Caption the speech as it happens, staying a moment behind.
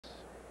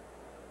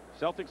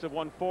Celtics have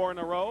won 4 in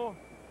a row,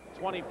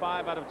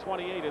 25 out of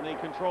 28, and they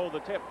control the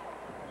tip.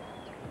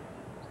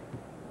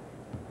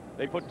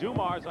 They put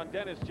Dumars on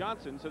Dennis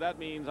Johnson, so that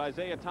means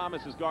Isaiah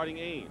Thomas is guarding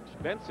Ainge.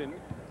 Benson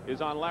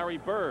is on Larry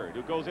Bird,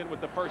 who goes in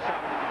with the first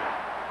shot of the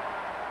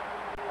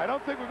game. I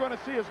don't think we're going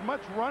to see as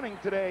much running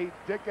today,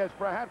 Dick, as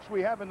perhaps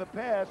we have in the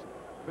past,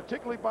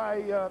 particularly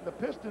by the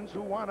Pistons,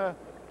 who want to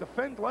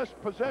defend less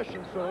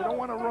possessions, so they don't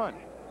want to run.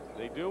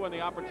 They do when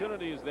the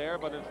opportunity is there,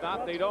 but it's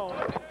not, they don't.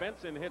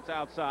 Benson hits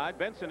outside.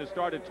 Benson has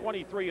started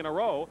 23 in a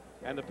row,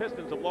 and the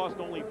Pistons have lost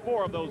only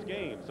 4 of those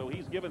games, so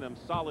he's given them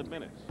solid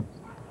minutes.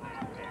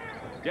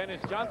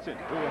 Dennis Johnson,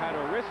 who had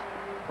a wrist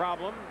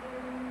problem,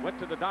 went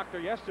to the doctor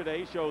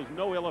yesterday, shows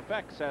no ill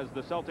effects as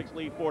the Celtics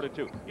lead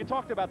 4-2. You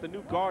talked about the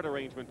new guard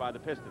arrangement by the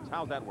Pistons.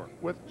 How's that work?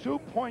 With 2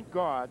 point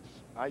guards,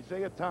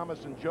 Isaiah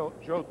Thomas and Joe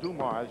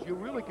Dumars, you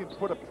really can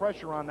put a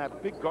pressure on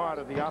that big guard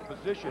of the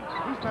opposition.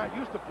 He's not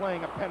used to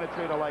playing a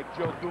penetrator like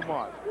Joe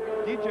Dumars.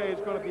 DJ is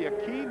going to be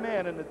a key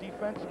man in the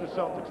defense of the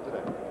Celtics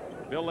today.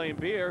 Bill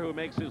Laimbeer, who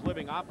makes his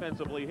living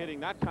offensively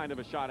hitting that kind of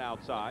a shot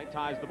outside,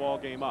 ties the ball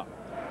game up.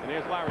 And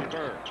there's Larry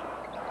Bird.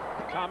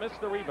 Thomas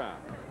the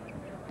rebound.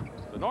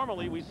 So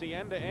normally we see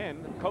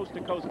end-to-end,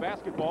 coast-to-coast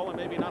basketball, and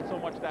maybe not so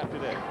much that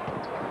today.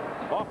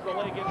 Off the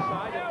leg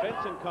inside, and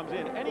Benson comes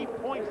in. Any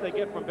points they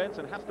get from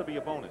Benson has to be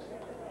a bonus.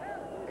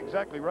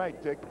 Exactly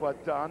right, Dick.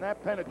 But on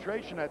that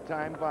penetration that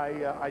time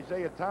by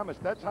Isaiah Thomas,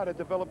 that's how they're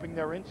developing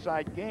their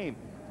inside game.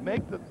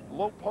 Make the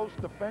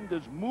low-post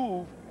defenders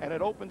move, and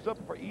it opens up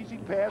for easy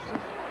passes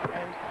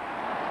and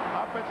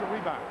offensive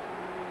rebounds.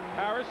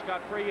 Harris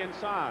got free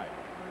inside.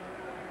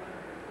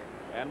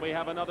 And we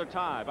have another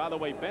tie. By the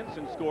way,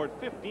 Benson scored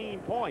 15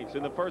 points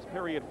in the first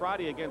period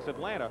Friday against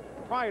Atlanta.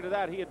 Prior to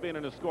that, he had been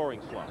in a scoring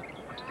slump.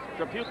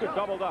 Tripucka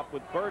doubled up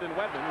with Bird and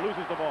Wedman,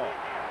 loses the ball.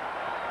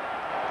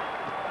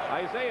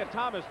 Isaiah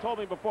Thomas told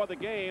me before the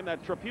game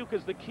that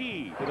Tripucka's the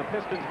key to the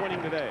Pistons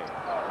winning today.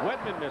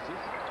 Wedman misses.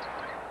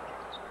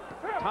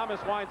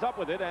 Thomas winds up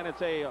with it, and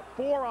it's a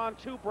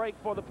 4-on-2 break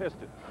for the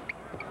Pistons.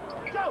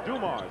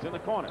 Dumars in the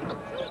corner,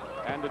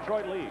 and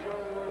Detroit leads.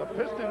 The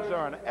Pistons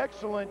are an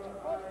excellent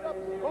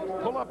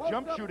pull-up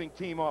jump shooting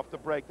team off the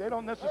break. They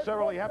don't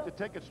necessarily have to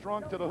take it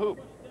strong to the hoop.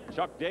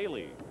 Chuck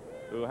Daly,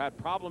 who had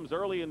problems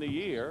early in the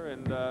year,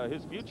 and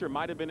his future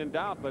might have been in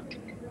doubt, but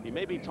he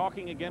may be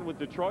talking again with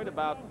Detroit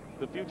about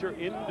the future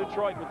in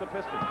Detroit with the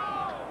Pistons.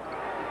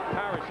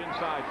 Parrish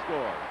inside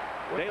score.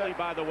 Daly,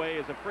 by the way,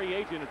 is a free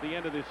agent at the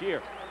end of this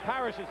year.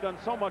 Parrish has done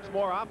so much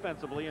more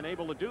offensively and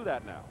able to do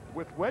that now.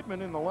 With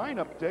Wedman in the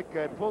lineup, Dick,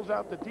 it pulls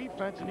out the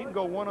defense, and he can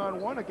go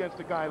one-on-one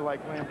against a guy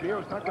like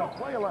Laimbeer, who's not going to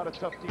play a lot of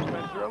tough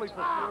defense early for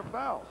fear of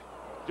fouls.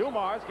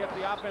 Dumars gets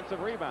the offensive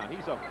rebound.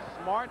 He's a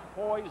smart,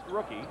 poised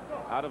rookie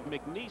out of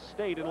McNeese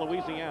State in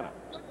Louisiana.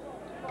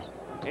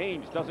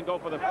 Ainge doesn't go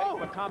for the fake,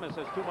 but Thomas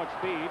has too much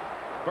speed.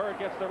 Bird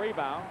gets the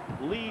rebound.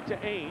 Lead to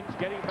Ainge,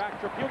 getting back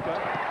Tripucka.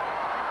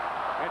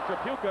 And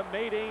Tripucka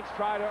made Ainge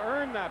try to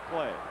earn that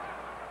play.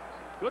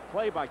 Good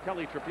play by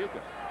Kelly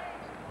Tripucka.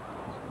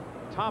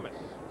 Thomas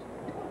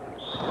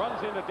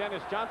runs into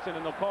Dennis Johnson,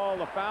 and they'll call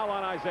the foul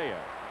on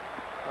Isaiah.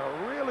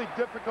 A really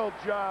difficult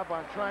job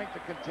on trying to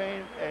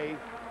contain a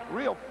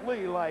real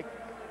flea like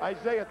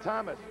Isaiah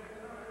Thomas.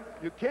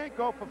 You can't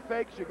go for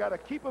fakes. You got to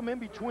keep him in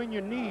between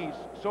your knees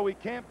so he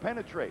can't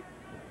penetrate.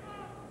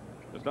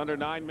 Just under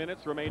 9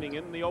 minutes remaining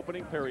in the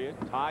opening period.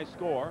 Tie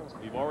score.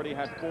 We've already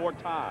had 4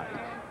 ties.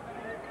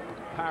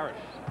 Parrish.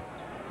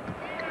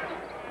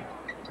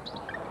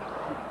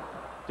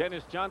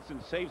 Dennis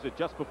Johnson saves it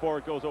just before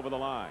it goes over the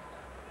line.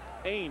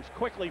 Ainge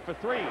quickly for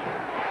 3.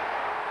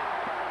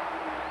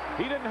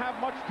 He didn't have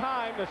much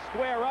time to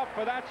square up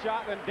for that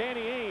shot, and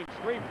Danny Ainge,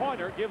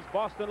 3-pointer, gives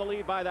Boston the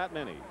lead by that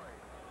many.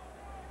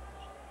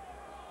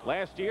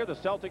 Last year, the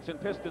Celtics and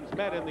Pistons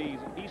met in the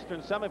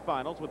Eastern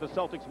semifinals, with the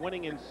Celtics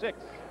winning in 6.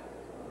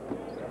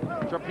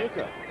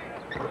 Tripucka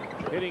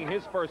hitting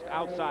his first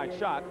outside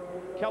shot.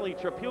 Kelly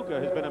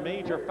Tripucka has been a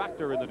major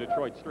factor in the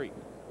Detroit streak.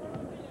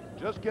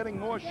 Just getting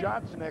more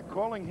shots, and they're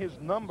calling his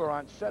number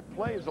on set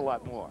plays a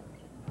lot more.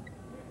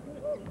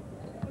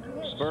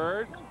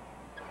 Bird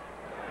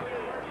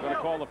going to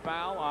call the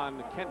foul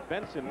on Kent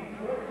Benson.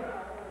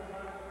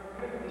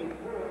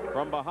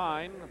 From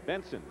behind,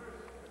 Benson.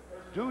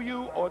 Do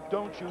you or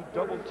don't you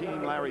double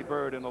team Larry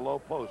Bird in the low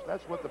post?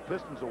 That's what the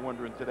Pistons are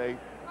wondering today,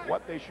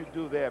 what they should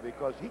do there,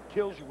 because he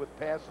kills you with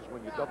passes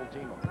when you double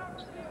team him.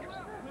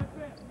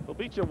 He'll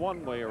beat you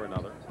one way or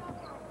another.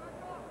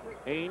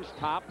 Ainge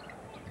top.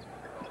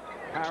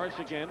 Parrish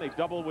again. They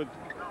double with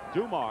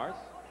Dumars.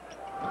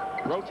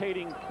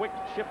 Rotating, quick,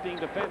 shifting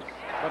defense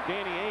of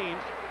Danny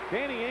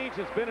Ainge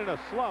has been in a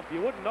slump.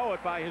 You wouldn't know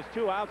it by his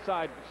 2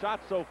 outside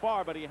shots so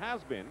far, but he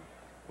has been.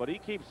 But he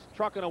keeps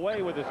trucking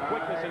away with his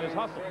quickness and his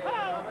hustle.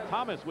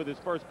 Thomas with his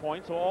first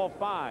point, so all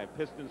 5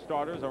 Piston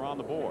starters are on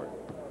the board.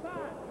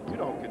 You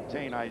don't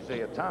contain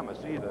Isaiah Thomas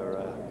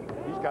either.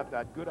 He's got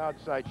that good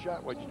outside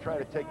shot. When you try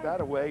to take that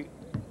away,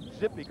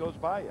 zip, he goes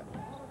by you.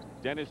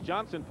 Dennis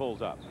Johnson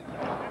pulls up.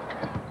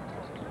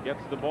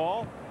 Gets the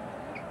ball.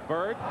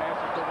 Bird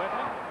passes to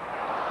Whitman.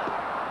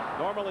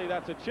 Normally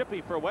that's a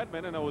chippy for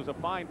Wedman, and it was a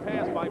fine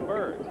pass by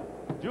Bird.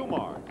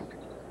 Dumars.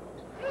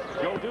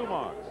 Joe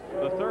Dumars,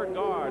 the third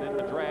guard in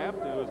the draft,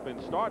 who has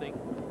been starting,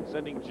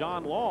 sending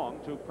John Long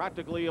to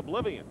practically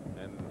oblivion.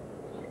 And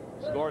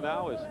score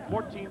now is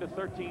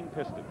 14-13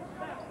 Pistons.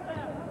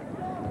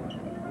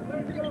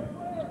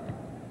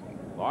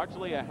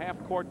 Largely a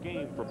half-court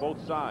game for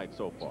both sides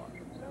so far.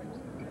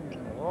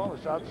 All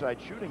this outside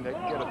shooting, they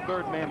can get a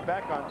third man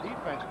back on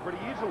defense pretty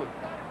easily.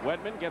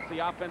 Wedman gets the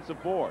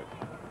offensive board.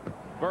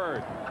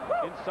 Bird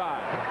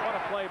inside. What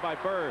a play by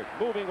Bird,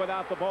 moving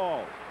without the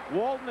ball.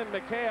 Walton and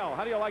McHale,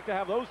 how do you like to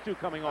have those two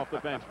coming off the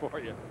bench for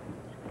you?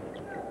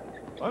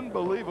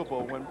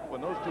 Unbelievable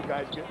when those two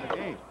guys get in the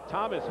game.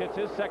 Thomas hits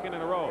his second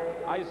in a row.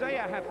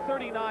 Isaiah had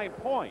 39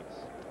 points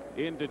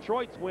in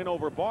Detroit's win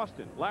over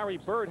Boston. Larry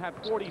Bird had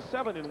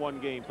 47 in one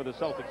game for the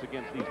Celtics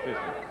against these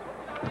Pistons.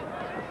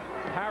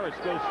 Parrish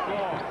goes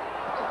strong.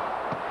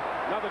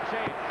 Another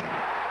chance.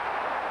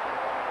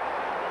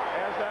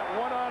 As that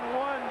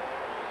one-on-one,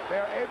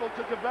 they're able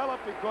to develop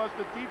because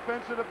the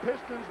defense of the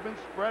Pistons been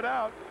spread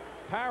out.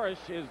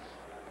 Parrish is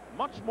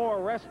much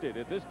more rested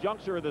at this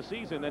juncture of the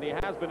season than he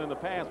has been in the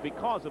past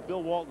because of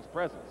Bill Walton's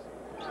presence.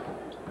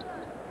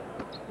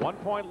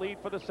 1-point lead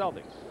for the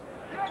Celtics.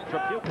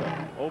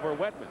 Tripucka over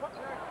Wedman,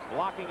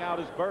 blocking out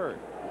his Bird.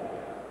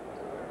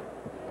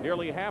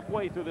 Nearly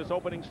halfway through this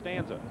opening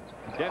stanza.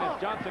 Dennis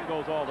Johnson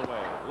goes all the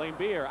way.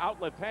 Laimbeer,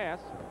 outlet pass,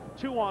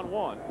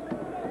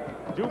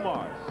 2-on-1.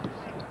 Dumars.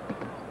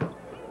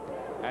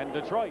 And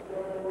Detroit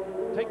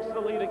takes the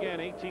lead again,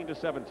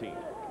 18-17.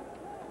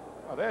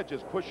 Well, they're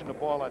just pushing the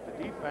ball at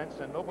the defense,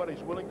 and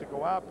nobody's willing to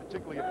go out,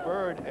 particularly a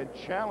Bird, and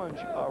challenge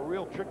a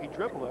real tricky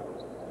dribbler,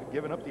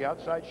 giving up the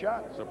outside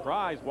shot.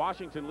 Surprise,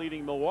 Washington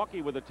leading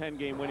Milwaukee with a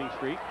 10-game winning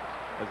streak,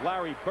 as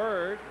Larry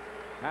Bird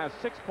has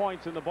 6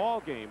 points in the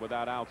ball game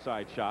without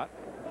outside shot.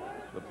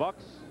 The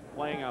Bucks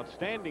playing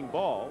outstanding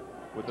ball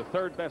with the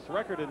third best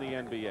record in the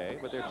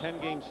NBA, but their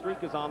 10-game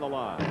streak is on the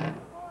line.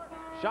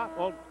 Shot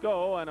won't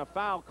go, and a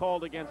foul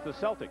called against the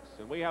Celtics.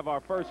 And we have our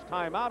first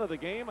timeout of the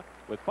game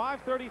with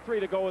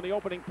 5:33 to go in the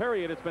opening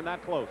period. It's been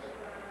that close.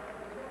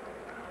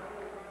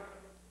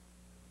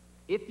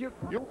 If you're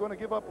going to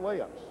give up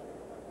layups.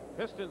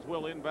 Pistons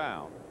will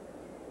inbound.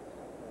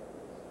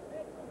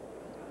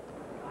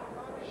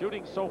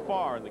 Shooting so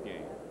far in the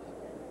game.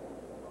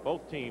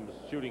 Both teams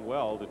shooting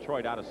well.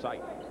 Detroit out of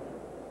sight.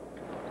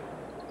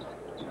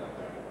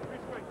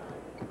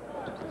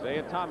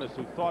 Isaiah Thomas,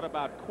 who thought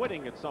about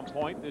quitting at some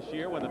point this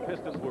year when the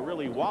Pistons were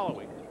really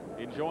wallowing,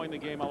 enjoying the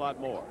game a lot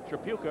more.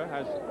 Tripucka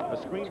has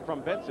a screen from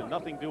Benson,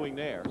 nothing doing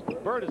there.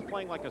 Bird is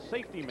playing like a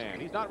safety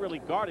man. He's not really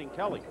guarding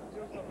Kelly.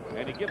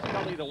 And he gives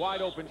Kelly the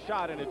wide open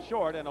shot, and it's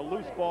short, and a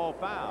loose ball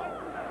foul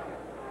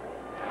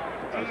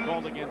is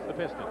called against the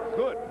Pistons.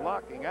 Good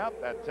blocking out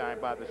that time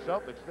by the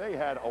Celtics. They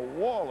had a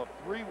wall of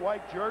 3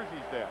 white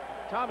jerseys there.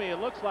 Tommy, it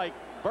looks like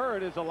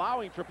Bird is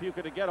allowing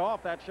Tripucka to get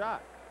off that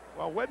shot.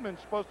 Well, Wedman's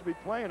supposed to be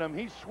playing him.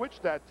 He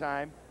switched that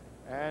time,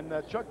 and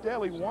Chuck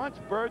Daly wants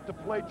Bird to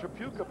play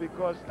Tripucka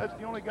because that's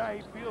the only guy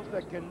he feels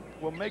that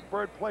will make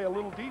Bird play a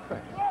little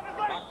defense.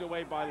 Knocked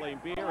away by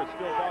Laimbeer. It's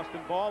still Boston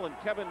ball, and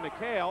Kevin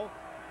McHale,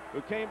 who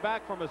came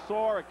back from a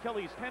sore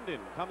Achilles tendon,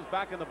 comes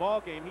back in the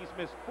ball game. He's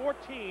missed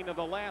 14 of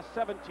the last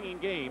 17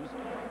 games,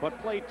 but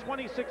played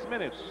 26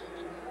 minutes.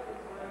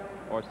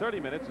 Or 30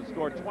 minutes, and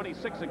scored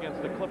 26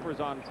 against the Clippers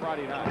on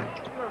Friday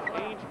night.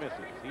 Ainge misses.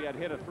 He had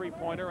hit a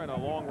three-pointer and a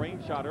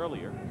long-range shot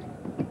earlier.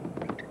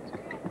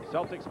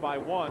 Celtics by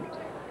 1.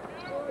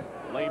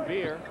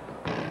 Laimbeer.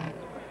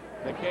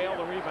 McHale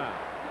the rebound.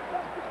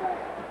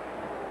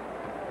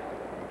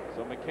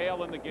 So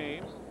McHale in the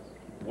game.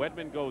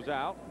 Wedman goes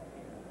out.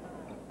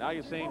 Now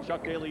you're saying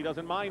Chuck Daly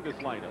doesn't mind this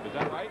lineup. Is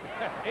that right?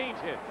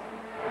 Ainge hits.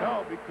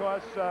 No,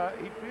 because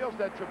he feels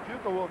that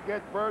Tripucka will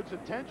get Bird's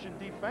attention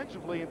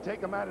defensively and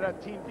him out of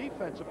that team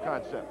defensive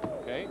concept.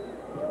 Okay.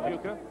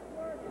 Tripucka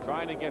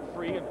trying to get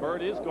free, and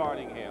Bird is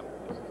guarding him.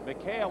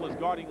 McHale is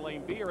guarding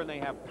Laimbeer, and they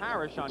have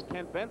Parrish on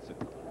Kent Benson.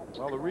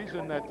 Well, the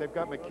reason that they've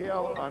got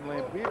McHale on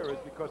Laimbeer is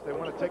because they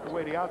want to take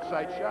away the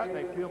outside shot, and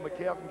they feel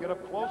McHale can get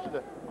up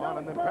closer on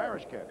him than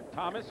Parrish can.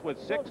 Thomas with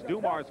 6,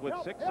 Dumars with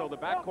 6, so the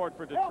backcourt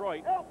for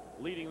Detroit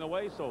leading the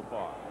way so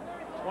far.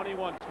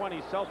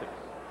 21-20 Celtics.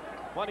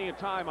 Plenty of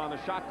time on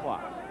the shot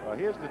clock. Well,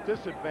 here's the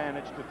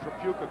disadvantage to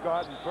Tripucka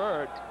guarding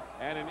Bird.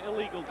 And an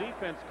illegal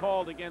defense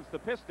called against the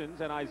Pistons,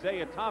 and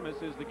Isaiah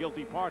Thomas is the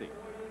guilty party.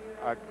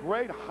 A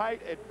great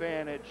height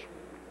advantage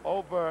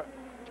over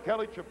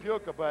Kelly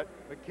Tripucka, but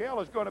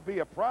McHale is going to be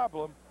a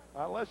problem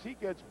unless he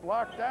gets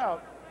blocked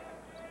out.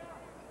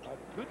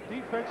 A good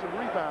defensive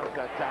rebounds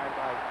that time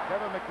by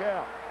Kevin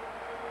McHale.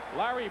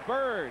 Larry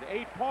Bird,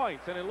 8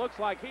 points, and it looks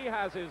like he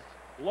has his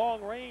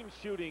long-range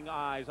shooting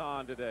eyes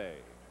on today.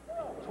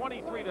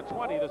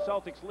 23-20, the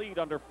Celtics lead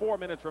under 4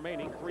 minutes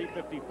remaining,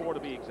 3:54 to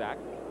be exact.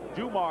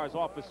 Dumars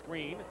off the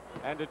screen,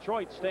 and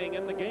Detroit staying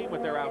in the game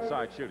with their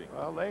outside shooting.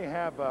 Well, they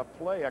have a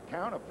play, a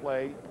counter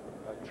play,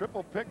 a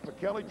triple pick for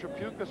Kelly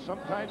Tripucka,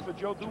 sometimes for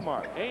Joe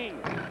Dumars.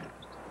 Ainge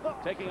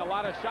taking a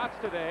lot of shots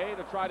today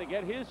to try to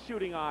get his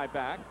shooting eye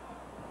back.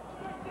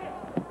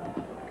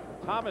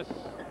 Thomas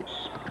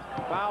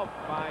fouled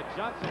by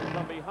Johnson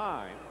from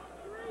behind.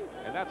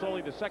 And that's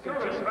only the second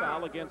team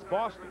foul against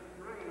Boston.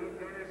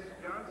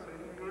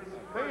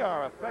 They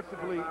are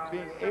effectively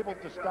being able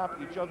to stop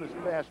each other's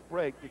fast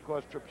break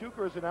because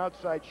Tripucka is an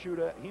outside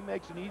shooter. He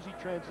makes an easy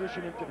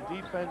transition into the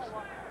defense,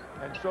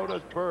 and so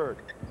does Bird.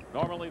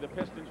 Normally the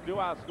Pistons do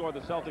outscore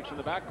the Celtics in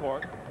the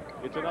backcourt.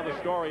 It's another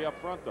story up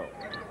front, though.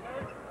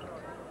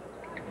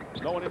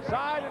 Going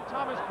inside, and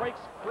Thomas breaks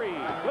free.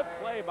 Good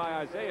play by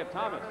Isaiah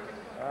Thomas.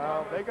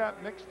 They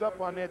got mixed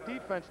up on their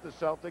defense, the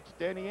Celtics.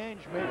 Danny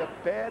Ainge made a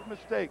bad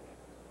mistake.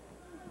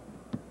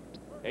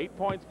 8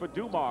 points for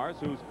Dumars,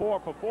 who's 4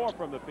 for 4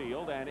 from the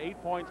field, and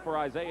 8 points for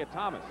Isaiah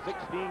Thomas,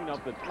 16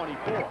 of the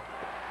 24.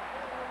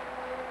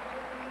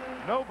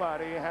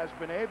 Nobody has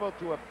been able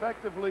to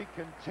effectively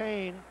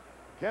contain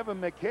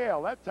Kevin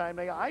McHale. That time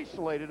they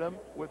isolated him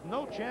with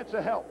no chance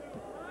of help.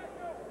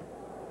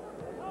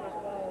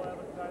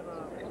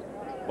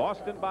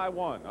 Boston by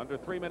 1. Under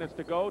 3 minutes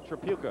to go.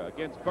 Tripucka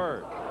against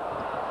Bird.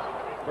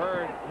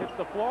 Bird hits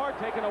the floor,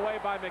 taken away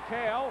by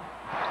McHale.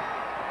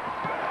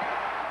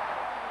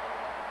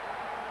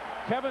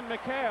 Kevin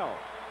McHale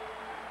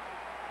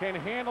can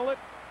handle it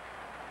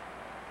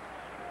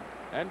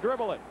and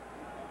dribble it.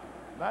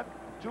 Not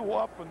too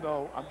often,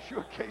 though. I'm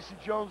sure Casey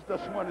Jones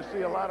doesn't want to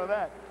see a lot of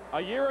that. A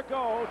year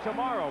ago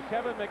tomorrow,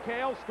 Kevin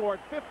McHale scored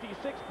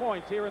 56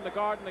 points here in the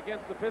Garden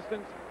against the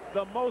Pistons,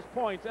 the most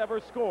points ever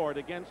scored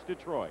against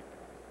Detroit.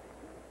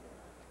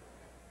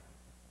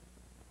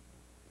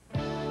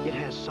 It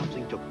has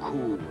something to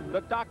cool. The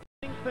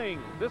doctoring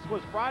things. This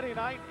was Friday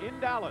night in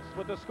Dallas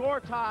with the score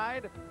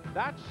tied.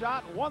 That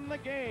shot won the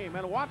game,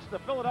 and watch the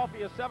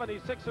Philadelphia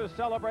 76ers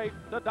celebrate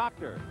the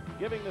doctor,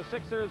 giving the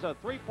Sixers a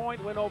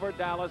 3-point win over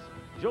Dallas.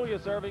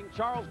 Julius Erving,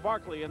 Charles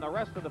Barkley, and the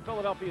rest of the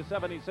Philadelphia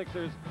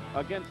 76ers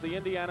against the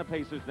Indiana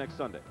Pacers next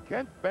Sunday.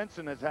 Kent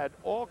Benson has had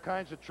all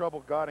kinds of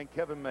trouble guarding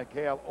Kevin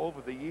McHale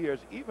over the years,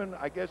 even,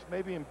 I guess,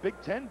 maybe in Big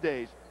Ten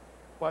days.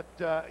 But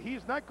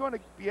he's not going to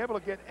be able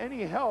to get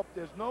any help.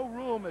 There's no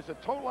room. There's a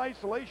total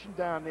isolation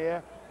down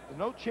there. There's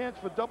no chance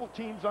for double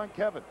teams on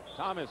Kevin.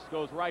 Thomas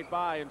goes right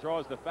by and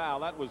draws the foul.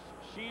 That was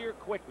sheer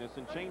quickness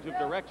and change of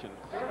direction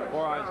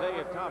for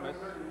Isaiah Thomas,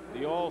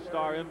 the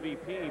all-star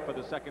MVP for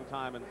the second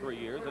time in 3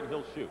 years, and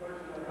he'll shoot.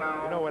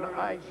 You know, when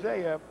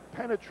Isaiah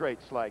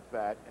penetrates like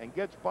that and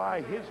gets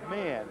by his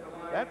man,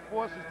 that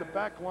forces the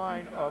back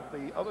line of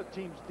the other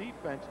team's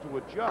defense to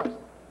adjust,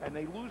 and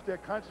they lose their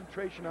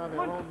concentration on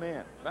their own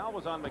man. Foul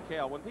was on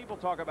McHale. When people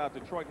talk about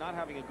Detroit not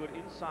having a good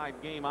inside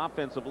game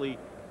offensively,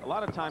 a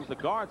lot of times the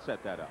guard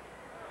set that up.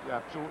 You're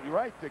absolutely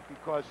right, Dick,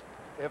 because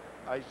if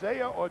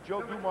Isaiah or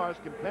Joe Dumars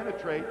can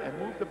penetrate and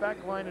move the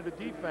back line of the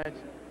defense,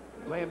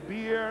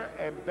 Lambier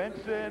and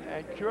Benson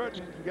and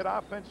Curtin can get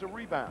offensive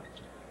rebounds.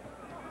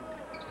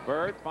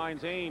 Bird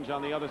finds Ainge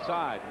on the other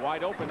side.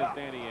 Wide open is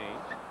Danny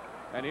Ainge.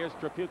 And here's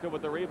Tripucka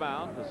with the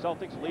rebound. The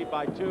Celtics lead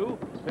by 2.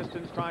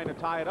 Pistons trying to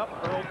tie it up.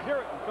 Earl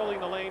Cureton filling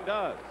the lane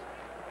does.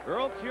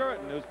 Earl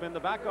Cureton, who's been the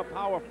backup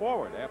power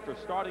forward after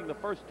starting the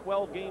first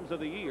 12 games of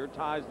the year,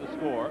 ties the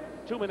score.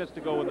 2 minutes to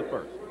go in the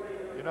first.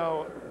 You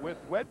know, with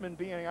Wedman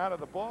being out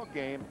of the ball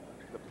game,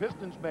 the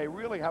Pistons may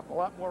really have a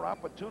lot more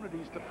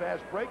opportunities to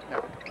fast break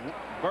now.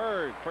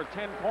 Bird for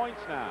 10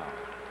 points now.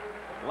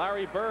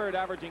 Larry Bird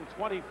averaging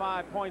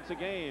 25 points a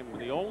game,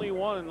 the only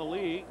one in the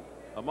league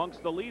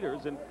amongst the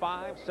leaders in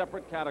 5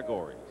 separate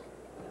categories.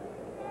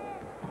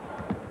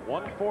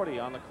 1:40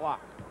 on the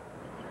clock.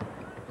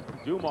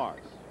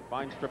 Dumars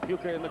finds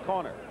Tripucka in the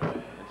corner.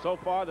 And so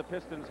far, the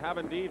Pistons have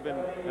indeed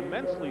been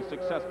immensely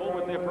successful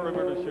with their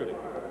perimeter shooting.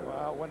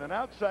 Well, when an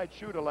outside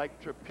shooter like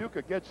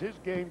Tripucka gets his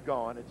game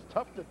going, it's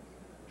tough to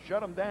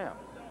shut him down.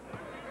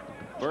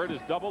 Bird is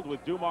doubled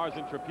with Dumars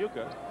and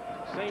Tripucka.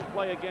 Same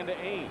play again to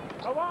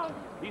Ainge.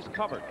 He's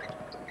covered.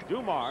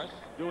 Dumars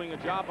doing a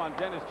job on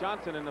Dennis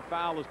Johnson, and the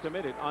foul is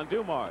committed on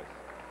Dumars.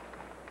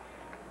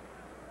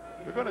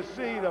 You're going to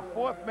see the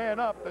 4th man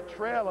up, the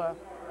trailer,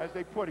 as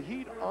they put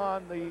heat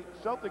on the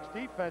Celtics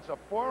defense, a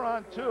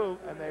 4-on-2,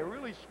 and they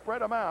really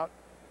spread them out.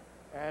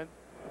 And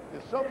the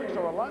Celtics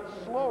are a lot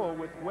slower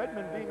with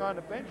Wedman being on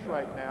the bench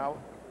right now.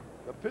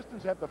 The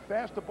Pistons have the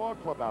faster ball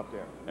club out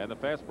there. And the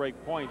fast break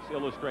points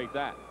illustrate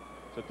that.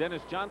 So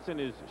Dennis Johnson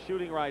is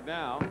shooting right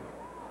now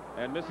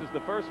and misses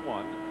the first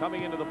one.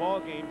 Coming into the ball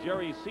game,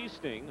 Jerry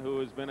Seasting, who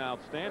has been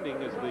outstanding,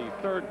 is the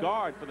 3rd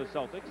guard for the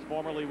Celtics,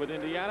 formerly with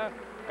Indiana.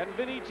 And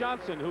Vinnie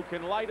Johnson, who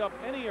can light up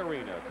any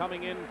arena,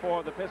 coming in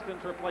for the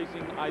Pistons,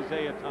 replacing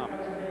Isaiah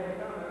Thomas.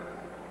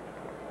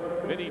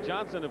 Vinnie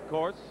Johnson, of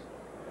course,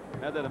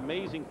 had that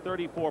amazing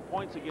 34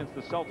 points against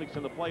the Celtics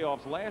in the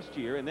playoffs last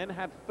year, and then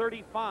had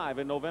 35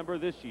 in November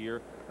this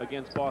year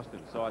against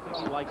Boston. So I think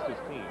he likes his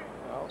team.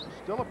 Well,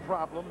 still a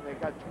problem. They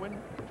got twin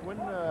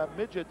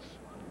midgets.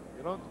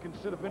 You don't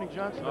consider Vinnie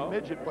Johnson a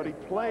midget, but he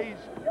plays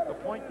the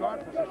point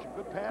guard position.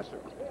 Good passer.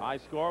 High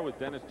score with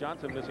Dennis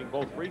Johnson missing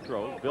both free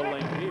throws. Bill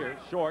Lambier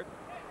short.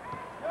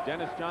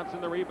 Dennis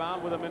Johnson the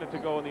rebound with a minute to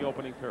go in the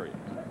opening period.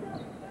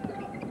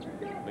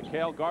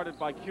 McHale guarded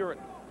by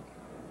Cureton.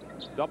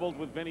 Doubled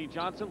with Vinnie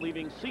Johnson,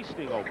 leaving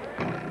Seasting open.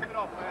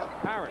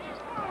 Parrish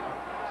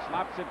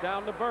Slaps it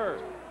down to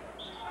Bird.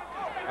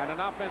 And an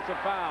offensive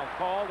foul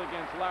called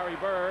against Larry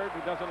Bird,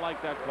 who doesn't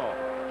like that call.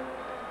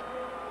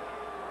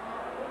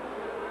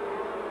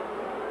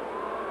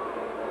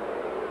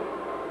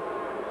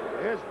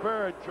 Here's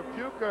Bird.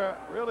 Tripucka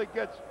really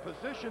gets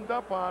positioned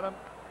up on him.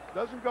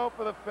 Doesn't go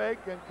for the fake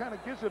and kind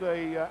of gives it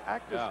a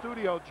actor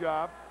studio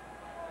job.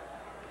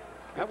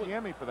 Get the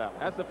Emmy for that one.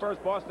 That's the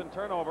first Boston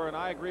turnover, and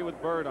I agree with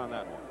Bird on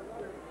that one.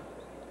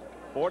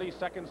 40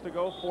 seconds to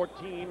go,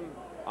 14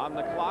 on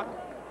the clock.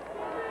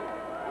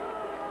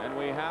 And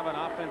we have an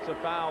offensive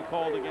foul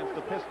called against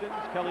the Pistons.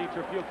 Kelly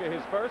Tripucka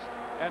his first,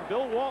 and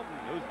Bill Walton,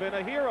 who's been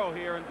a hero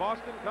here in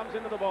Boston, comes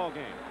into the ball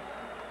game.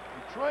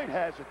 Detroit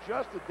has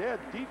adjusted their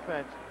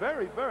defense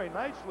very, very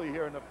nicely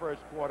here in the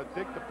first quarter,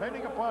 Dick.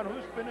 Depending upon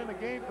who's been in the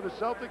game for the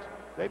Celtics,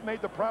 they've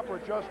made the proper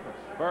adjustments.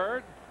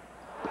 Bird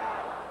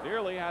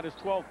nearly had his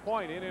 12th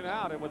point, in and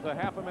out, and with a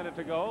half a minute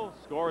to go,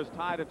 score is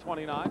tied at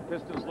 29.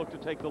 Pistons look to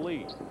take the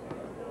lead.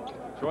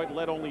 Detroit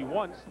led only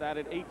once, that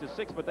at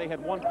 8-6, but they had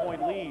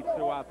 1-point leads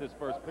throughout this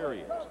first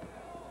period.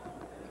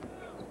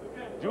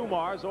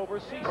 Dumars over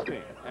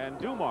Seasting, and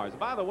Dumars,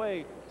 by the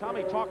way,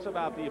 Tommy talks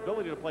about the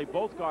ability to play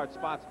both guard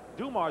spots.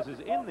 Dumars is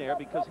in there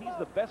because he's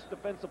the best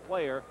defensive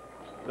player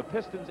the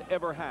Pistons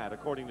ever had,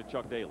 according to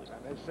Chuck Daly.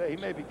 And they say he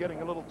may be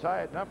getting a little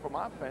tired, not from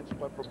offense,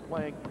 but from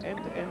playing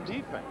end-to-end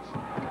defense.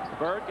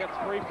 Bird gets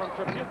free from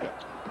Tripucka.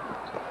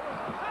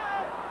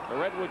 The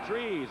Redwood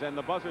trees, and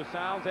the buzzer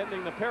sounds,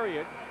 ending the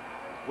period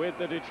with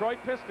the Detroit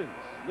Pistons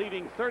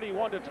leading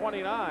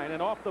 31-29,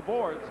 and off the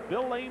boards,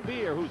 Bill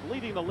Laimbeer, who's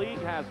leading the league,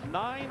 has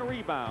 9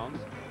 rebounds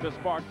to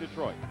spark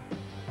Detroit.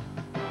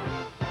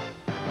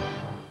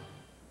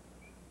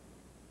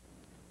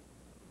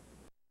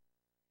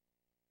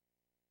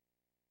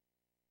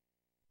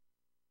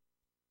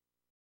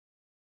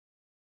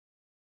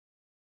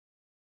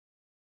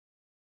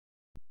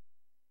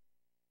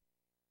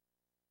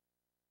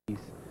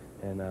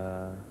 And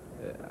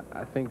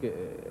I think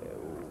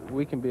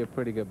we can be a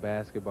pretty good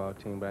basketball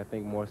team, but I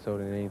think more so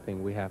than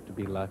anything, we have to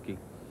be lucky.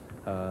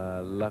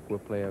 Luck will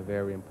play a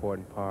very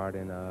important part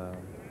in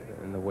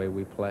the way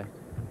we play.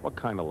 What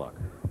kind of luck?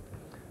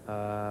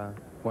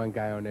 One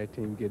guy on their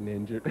team getting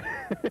injured.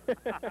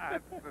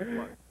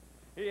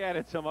 He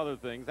added some other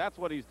things. That's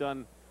what he's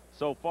done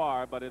so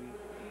far, but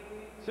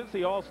since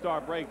the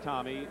All-Star break,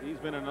 Tommy, he's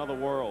been in another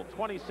world.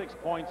 26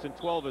 points and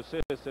 12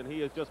 assists, and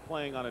he is just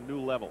playing on a new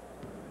level.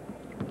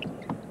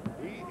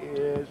 He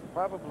is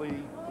probably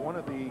one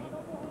of the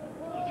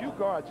few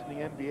guards in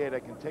the NBA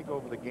that can take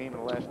over the game in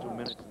the last 2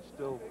 minutes and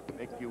still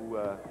make you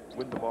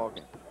win the ball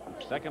game.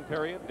 Second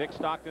period, Dick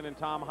Stockton and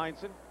Tom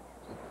Heinsohn.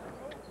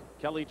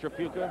 Kelly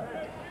Tripucka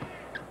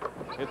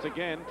hits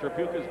again.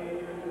 Tripucka's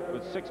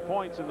with 6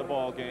 points in the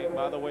ball game.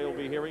 By the way, we'll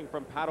be hearing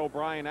from Pat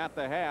O'Brien at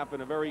the half in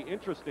a very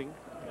interesting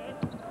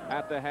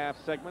at the half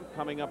segment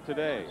coming up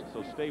today.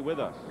 So stay with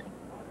us.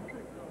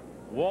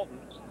 Walton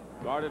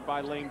guarded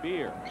by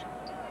Laimbeer.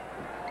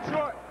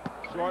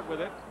 Short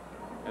with it,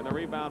 and the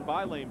rebound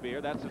by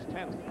Laimbeer. That's his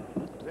 10th.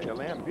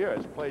 Laimbeer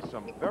has played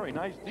some very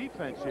nice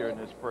defense here in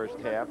this first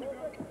half.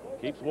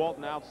 Keeps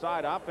Walton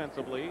outside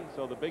offensively,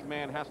 so the big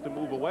man has to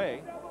move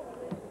away.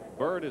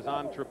 Bird is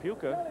on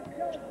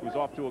Tripucka, who's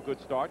off to a good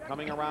start,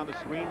 coming around the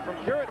screen from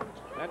Curran.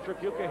 And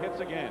Tripucka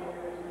hits again.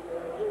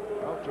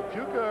 Well,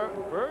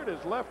 Tripucka, Bird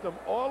has left him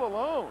all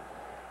alone.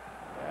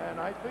 And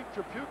I think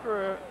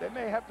Tripucka, they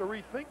may have to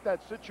rethink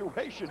that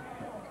situation.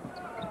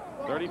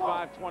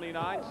 35-29,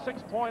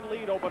 6-point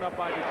lead opened up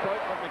by Detroit,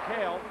 but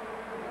McHale,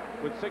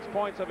 with 6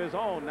 points of his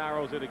own,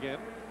 narrows it again.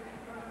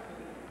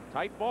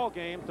 Tight ball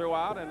game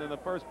throughout, and in the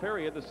first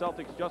period, the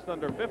Celtics just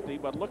under 50,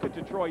 but look at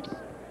Detroit's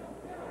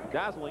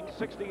dazzling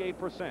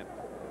 68%.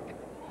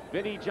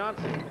 Vinnie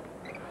Johnson,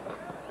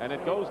 and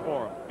it goes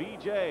for him.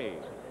 BJ,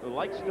 who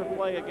likes to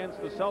play against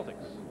the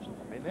Celtics.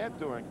 I mean, they're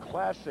doing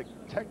classic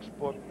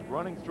textbook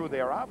running through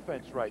their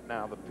offense right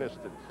now, the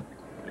Pistons.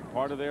 And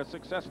part of their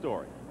success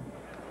story.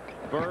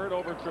 Bird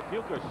over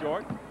Tripucka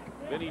short.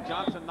 Vinnie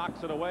Johnson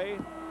knocks it away,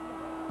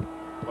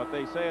 but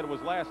they say it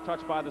was last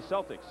touched by the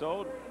Celtics.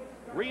 So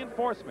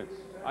reinforcements.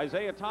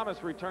 Isaiah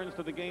Thomas returns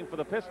to the game for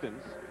the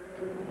Pistons.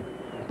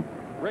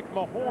 Rick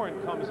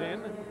Mahorn comes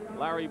in.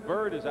 Larry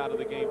Bird is out of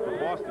the game for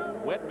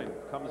Boston. Wedman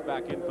comes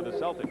back in for the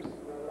Celtics.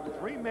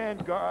 Three-man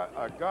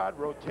guard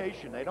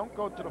rotation. They don't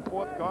go to the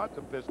fourth guard,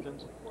 the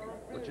Pistons,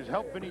 which has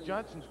helped Vinnie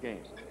Johnson's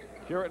game.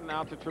 Curran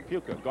out to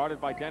Tripucka, guarded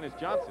by Dennis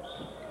Johnson.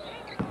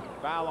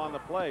 Foul on the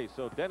play,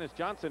 so Dennis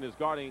Johnson is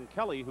guarding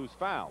Kelly, who's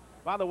fouled.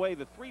 By the way,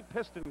 the 3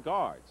 Piston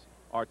guards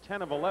are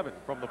 10 of 11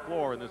 from the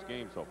floor in this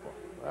game so far.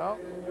 Well,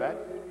 that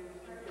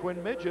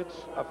twin midgets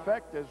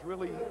effect has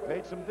really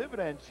paid some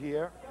dividends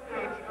here.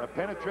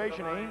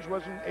 Penetration, Ainge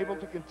wasn't able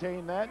to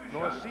contain that,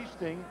 nor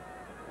Seasting,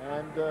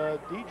 and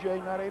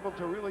DJ not able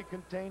to really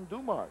contain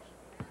Dumars.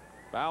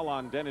 Foul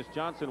on Dennis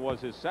Johnson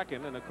was his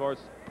second, and of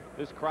course,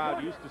 this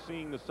crowd used to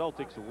seeing the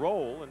Celtics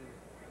roll, and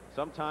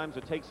sometimes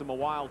it takes them a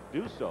while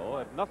to do so.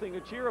 Have nothing to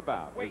cheer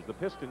about is the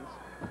Pistons.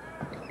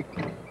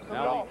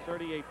 Now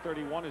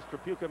 38-31 as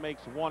Tripucka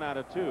makes 1 out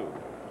of 2.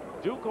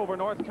 Duke over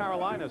North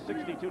Carolina,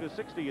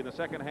 62-60 in the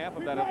second half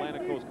of that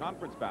Atlantic Coast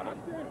Conference battle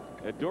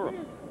at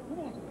Durham.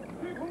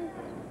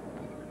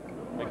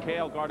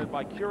 McHale guarded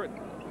by Curran.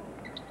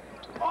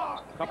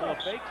 Couple of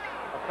fakes,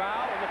 a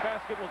foul, and the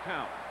basket will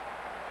count.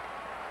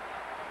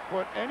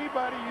 Put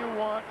anybody you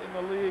want in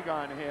the league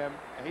on him.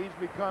 He's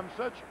become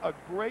such a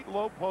great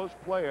low post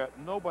player,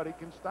 nobody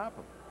can stop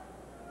him.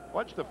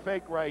 Watch the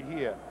fake right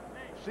here.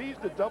 Sees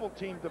the double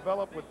team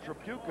develop with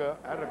Tripucka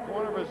at the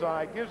corner of his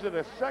eye, gives it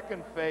a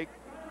second fake,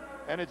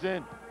 and it's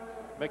in.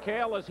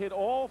 McHale has hit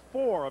all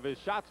 4 of his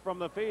shots from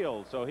the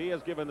field, so he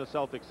has given the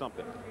Celtics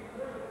something.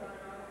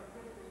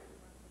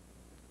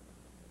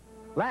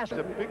 Last,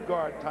 a big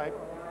guard type,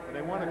 and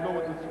they want to go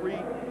with the 3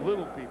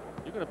 little people.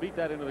 You're going to beat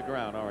that into the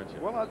ground, aren't you?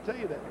 Well, I'll tell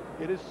you that.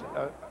 It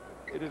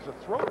is a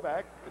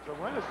throwback. It's a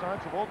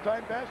renaissance of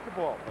old-time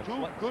basketball.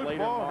 2 good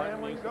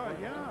ball-handling guards.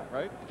 Yeah.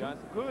 Right,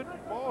 Johnson? 2 good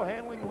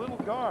ball-handling little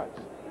guards.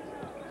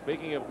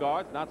 Speaking of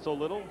guards, not so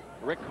little,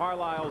 Rick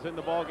Carlisle's in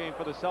the ballgame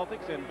for the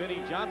Celtics, and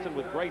Vinnie Johnson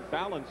with great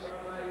balance.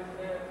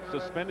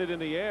 Suspended in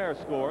the air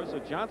scores, so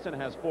Johnson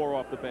has 4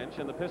 off the bench,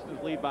 and the Pistons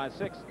lead by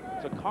 6.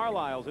 So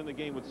Carlisle's in the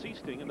game with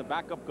Seasting, and the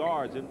backup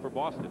guards in for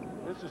Boston.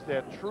 This is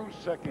their true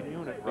second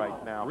unit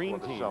right now. Green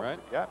team, Celtics. right?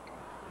 Yep.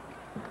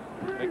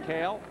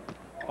 McHale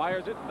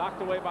fires it,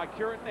 knocked away by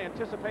Curran,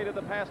 anticipated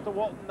the pass to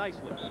Walton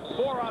nicely.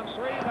 4 on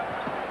 3, but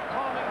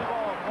palming the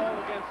ball,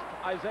 called against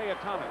Isaiah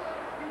Thomas.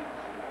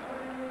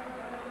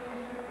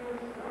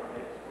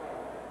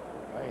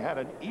 They had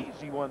an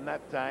easy one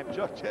that time.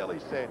 Chuck Daly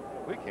said,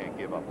 we can't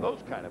give up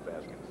those kind of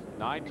baskets.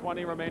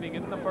 9:20 remaining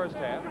in the first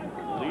half.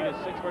 Lead is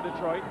 6 for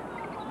Detroit.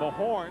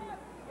 Mahorn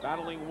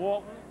battling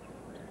Walton.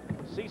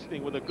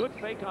 Seasting with a good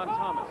fake on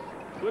Thomas.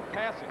 Good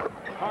passing.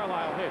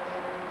 Carlisle hits.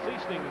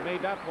 Seasting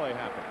made that play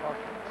happen.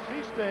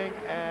 Seasting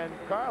and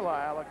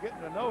Carlisle are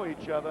getting to know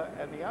each other,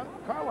 and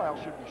Carlisle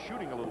should be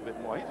shooting a little bit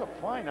more. He's a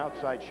fine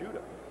outside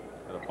shooter.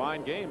 And a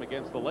fine game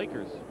against the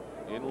Lakers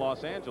in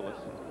Los Angeles.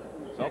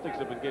 Celtics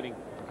have been getting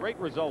great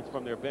results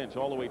from their bench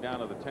all the way down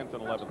to the 10th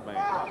and 11th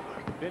man.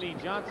 Vinnie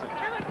Johnson,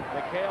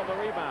 McHale the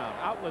rebound,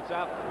 outlets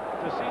out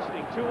to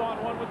Seasting,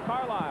 2-on-1 with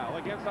Carlisle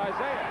against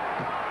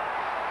Isaiah.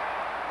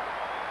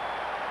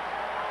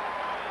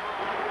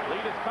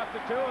 Lead is cut to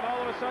 2, and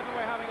all of a sudden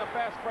we're having a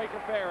fast break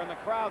affair, and the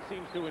crowd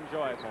seems to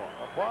enjoy it more.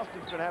 Well,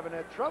 Boston's been having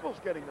their troubles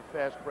getting the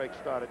fast break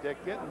started. They're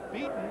getting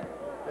beaten.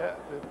 The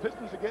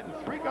Pistons are getting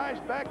 3 guys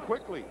back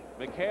quickly.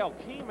 McHale,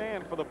 key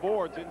man for the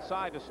boards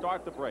inside to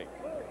start the break.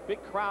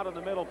 Big crowd in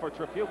the middle for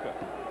Tripucka.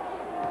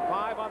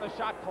 5 on the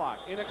shot clock.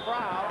 In a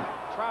crowd,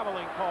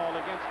 traveling call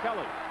against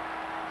Kelly.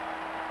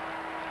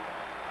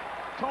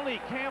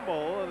 Tony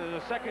Campbell,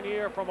 the second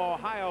year from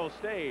Ohio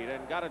State,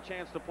 and got a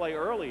chance to play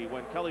early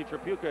when Kelly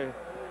Tripucka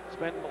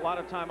spent a lot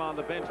of time on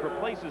the bench,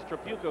 replaces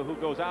Tripucka, who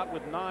goes out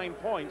with 9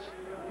 points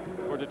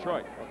for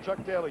Detroit. Well,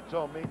 Chuck Daly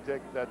told me,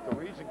 Dick, that the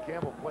reason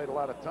Campbell played a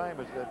lot of time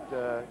is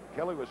that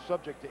Kelly was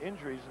subject to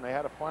injuries, and they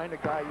had to find a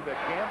guy, either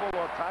Campbell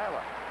or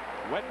Tyler.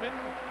 Wedman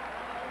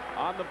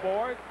on the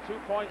board, 2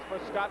 points for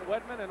Scott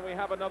Wedman, and we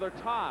have another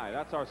tie.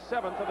 That's our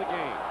 7th of the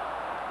game.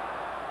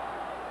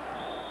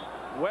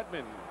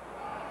 Wedman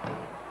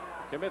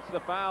commits the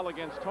foul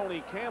against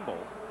Tony Campbell.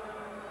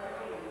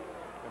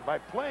 And by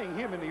playing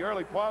him in the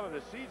early part of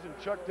the season,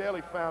 Chuck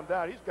Daly found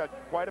out he's got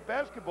quite a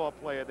basketball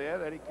player there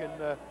that he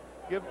can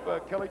give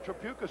Kelly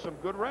Tripucka some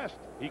good rest.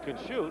 He can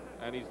shoot,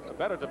 and he's a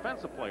better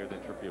defensive player than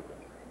Tripucka.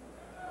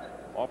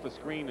 Off the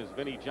screen is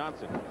Vinnie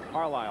Johnson.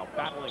 Carlisle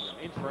battling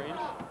inch for inch,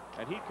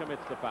 and he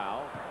commits the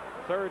foul.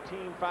 3rd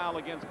team foul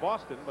against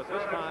Boston, but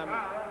this time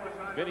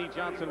Vinnie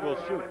Johnson will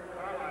shoot.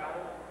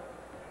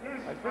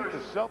 I think the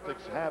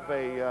Celtics have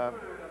a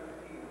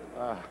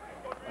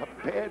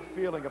bad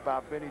feeling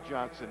about Vinnie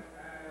Johnson.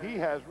 He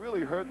has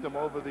really hurt them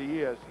over the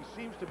years. He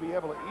seems to be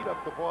able to eat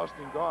up the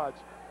Boston guards.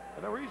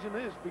 And the reason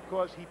is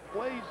because he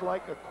plays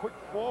like a quick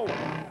forward.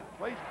 He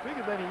plays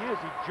bigger than he is.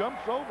 He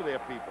jumps over their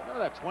people. Remember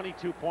that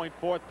 22-point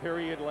fourth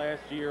period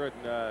last year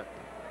at the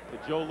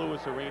Joe Louis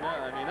Arena?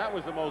 I mean, that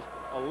was the most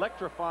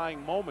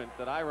electrifying moment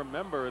that I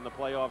remember in the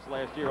playoffs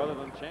last year, other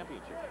than the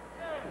championship.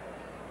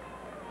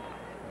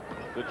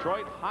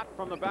 Detroit hot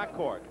from the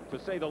backcourt, to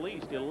say the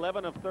least,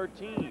 11 of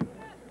 13,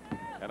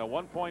 and a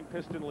 1-point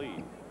Piston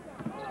lead.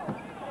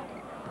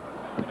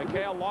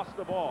 McHale lost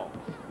the ball.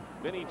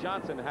 Vinnie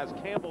Johnson has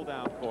Campbell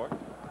down court.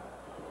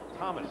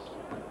 Thomas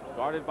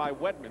guarded by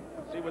Wedman.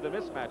 See where the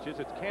mismatch is.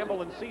 It's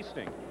Campbell and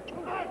Seasting.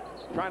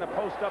 Trying to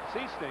post up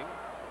Seasting.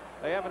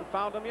 They haven't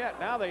found him yet.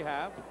 Now they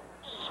have.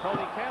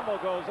 Tony Campbell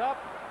goes up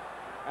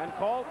and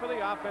called for the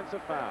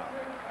offensive foul.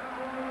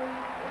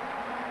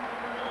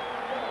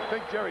 I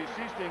think Jerry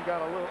Seasting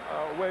got a little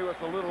away with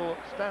a little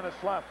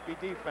Stanislavski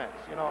defense.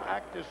 You know,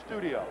 actor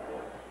studio.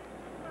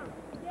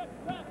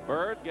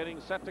 Bird getting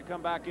set to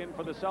come back in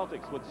for the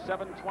Celtics with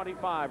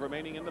 7:25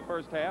 remaining in the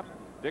first half.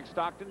 Dick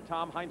Stockton,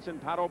 Tom Heinsohn,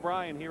 Pat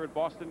O'Brien here at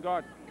Boston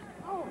Garden.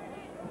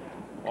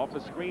 Off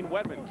the screen,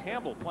 Wedman.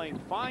 Campbell playing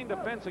fine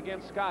defense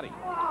against Scotty.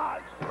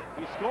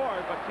 He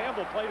scored, but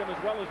Campbell played him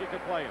as well as you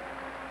could play him.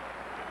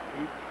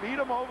 He beat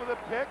him over the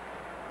pick,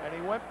 and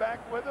he went back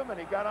with him, and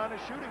he got on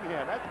his shooting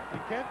hand. You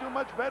can't do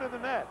much better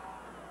than that.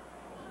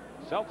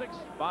 Celtics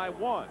by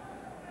 1.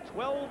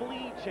 12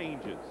 lead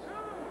changes.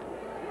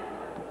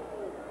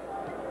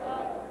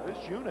 This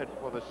unit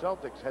for the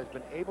Celtics has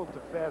been able to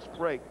fast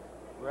break,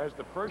 whereas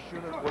the first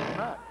unit was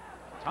not.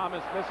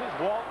 Thomas misses.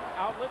 Walt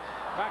outlets.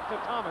 Back to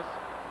Thomas.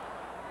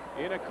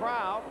 In a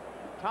crowd.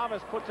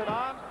 Thomas puts it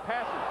on.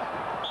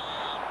 Passes.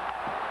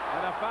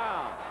 And a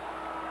foul.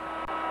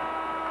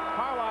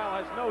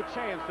 Carlisle has no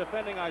chance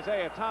defending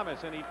Isaiah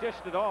Thomas, and he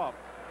dished it off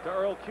to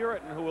Earl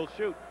Curitin, who will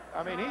shoot.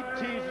 I mean, he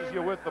teases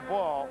you with the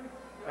ball,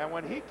 and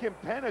when he can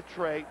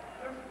penetrate,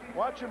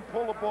 watch him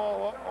pull the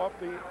ball off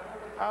the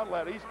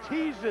outlet. He's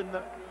teasing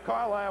the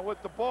Carlisle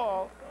with the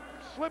ball,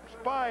 slips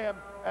by him,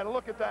 and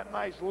look at that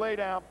nice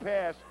lay-down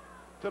pass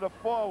to the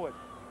forward.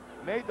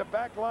 Made the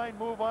back line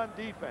move on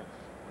defense.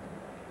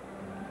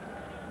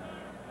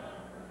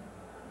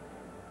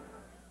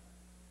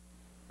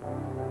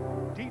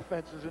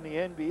 Defenses in the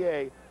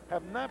NBA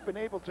have not been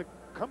able to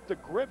come to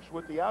grips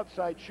with the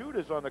outside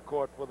shooters on the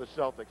court for the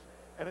Celtics,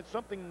 and it's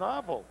something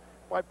novel.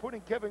 By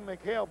putting Kevin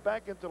McHale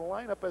back into the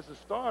lineup as a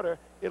starter,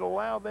 it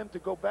allowed them to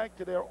go back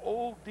to their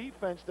old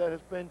defense that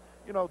has been,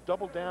 you know,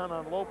 double down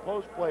on low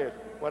post players.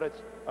 But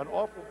it's an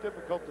awful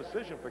difficult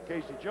decision for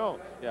Casey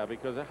Jones. Yeah,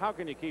 because how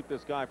can you keep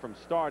this guy from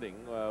starting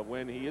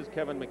when he is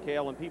Kevin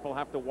McHale and people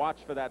have to watch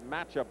for that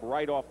matchup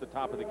right off the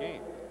top of the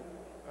game?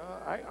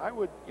 I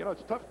would, you know,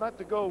 it's tough not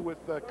to go with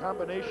a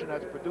combination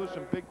that's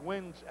producing big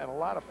wins and a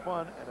lot of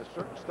fun and a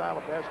certain style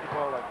of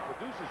basketball that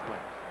produces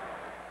wins.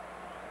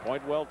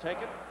 Point well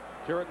taken.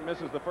 Curitin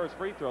misses the first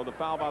free throw. The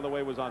foul, by the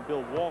way, was on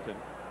Bill Walton.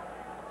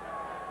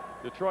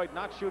 Detroit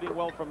not shooting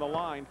well from the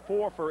line,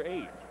 4 for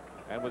 8.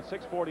 And with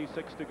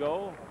 6:46 to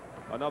go,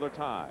 another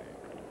tie.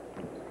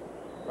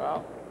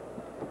 Well,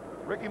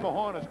 Ricky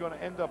Mahorn is going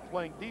to end up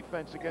playing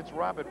defense against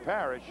Robert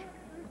Parrish.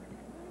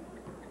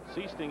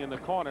 Seasting in the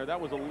corner.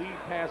 That was a lead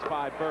pass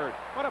by Bird.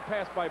 What a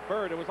pass by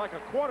Bird. It was like a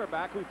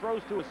quarterback who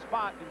throws to a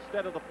spot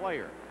instead of the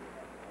player.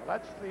 Well,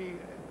 that's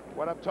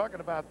what I'm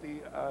talking about,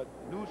 the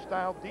new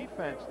style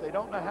defense. They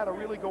don't know how to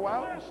really go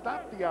out and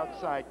stop the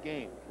outside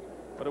game.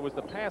 But it was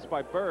the pass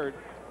by Bird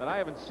that I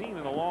haven't seen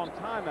in a long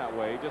time that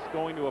way, just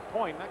going to a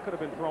point. That could have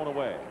been thrown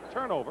away.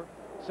 Turnover.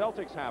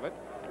 Celtics have it,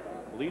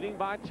 leading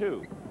by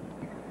 2.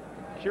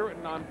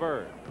 Curitin on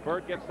Bird.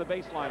 Bird gets the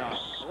baseline on.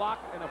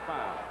 Blocked and a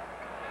foul.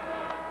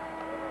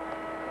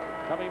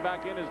 Coming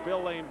back in is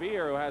Bill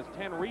Laimbeer, who has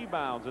 10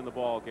 rebounds in the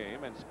ball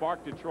game and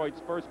sparked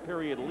Detroit's first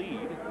period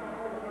lead.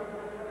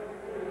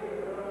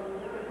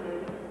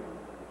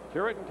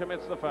 Curitin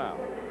commits the foul.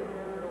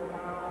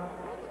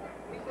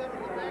 He said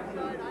on the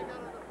backside, I got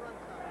on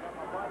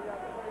the front side.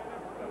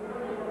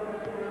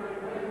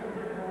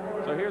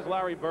 So here's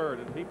Larry Bird,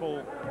 and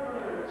people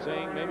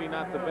saying maybe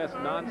not the best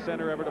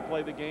non-center ever to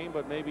play the game,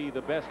 but maybe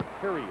the best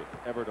period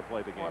ever to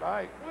play the game. What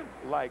I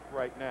like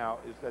right now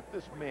is that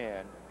this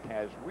man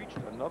has reached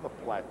another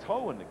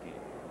plateau in the game.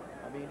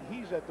 I mean,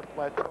 he's at the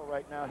plateau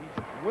right now.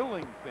 He's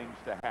willing things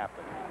to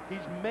happen.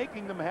 He's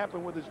making them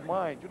happen with his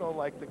mind. You know,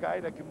 like the guy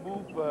that can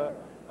move a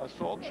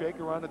salt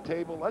shaker on the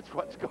table. That's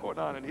what's going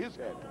on in his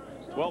head.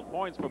 12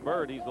 points for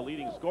Bird. He's the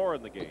leading scorer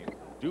in the game.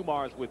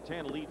 Dumars with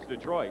 10 leads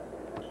Detroit.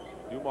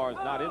 Dumars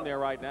not in there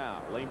right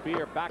now.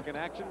 Laimbeer back in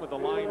action with a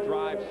line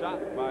drive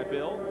shot by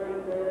Bill.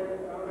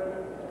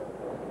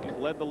 He's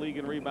led the league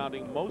in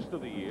rebounding most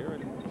of the year,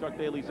 and Chuck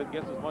Daly said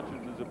gets as much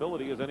of his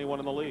ability as anyone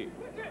in the league.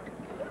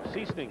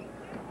 Seasting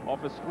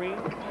off a screen,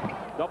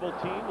 double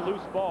team,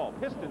 loose ball.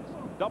 Pistons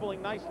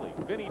doubling nicely.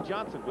 Vinnie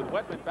Johnson with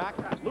Wetman back,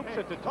 loops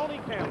it to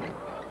Tony Campbell.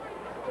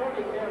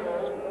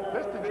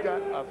 Pistons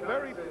got a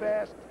very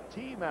fast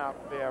team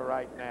out there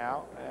right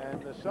now,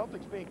 and the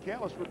Celtics being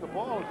careless with the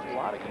ball. It's a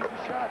lot of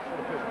easy shots for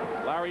the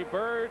Pistons. Larry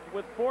Bird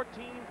with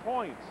 14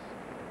 points.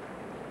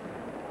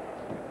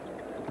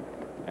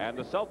 And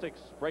the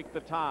Celtics break the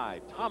tie.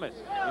 Thomas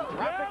in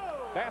traffic,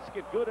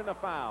 basket good and a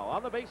foul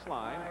on the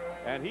baseline,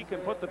 and he can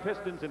put the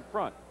Pistons in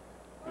front.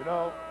 You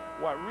know,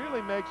 what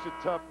really makes it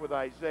tough with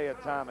Isaiah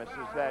Thomas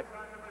is that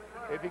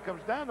if he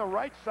comes down the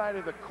right side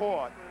of the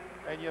court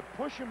and you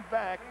push him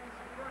back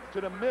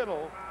to the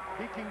middle,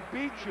 he can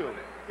beat you.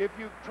 If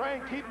you try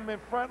and keep him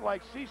in front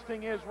like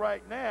Seasting is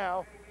right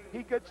now,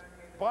 he gets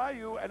by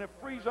you and it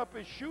frees up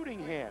his shooting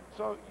hand.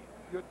 So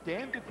you're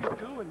damned if you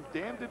do and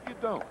damned if you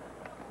don't.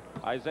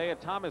 Isaiah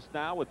Thomas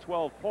now with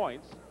 12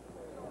 points.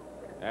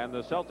 And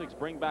the Celtics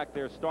bring back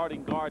their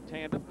starting guard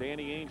tandem,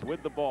 Danny Ainge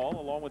with the ball,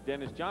 along with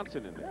Dennis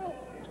Johnson in there.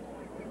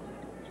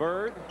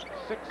 Bird,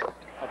 6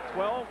 of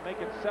 12, make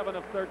it 7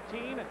 of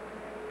 13.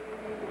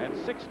 And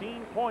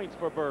 16 points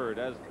for Bird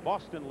as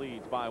Boston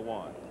leads by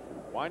 1.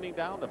 Winding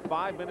down to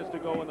 5 minutes to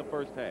go in the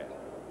first half.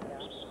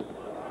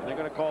 And they're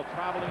going to call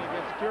traveling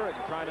against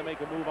Curitin, trying to make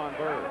a move on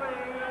Bird.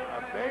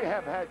 They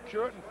have had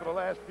Curitin for the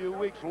last few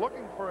weeks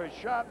looking for a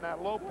shot in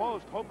that low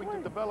post, hoping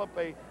to develop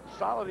a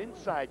solid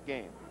inside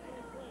game.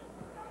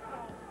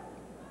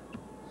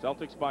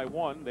 Celtics by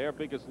 1. Their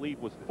biggest lead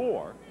was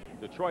 4.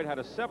 Detroit had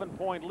a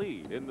 7-point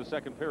lead in the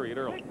second period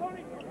early.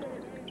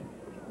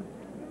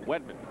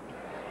 Wedman.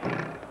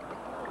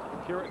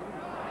 Curtin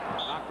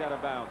knocked out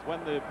of bounds.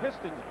 When the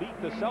Pistons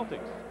beat the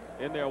Celtics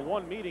in their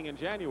one meeting in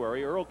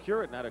January, Earl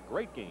Curtin had a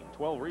great game,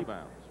 12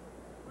 rebounds.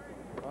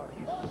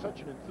 He's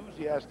such an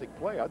enthusiastic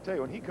player. I'll tell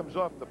you, when he comes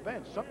off the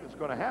bench, something's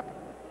going to happen.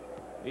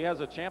 He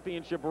has a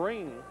championship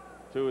ring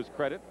to his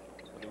credit.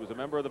 He was a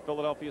member of the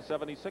Philadelphia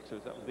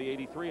 76ers. That was the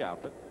 '83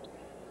 outfit.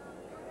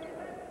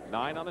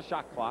 9 on the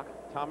shot clock.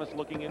 Thomas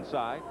looking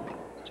inside.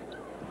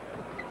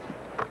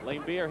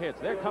 Laimbeer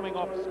hits. They're coming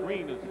off the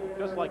screen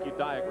just like you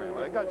diagrammed.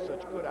 Well, they got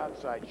such good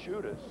outside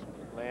shooters.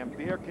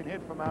 Laimbeer can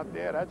hit from out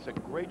there. That's a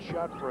great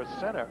shot for a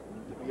center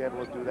to be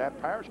able to do that.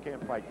 Parrish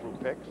can't fight through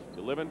picks.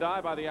 You live and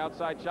die by the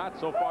outside shot.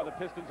 So far, the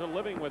Pistons are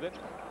living with it.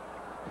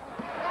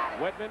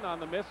 Whitman on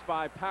the miss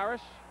by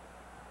Parrish.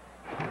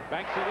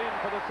 Banks it in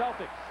for the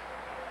Celtics,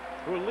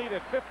 who lead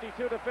it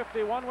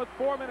 52-51 with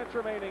 4 minutes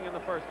remaining in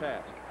the first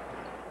half.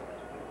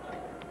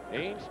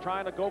 Ainge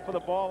trying to go for the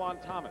ball on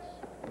Thomas.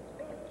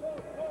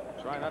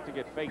 Trying not to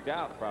get faked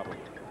out, probably.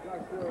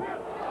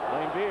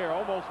 Laimbeer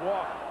almost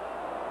walked.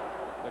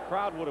 The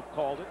crowd would have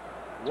called it.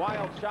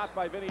 Wild shot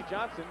by Vinnie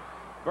Johnson.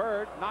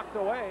 Bird knocked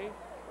away.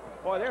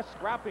 Boy, they're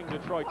scrapping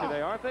Detroit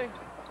today, aren't they?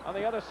 On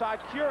the other side,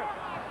 Curran.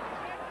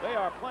 They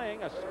are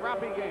playing a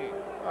scrappy game.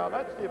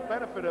 That's the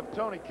benefit of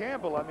Tony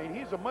Campbell. I mean,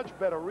 he's a much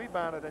better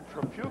rebounder than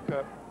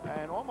Tripucka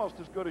and almost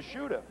as good a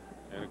shooter.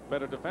 And a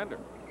better defender.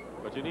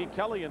 But you need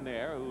Kelly in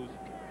there, who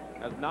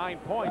has 9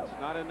 points.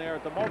 Not in there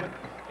at the moment.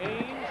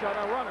 Ainge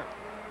on a runner.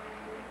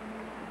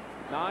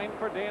 9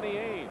 for Danny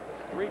Ainge.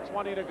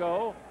 3:20 to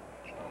go.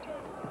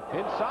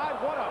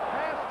 Inside, what a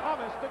pass,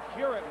 Thomas to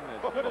Curran.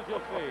 As good as you'll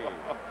see.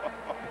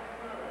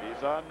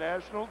 He's on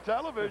national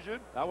television.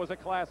 That was a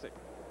classic.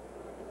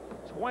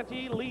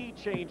 20 lead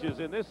changes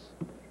in this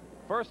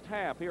first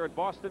half here at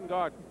Boston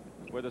Garden,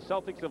 where the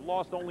Celtics have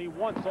lost only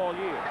once all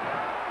year.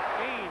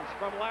 Ainge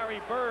from Larry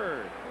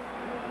Bird.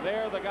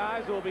 They're the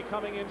guys who will be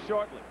coming in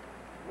shortly.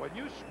 When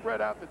you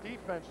spread out the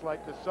defense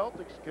like the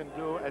Celtics can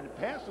do and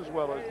pass as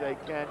well as they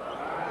can,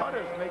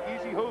 cutters make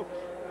easy hoops.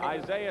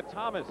 Isaiah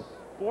Thomas,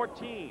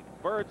 14.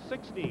 Bird,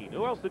 16.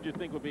 Who else did you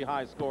think would be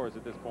high scorers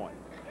at this point?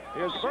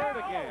 Here's Bird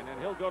again,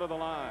 and he'll go to the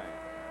line.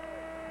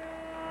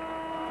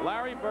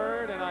 Larry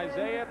Bird and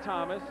Isaiah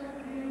Thomas,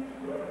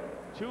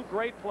 2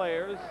 great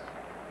players.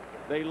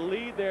 They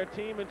lead their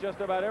team in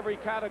just about every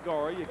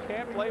category. You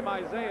can't blame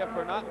Isaiah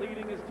for not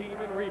leading his team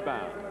in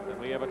rebounds. And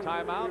we have a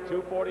timeout,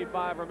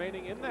 2:45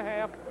 remaining in the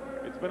half.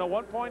 It's been a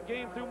 1-point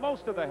game through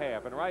most of the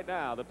half, and right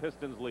now the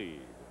Pistons lead.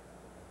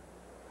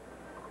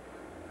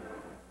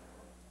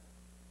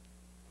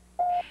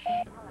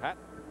 Pat?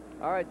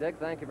 All right, Dick,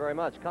 thank you very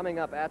much. Coming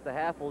up at the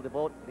half, we'll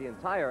devote the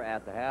entire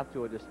at the half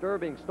to a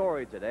disturbing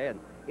story today. An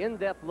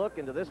in-depth look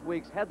into this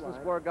week's Hudson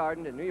Square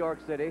Garden in New York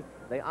City.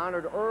 They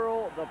honored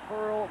Earl the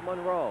Pearl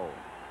Monroe.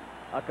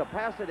 A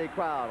capacity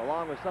crowd,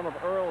 along with some of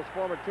Earl's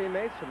former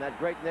teammates from that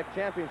great Knick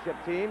championship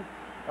team.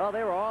 Well,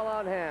 they were all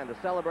on hand to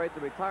celebrate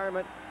the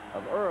retirement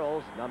of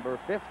Earl's number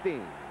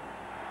 15.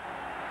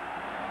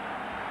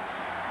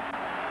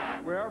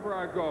 Wherever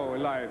I go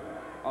in life,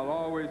 I'll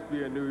always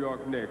be a New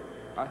York Knick.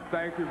 I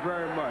thank you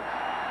very much.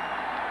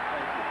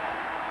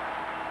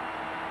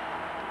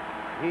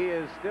 Thank you. He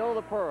is still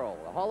the Pearl,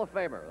 a Hall of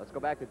Famer. Let's go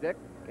back to Dick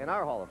in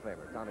our Hall of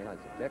Famer, Tommy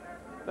Hudson. Dick?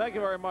 Thank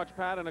you very much,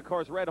 Pat. And, of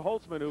course, Red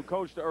Holtzman, who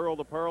coached Earl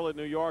the Pearl in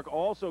New York,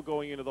 also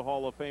going into the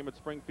Hall of Fame at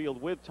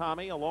Springfield with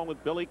Tommy, along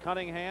with Billy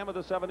Cunningham of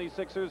the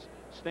 76ers,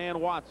 Stan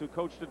Watts, who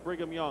coached at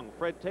Brigham Young,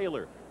 Fred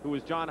Taylor, who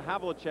was John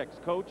Havlicek's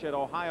coach at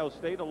Ohio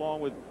State,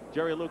 along with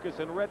Jerry Lucas,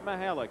 and Red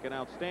Mihalik, an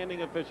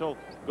outstanding official,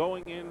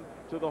 going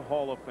into the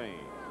Hall of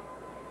Fame.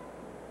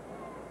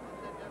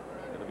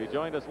 And if you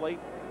joined us late,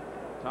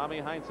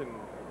 Tommy Heinsohn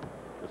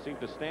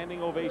received a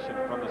standing ovation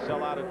from the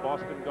sellout at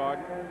Boston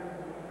Garden.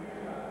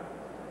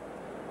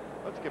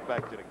 Let's get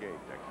back to the game,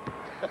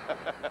 Dick.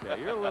 Yeah,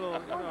 you're a little,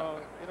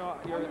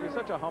 you're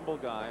such a humble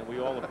guy, and we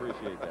all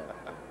appreciate that.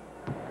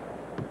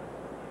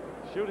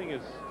 Shooting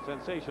is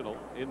sensational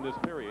in this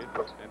period,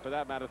 and for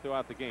that matter,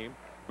 throughout the game.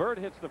 Bird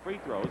hits the free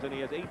throws, and he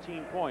has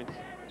 18 points.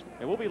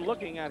 And we'll be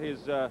looking at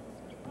his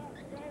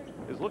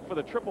look for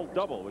the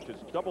triple-double, which is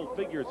double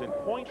figures in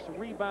points,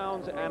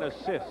 rebounds, and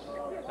assists.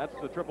 That's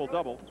the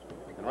triple-double.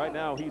 And right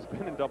now, he's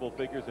been in double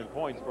figures in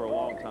points for a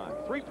long time.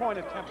 3-point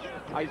attempt,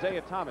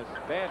 Isaiah Thomas.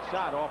 Bad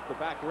shot off the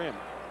back rim.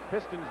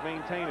 Pistons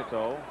maintain it,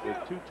 though, with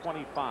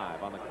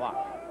 2:25 on the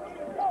clock.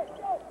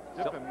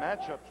 Different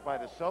matchups by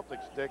the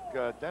Celtics, Dick.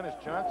 Dennis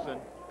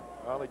Johnson,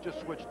 well, they just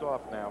switched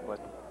off now,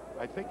 but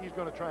I think he's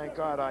going to try and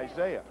guard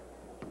Isaiah.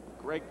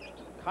 Greg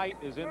Kite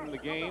is in the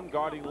game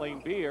guarding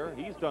Laimbeer.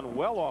 He's done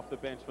well off the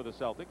bench for the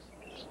Celtics.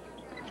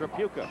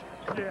 Tripucka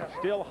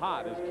still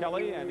hot as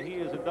Kelly, and he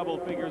is in double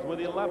figures with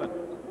 11.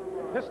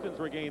 Pistons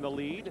regain the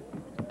lead.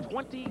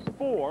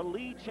 24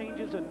 lead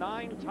changes and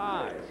 9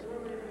 ties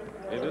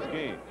in this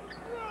game.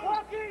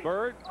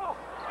 Bird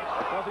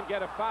doesn't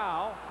get a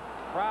foul.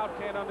 Crowd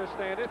can't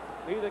understand it.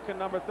 Neither can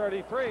number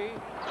 33,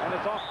 and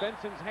it's off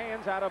Benson's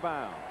hands out of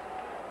bounds.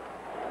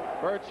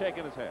 Bird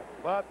shaking his head.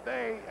 But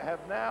they have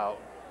now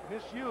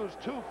misused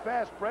 2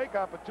 fast break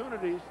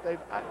opportunities.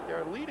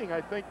 They're leading,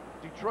 I think,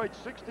 Detroit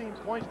 16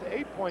 points to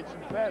 8 points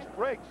in fast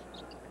breaks.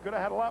 Could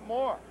have had a lot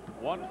more.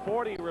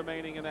 1:40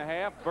 remaining in the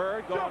half.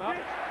 Bird going up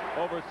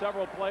over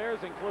several players,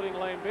 including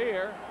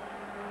Laimbeer.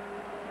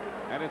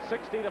 And it's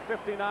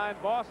 60-59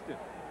 Boston.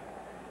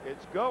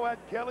 It's go at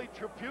Kelly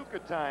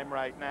Tripucka time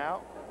right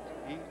now.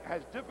 He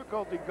has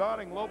difficulty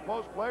guarding low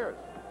post players.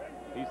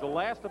 He's the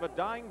last of a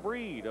dying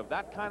breed of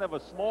that kind of a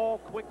small,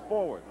 quick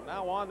forward. From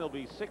now on, they'll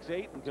be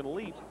 6'8" and can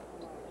leap.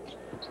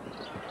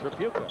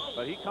 Tripucka,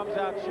 but he comes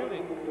out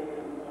shooting.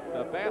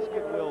 The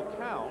basket will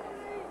count.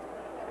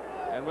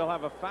 And we'll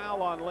have a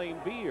foul on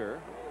Laimbeer,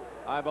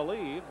 I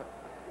believe,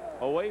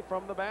 away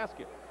from the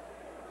basket.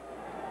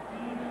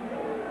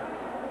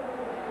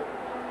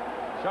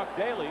 Chuck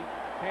Daly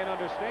can't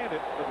understand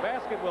it. The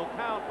basket will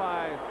count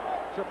by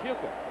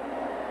Tripucka.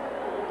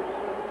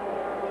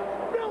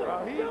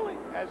 Well, he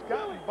has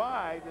gotten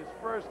by this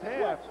first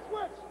half.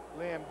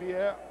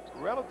 Laimbeer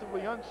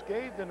relatively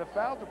unscathed in the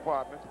foul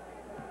department.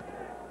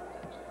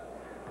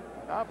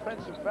 An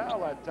offensive foul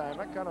that time.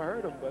 That kind of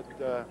hurt him, but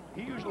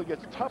he usually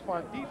gets tough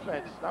on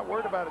defense. Not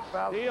worried about his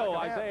foul. Steal,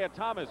 Isaiah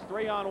Thomas,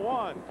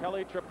 3-on-1.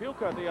 Kelly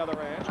Tripucka at the other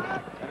end.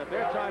 And if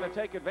they're trying to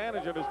take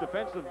advantage of his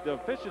defensive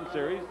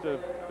deficiencies,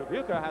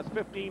 Tripucka has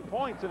 15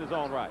 points in his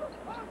own right.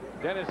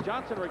 Dennis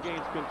Johnson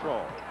regains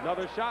control.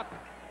 Another shot.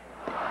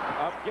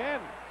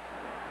 Again.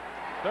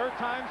 Third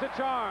time's a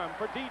charm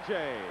for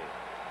DJ.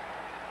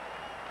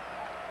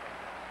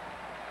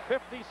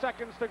 50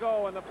 seconds to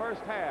go in the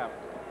first half.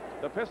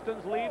 The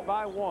Pistons lead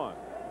by 1.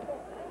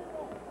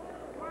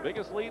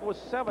 Biggest lead was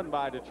 7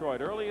 by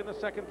Detroit early in the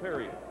second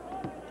period.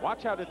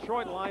 Watch how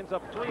Detroit lines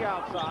up 3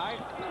 outside,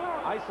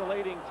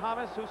 isolating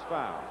Thomas, who's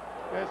fouled.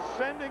 They're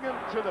sending him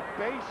to the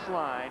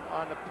baseline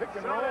on the pick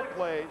and roll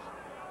plays.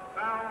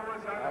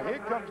 Here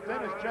comes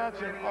Dennis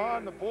Johnson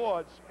on the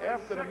boards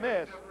after the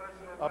miss.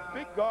 A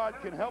big guard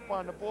can help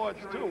on the boards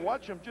too.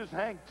 Watch him just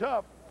hang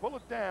tough, pull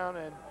it down,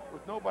 and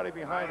with nobody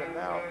behind him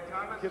now,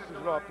 kisses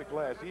it off the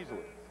glass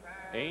easily.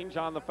 Ainge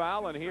on the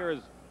foul, and here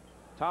is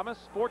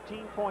Thomas,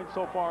 14 points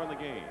so far in the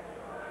game.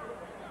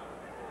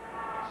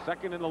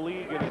 Second in the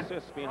league in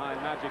assists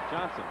behind Magic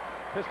Johnson.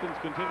 Pistons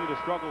continue to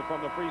struggle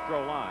from the free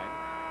throw line.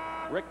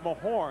 Rick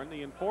Mahorn,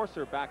 the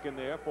enforcer, back in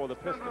there for the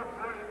Pistons.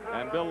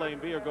 And Bill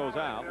Laimbeer goes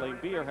out.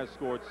 Laimbeer has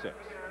scored 6.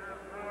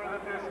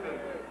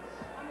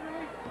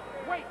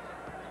 Wait.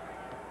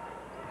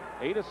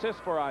 8 assists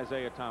for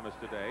Isaiah Thomas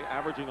today,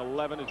 averaging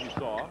 11 as you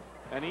saw,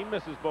 and he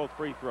misses both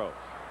free throws.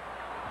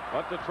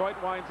 But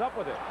Detroit winds up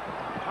with it.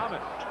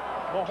 Thomas,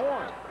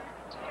 Mahorn,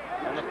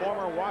 and the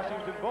former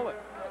Washington Bullet.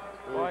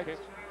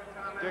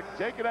 Dick,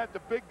 take it at the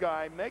big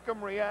guy, make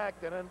him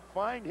react, and then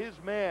find his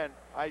man.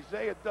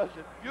 Isaiah does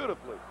it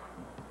beautifully.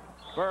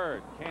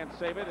 Bird can't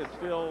save it.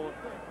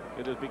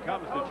 It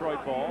becomes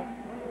Detroit ball.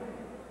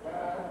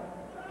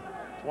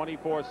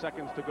 24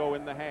 seconds to go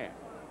in the half.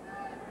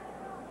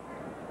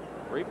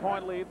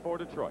 3-point lead for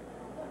Detroit.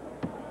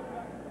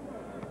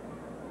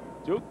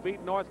 Duke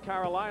beat North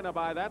Carolina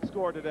by that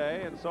score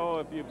today, and so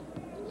if you've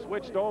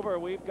switched over,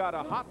 we've got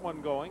a hot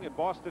one going at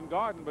Boston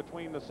Garden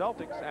between the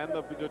Celtics and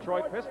the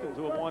Detroit Pistons,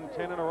 who have won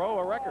 10 in a row,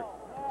 a record.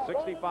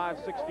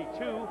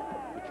 65-62.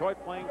 Detroit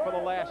playing for the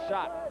last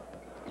shot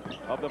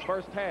of the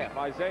first half.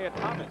 Isaiah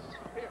Thomas.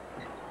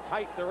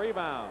 Tight the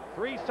rebound.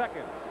 3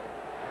 seconds.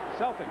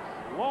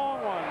 Celtics.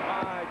 Long one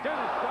by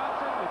Dennis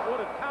Johnson. It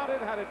would have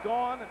counted had it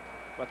gone,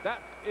 but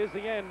that is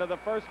the end of the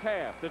first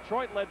half.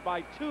 Detroit led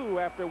by 2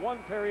 after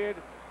 1 period,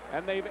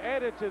 and they've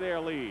added to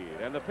their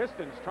lead. And the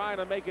Pistons trying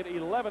to make it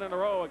 11 in a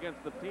row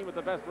against the team with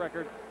the best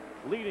record,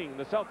 leading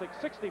the Celtics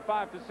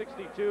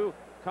 65-62.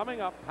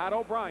 Coming up, Pat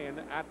O'Brien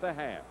at the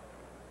half.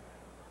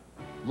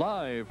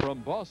 Live from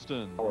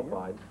Boston.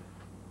 Qualified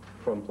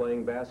from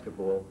playing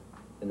basketball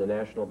in the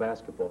National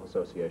Basketball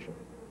Association.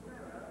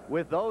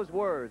 With those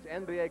words,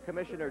 NBA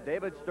Commissioner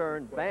David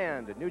Stern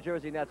banned New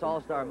Jersey Nets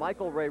All-Star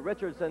Michael Ray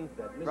Richardson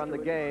from the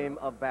game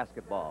of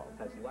basketball.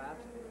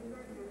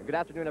 Good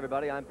afternoon,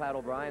 everybody. I'm Pat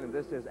O'Brien, and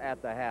this is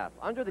At the Half.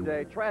 Under the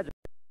day, tragic.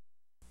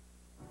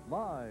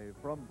 Live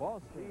from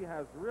Boston. He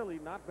has really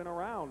not been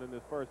around in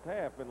this first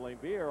half, and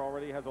Laimbeer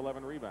already has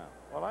 11 rebounds.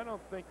 Well, I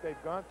don't think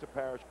they've gone to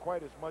Parrish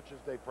quite as much as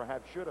they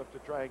perhaps should have to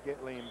try and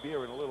get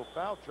Laimbeer in a little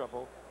foul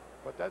trouble,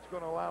 but that's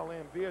going to allow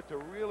Laimbeer to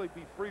really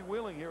be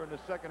freewheeling here in the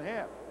second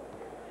half.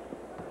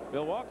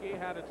 Milwaukee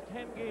had its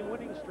 10-game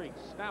winning streak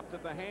snapped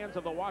at the hands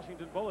of the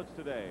Washington Bullets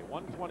today,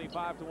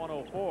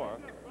 125-104.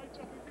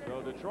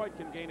 So Detroit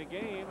can gain a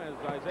game as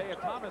Isaiah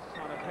Thomas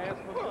on a pass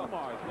from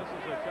Dumars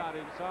misses a shot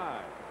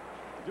inside.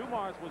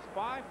 Dumars was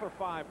 5 for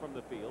 5 from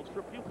the field.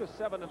 Tripucka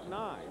 7 of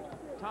 9.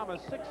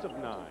 Thomas 6 of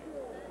 9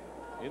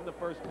 in the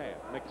first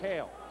half.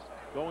 McHale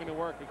going to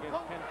work against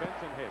Ken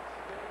Benson hits.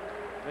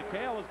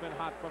 McHale has been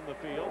hot from the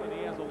field, and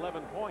he has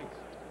 11 points.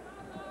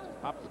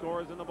 Top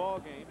scorers in the ball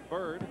game,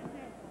 Bird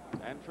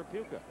and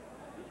Tripucka.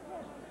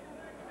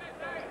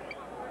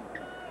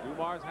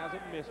 Dumars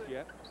hasn't missed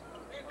yet.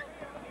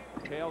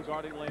 McHale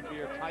guarding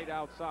Laimbeer tight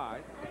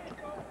outside.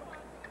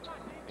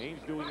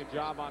 Ainge doing a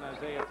job on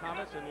Isaiah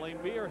Thomas, and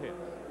Laimbeer hits.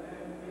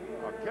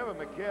 A Kevin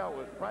McHale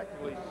was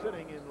practically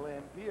sitting in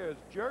Lambier's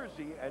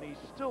jersey, and he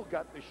still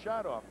got the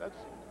shot off. That's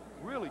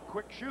really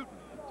quick shooting.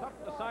 Tough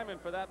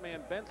assignment for that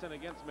man Benson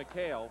against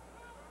McHale.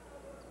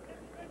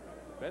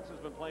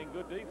 Benson's been playing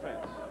good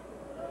defense.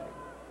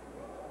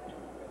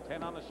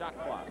 10 on the shot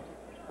clock.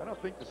 I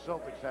don't think the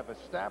Celtics have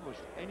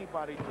established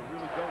anybody to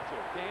really go to.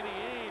 Danny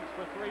Ainge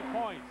for 3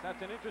 points.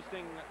 That's an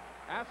interesting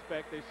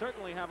aspect. They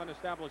certainly haven't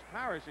established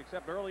Parrish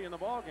except early in the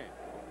ballgame.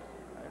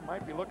 They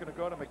might be looking to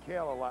go to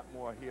McHale a lot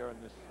more here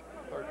in this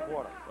third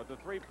quarter. But the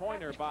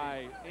three-pointer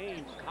by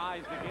Ainge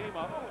ties the game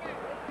up.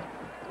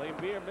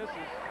 Lambier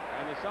misses,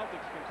 and the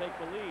Celtics can take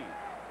the lead.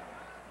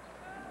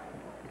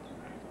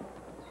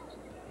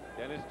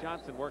 Dennis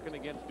Johnson working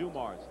against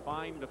Dumars.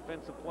 Fine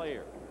defensive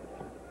player.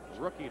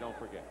 Rookie, don't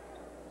forget.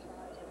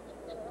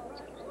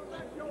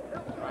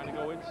 Trying to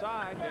go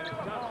inside. Dennis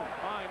Johnson,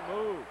 fine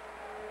move.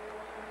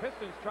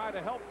 Pistons try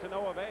to help to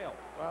no avail.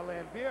 Well,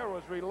 Lambier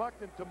was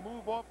reluctant to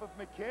move off of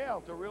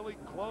McHale to really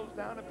close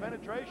down the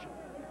penetration.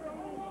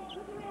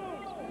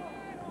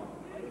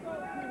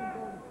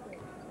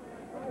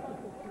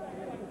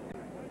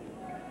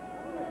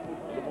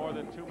 A little more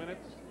than 2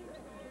 minutes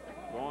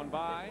gone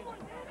by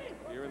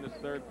here in this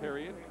third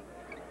period.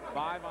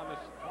 5 on this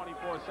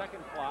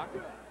 24-second clock.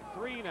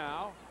 3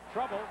 now.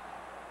 Trouble.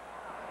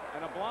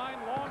 And a blind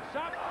long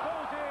shot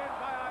goes in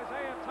by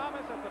Isaiah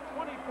Thomas at the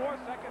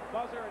 24-second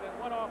buzzer, and it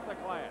went off the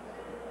glass.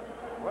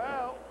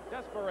 Well,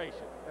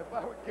 desperation. If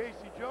I were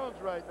Casey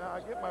Jones right now,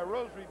 I'd get my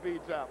rosary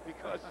beads out,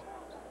 because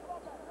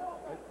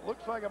it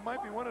looks like it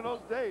might be one of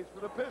those days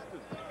for the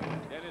Pistons.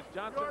 Dennis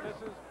Johnson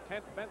misses.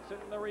 Kent Benson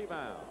the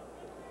rebound.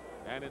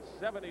 And it's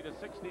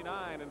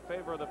 70-69 in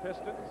favor of the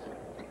Pistons.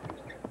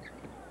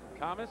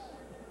 Thomas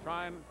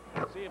trying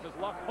to see if his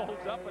luck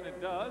holds up, and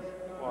it does.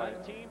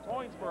 19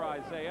 points for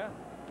Isaiah.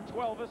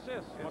 12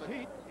 assists.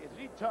 Is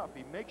he tough?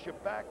 He makes you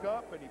back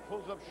up, and he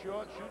pulls up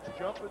short, shoots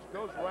jumpers,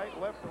 goes right,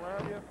 left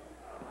around you.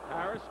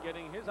 Harris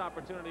getting his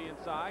opportunity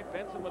inside.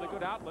 Benson with a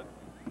good outlet.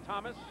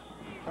 Thomas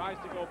tries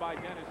to go by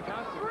Dennis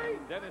Johnson.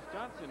 And Dennis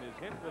Johnson is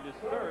hit with his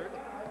third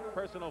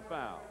personal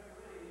foul.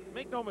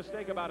 Make no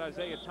mistake about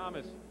Isaiah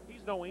Thomas.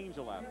 He's no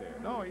angel out there.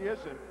 No, he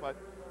isn't. But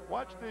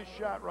watch this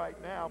shot right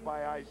now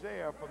by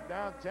Isaiah from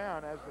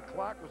downtown as the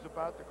clock was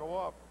about to go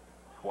off.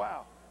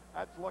 Wow,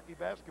 that's lucky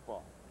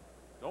basketball.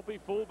 Don't be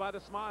fooled by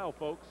the smile,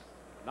 folks.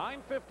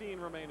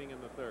 9:15 remaining in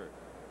the third.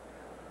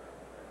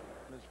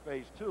 This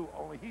phase two,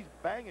 only he's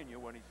banging you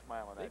when he's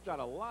smiling at you. They've got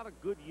a lot of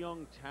good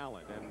young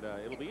talent, and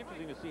it'll be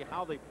interesting to see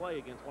how they play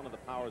against one of the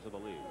powers of the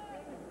league.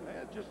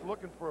 They're just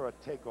looking for a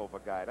takeover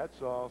guy,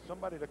 that's all.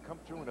 Somebody to come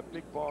through in a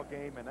big ball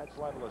game, and that's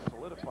liable to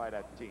solidify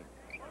that team.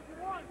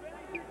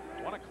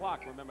 1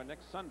 o'clock, remember,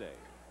 next Sunday.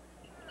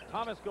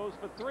 Thomas goes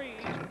for 3.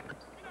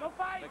 No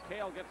fight.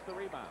 McHale gets the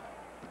rebound.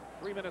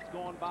 3 minutes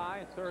gone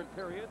by, third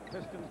period.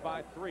 Pistons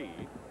by 3.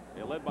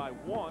 They led by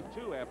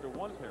 1-2 after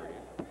 1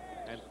 period,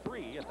 and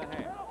 3 at the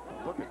half.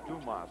 Look at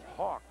Dumas,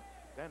 Hawk,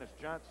 Dennis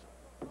Johnson.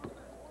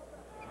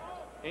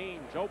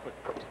 Ainge open.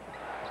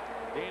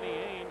 Danny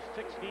Ainge,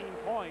 16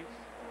 points.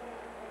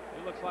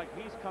 It looks like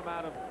he's come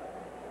out of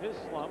his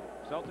slump.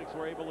 Celtics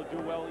were able to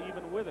do well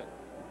even with it.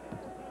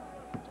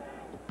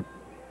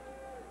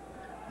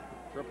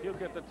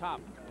 Tripuk at the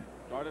top,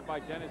 guarded by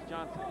Dennis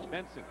Johnson.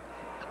 Benson.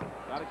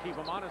 Got to keep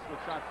him honest with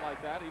shots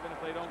like that, even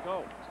if they don't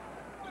go.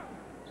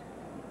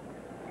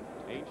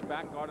 Ainge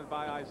back, guarded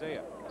by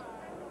Isaiah.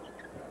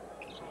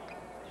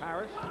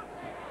 Parrish.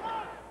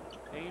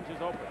 Ainge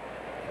is open.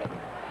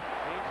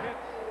 Ainge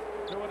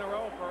hits. 2 in a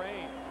row for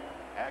Ainge.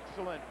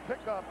 Excellent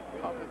pickup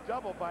of the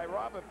double by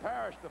Robert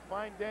Parrish to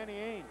find Danny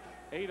Ainge.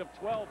 8 of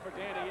 12 for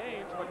Danny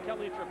Ainge, but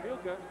Kelly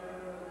Tripuk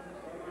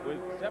with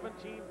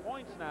 17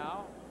 points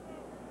now.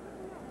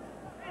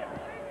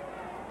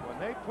 When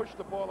they push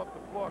the ball up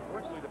the floor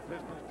quickly, the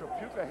Pistons,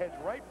 Tripuk heads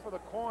right for the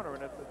corner,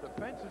 and if the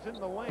defense is in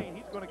the lane,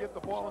 he's going to get the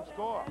ball and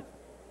score.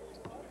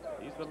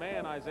 He's the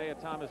man, Isaiah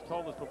Thomas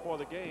told us before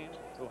the game,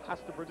 who has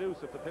to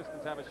produce if the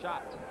Pistons have a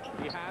shot.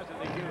 He has,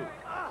 and they do.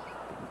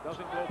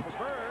 Doesn't go for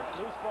Bird.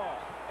 Loose ball.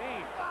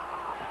 Ainge.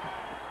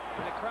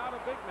 And the crowd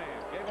of big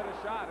man gave it a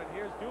shot, and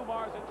here's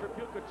Dumars and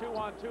Tripuk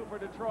 2-on-2 for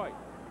Detroit.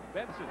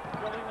 Benson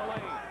filling the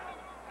lane.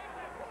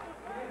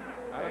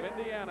 Out of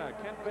Indiana,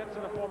 Kent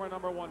Benson, a former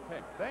 #1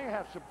 pick. They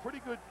have some pretty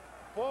good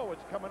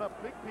forwards coming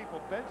up, big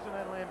people. Benson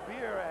and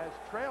Lambier as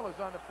trailers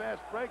on the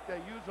fast break. They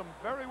use them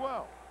very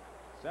well.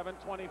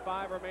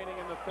 7:25 remaining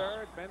in the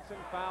third. Benson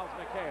fouls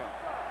McHale.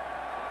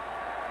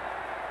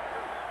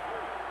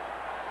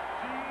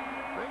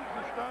 Things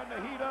are starting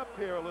to heat up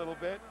here a little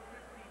bit.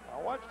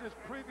 I watched this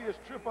previous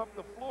trip up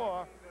the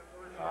floor.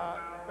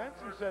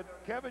 Benson said,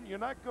 Kevin, you're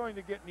not going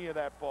to get near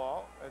that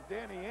ball. And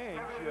Danny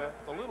Ainge,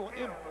 the little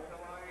imp,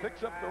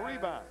 picks up the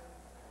rebound.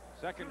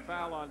 Second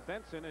foul on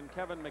Benson, and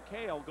Kevin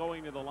McHale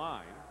going to the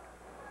line.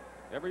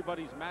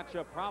 Everybody's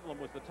matchup problem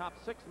was the top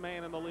 6th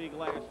man in the league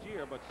last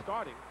year, but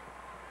starting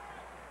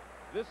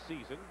this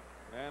season,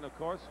 and of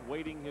course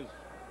waiting his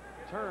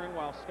turn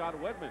while Scott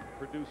Wedman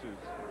produces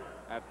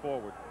at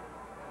forward.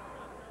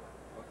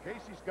 Well,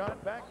 Casey's gone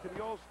back to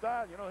the old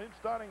style. You know, him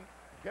starting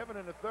Kevin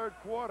in the third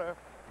quarter.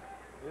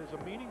 is a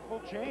meaningful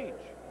change.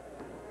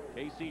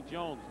 Casey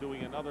Jones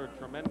doing another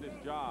tremendous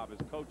job as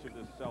coach of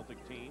this Celtic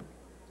team.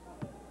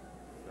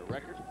 The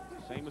record,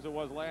 same as it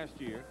was last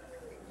year.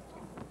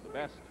 The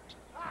best.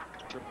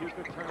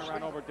 Trapuka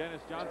turnaround over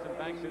Dennis Johnson,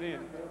 banks it in.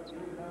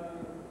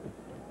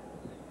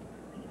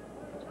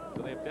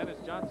 So they have Dennis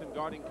Johnson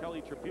guarding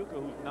Kelly Trapuka,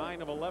 who's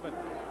 9 of 11.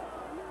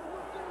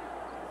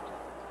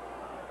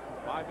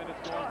 5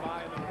 minutes going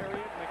by in the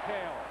period.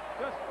 McHale,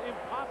 just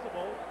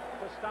impossible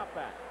to stop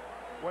that.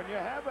 When you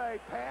have a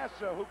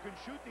passer who can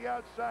shoot the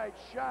outside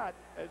shot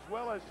as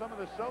well as some of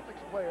the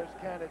Celtics players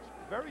can, it's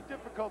very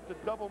difficult to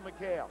double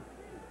McHale.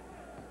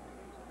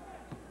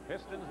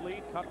 Pistons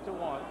lead cut to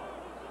 1.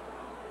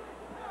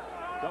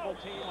 Double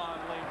team on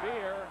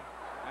Lambeer,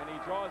 and he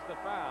draws the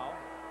foul.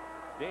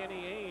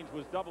 Danny Ainge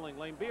was doubling.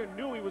 Lambeer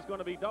knew he was going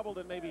to be doubled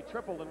and maybe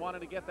tripled and wanted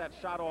to get that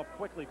shot off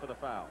quickly for the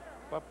foul.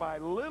 But by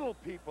little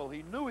people,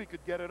 he knew he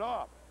could get it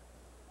off.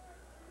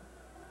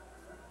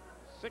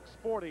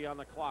 6:40 on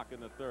the clock in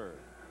the third.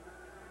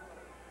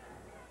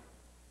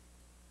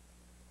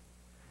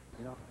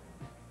 You know,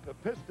 the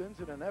Pistons,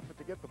 in an effort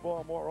to get the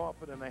ball more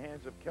often in the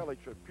hands of Kelly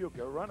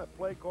Trapuka, run a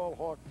play called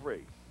Hawk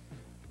 3.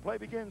 The play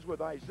begins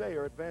with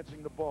Isaiah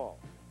advancing the ball.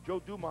 Joe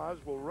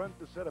Dumas will run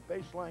to set a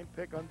baseline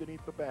pick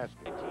underneath the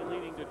basket. Team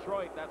leading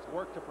Detroit, that's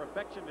worked to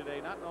perfection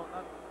today. Not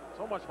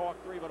so much Hawk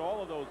 3, but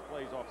all of those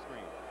plays off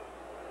screen.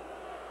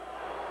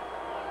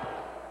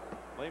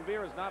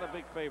 Lambeer is not a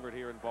big favorite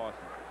here in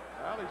Boston.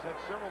 Well, he's had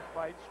several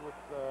fights with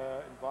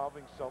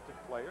involving Celtic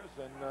players,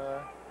 and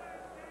I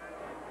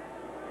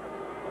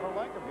don't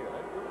like him here.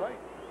 You're right.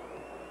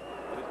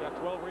 But he's got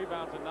 12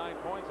 rebounds and 9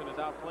 points and has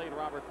outplayed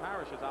Robert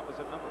Parrish's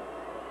opposite number.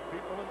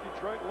 People in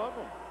Detroit love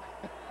him.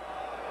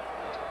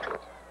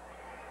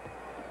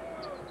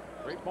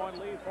 3-point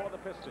lead for the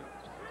Pistons.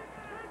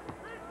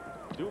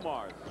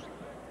 Dumars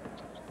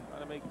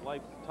trying to make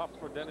life tough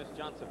for Dennis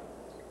Johnson.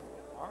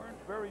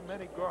 Aren't very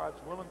many guards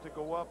willing to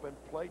go up and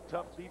play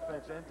tough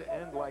defense end to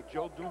end like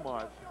Joe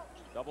Dumars.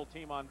 Double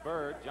team on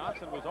Bird.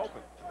 Johnson was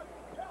open.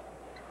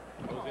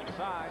 Goes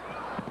inside.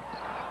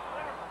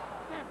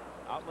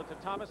 Outlet to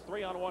Thomas.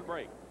 3-on-1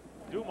 break.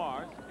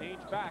 Dumars,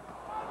 Ainge back.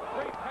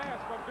 Great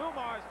pass from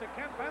Dumars to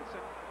Kent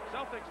Benson.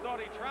 Celtics thought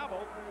he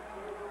traveled.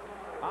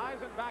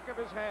 Eyes in back of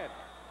his head.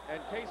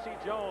 And Casey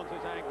Jones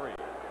is angry.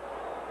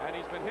 And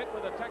he's been hit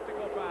with a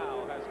technical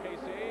foul. Has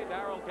KC.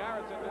 Darryl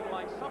Garrison didn't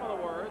like some of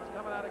the words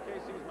coming out of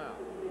Casey's mouth.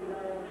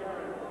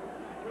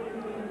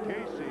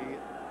 Casey,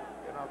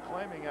 you know,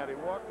 claiming that he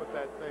walked with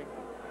that thing,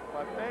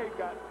 but they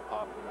got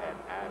up and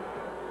at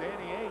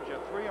Danny Ainge, a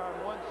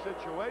 3-on-1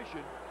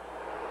 situation.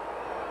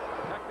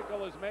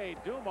 Technical is made.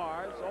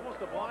 Dumars, almost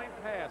a blind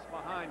pass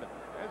behind him.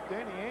 There's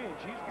Danny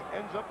Ainge. He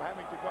ends up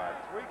having to guard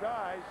 3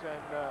 guys,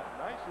 and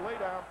nice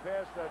laydown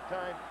pass that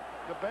time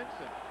to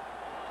Benson.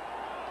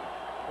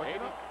 But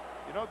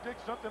you know, Dick,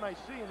 something I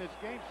see in this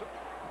game,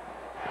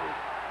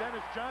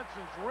 Dennis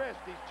Johnson's wrist.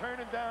 He's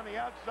turning down the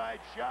outside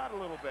shot a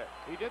little bit.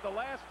 He did the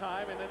last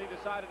time, and then he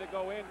decided to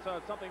go in, so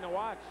it's something to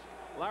watch.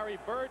 Larry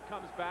Bird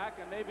comes back,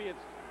 and maybe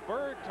it's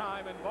Bird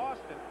time in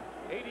Boston.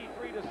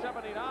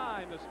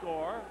 83-79 the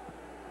score.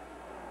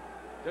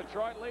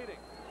 Detroit leading.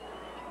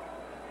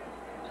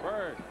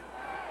 Bird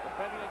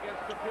defending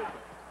against Trapuka.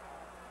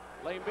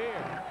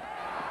 Lambeer.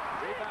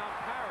 Rebound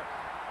Paris.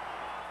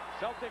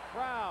 Celtic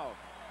crowd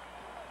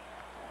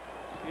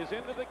is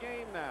into the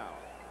game now.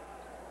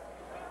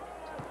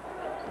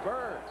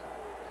 Bird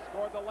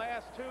scored the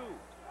last 2.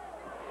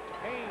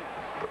 Haynes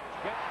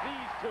gets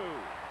these 2.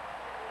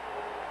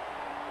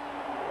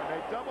 When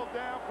they double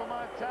down from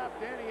on top,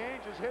 Danny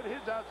Ainge has hit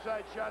his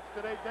outside shots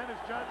today. Dennis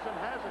Johnson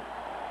hasn't.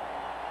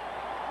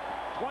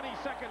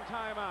 22nd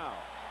timeout.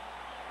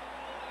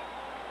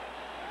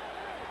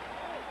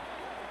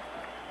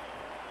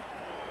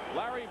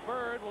 Larry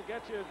Bird will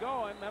get you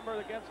going. Remember,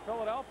 against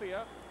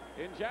Philadelphia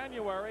in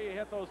January, he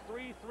hit those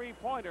 3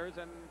 3-pointers,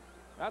 and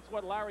that's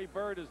what Larry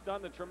Bird has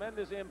done, the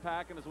tremendous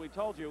impact. And as we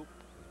told you,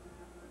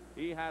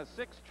 he has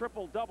 6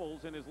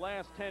 triple-doubles in his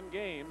last 10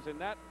 games, and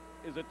that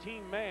is a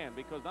team man,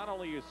 because not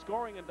only are you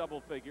scoring in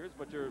double figures,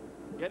 but you're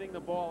getting the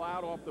ball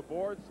out off the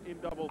boards in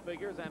double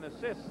figures and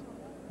assists.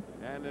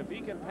 And if he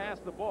can pass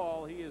the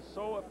ball, he is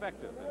so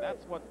effective. And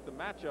that's what the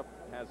matchup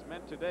has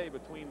meant today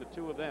between the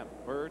 2 of them,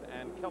 Bird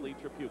and Kelly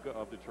Trapuka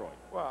of Detroit.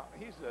 Well,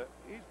 he's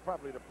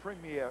probably the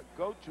premier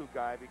go-to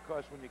guy,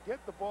 because when you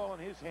get the ball in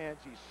his hands,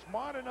 he's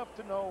smart enough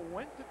to know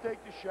when to take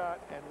the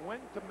shot and when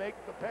to make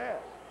the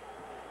pass.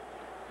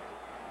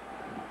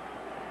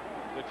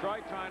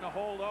 Detroit trying to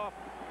hold off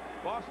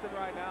Boston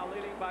right now,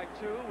 leading by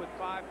 2 with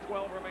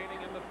 5:12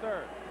 remaining in the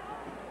third.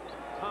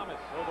 Thomas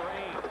over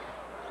Ainge.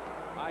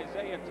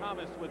 Isaiah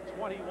Thomas with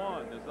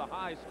 21 is the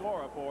high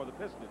scorer for the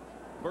Pistons.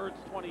 Bird's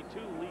 22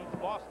 leads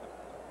Boston.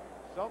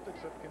 Celtics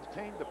have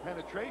contained the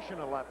penetration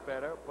a lot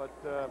better, but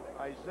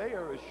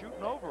Isaiah is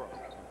shooting over him.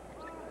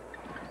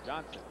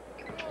 Johnson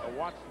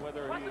watch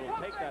whether he will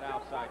take that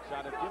outside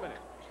shot if given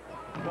it.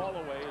 Ball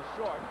away is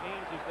short.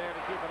 Ainge is there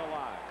to keep it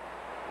alive.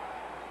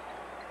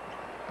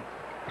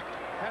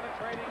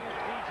 Penetrating is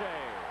DJ.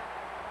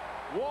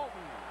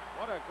 Walton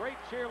What a great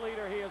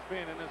cheerleader he has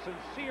been, and a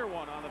sincere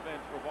one on the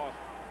bench for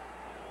Boston.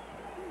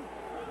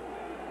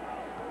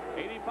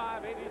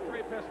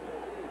 85-83 Pistons.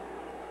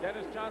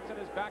 Dennis Johnson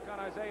is back on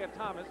Isaiah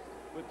Thomas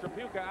with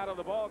Tripucka out of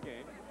the ball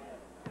game.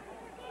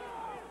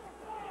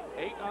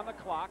 8 on the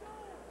clock.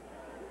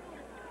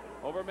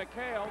 Over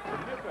McHale.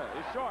 Tripucka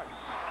is short.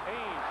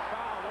 Ainge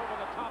fouled over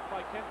the top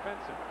by Kent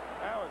Benson.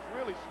 That was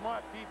really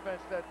smart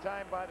defense that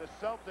time by the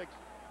Celtics.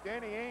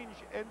 Danny Ainge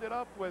ended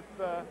up with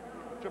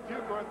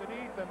Tripucka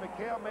underneath, and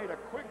McHale made a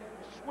quick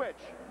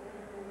switch.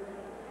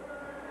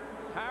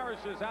 Parrish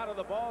is out of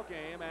the ball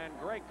game, and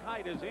Greg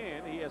Kite is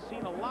in. He has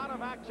seen a lot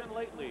of action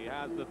lately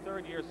as the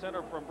third-year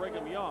center from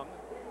Brigham Young.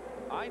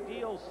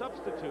 Ideal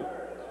substitute.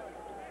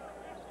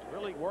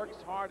 Really works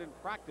hard in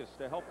practice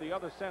to help the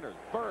other centers.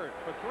 Bird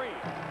for 3.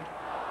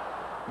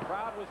 The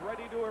crowd was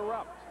ready to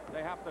erupt.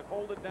 They have to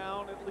hold it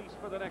down at least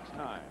for the next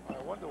time.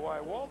 I wonder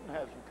why Walton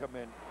hasn't come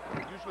in.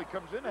 He usually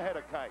comes in ahead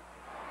of Kite.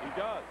 He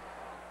does.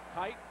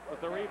 Kite with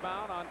the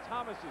rebound on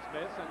Thomas's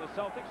miss, and the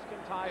Celtics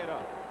can tie it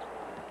up.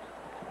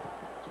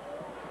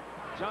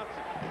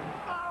 Johnson.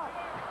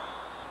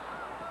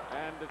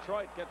 And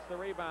Detroit gets the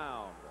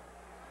rebound.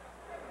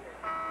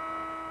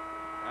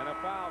 And a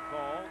foul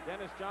call.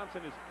 Dennis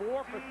Johnson is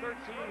 4 for 13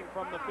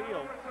 from the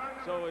field,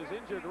 so his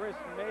injured wrist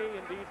may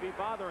indeed be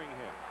bothering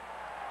him.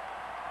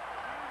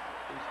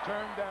 He's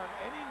turned down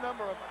any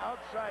number of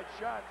outside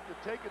shots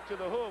to take it to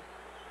the hoop.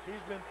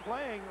 He's been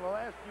playing the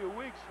last few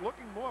weeks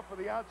looking more for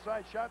the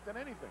outside shot than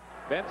anything.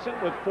 Benson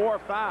with 4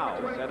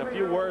 fouls, and a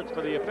few words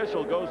for the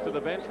official. Goes to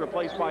the bench,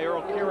 replaced by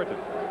Earl Cureton.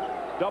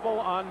 Double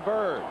on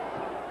Bird.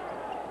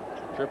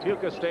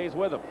 Tripucka stays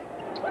with him.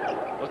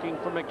 Looking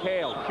for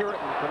McHale.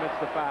 Cureton commits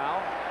the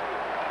foul.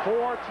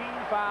 4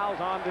 team fouls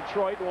on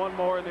Detroit. One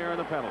more in there in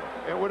the penalty.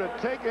 It would have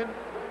taken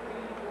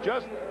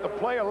just the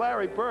player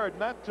Larry Bird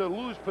not to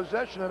lose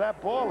possession of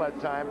that ball that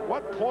time.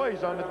 What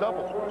poise on the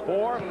double.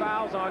 4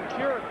 fouls on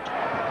Cureton.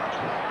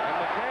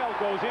 And McHale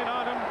goes in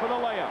on him for the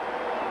layup.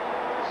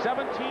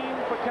 17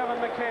 for Kevin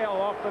McHale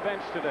off the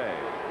bench today.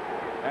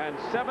 And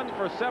 7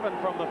 for 7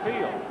 from the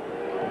field.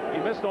 He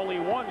missed only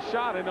 1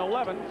 shot in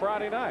 11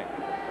 Friday night.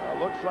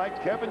 Looks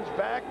like Kevin's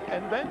back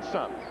and then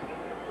some.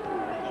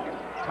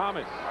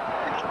 Thomas.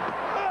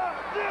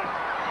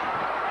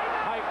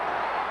 Height.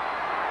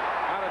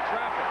 Out of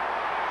traffic.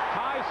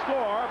 High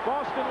score.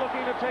 Boston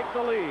looking to take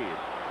the lead.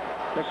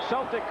 The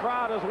Celtic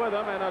crowd is with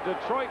them, and a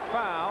Detroit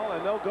foul,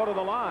 and they'll go to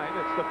the line.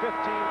 It's the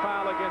 15th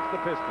foul against the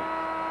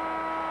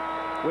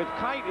Pistons. With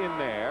Kite in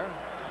there,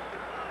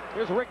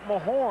 here's Rick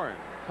Mahorn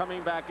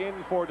coming back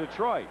in for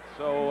Detroit.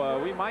 So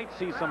we might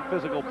see some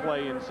physical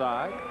play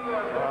inside.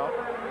 Well,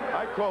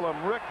 I call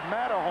him Rick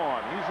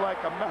Matterhorn. He's like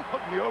a mountain.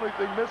 The only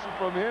thing missing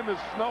from him is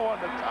snow on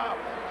the top.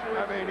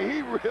 I mean,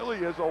 he really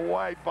is a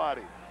wide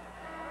body.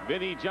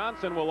 Vinnie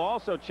Johnson will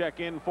also check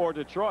in for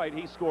Detroit.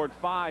 He scored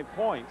 5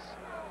 points.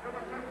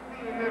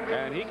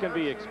 And he can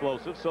be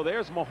explosive. So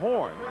there's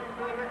Mahorn.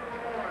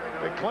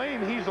 They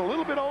claim he's a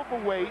little bit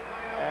overweight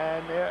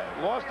and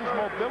lost his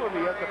mobility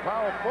at the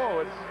power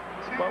forward.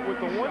 But with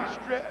the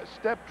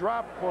one-step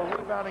drop for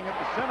rebounding at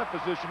the center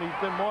position,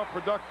 he's been more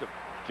productive.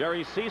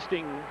 Jerry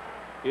Seasting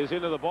is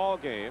into the ball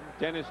game.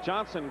 Dennis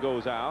Johnson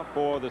goes out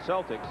for the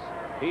Celtics.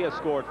 He has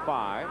scored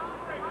 5,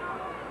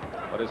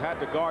 but has had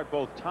to guard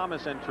both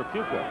Thomas and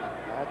Tripucka.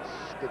 That's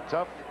the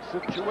tough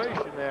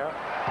situation there.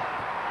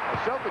 The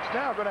Celtics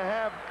now going to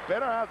have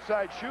better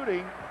outside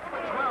shooting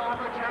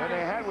than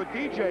they had with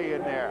DJ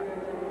in there.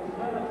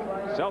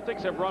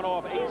 Celtics have run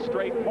off 8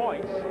 straight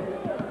points.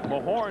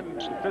 Mahorn,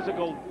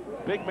 physical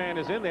big man,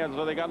 is in there,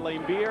 so they got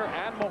Laimbeer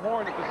and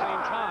Mahorn at the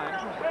same time.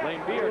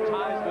 Laimbeer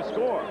ties the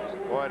score.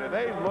 Boy, do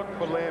they look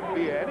for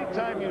Laimbeer.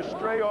 Anytime you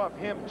stray off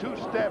him 2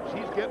 steps,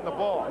 he's getting the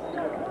ball.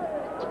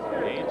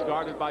 Ainge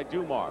guarded by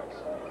Dumars.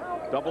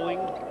 Doubling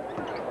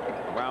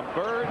around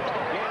Bird.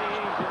 Danny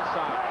Ainge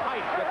inside.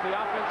 Kite gets the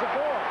offensive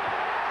board.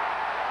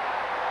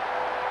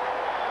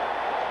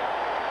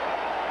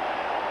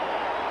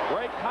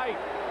 Greg Kite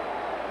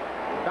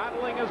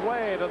battling his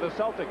way to the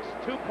Celtics.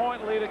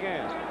 2-point lead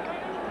again.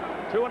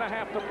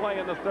 2.5 to play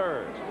in the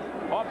third.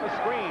 Off the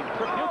screen,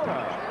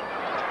 Tripucka.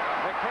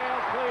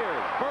 McHale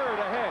clears. Bird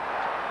ahead.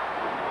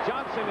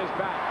 Johnson is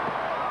back.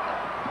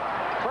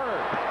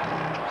 Bird.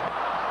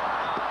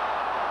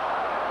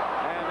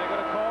 And they're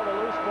going to call the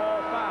loose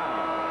ball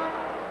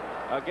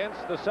foul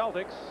against the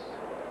Celtics.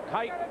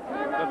 Kite,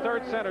 the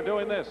third center,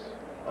 doing this.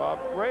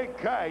 Greg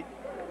Kite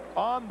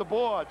on the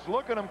boards.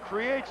 Look at him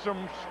create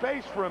some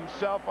space for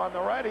himself on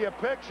the right of your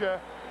picture.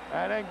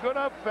 And then good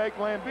up fake.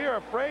 Laimbeer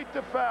afraid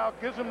to foul,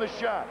 gives him the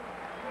shot.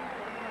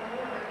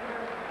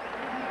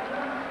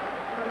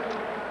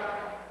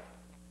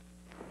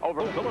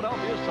 Over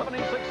Philadelphia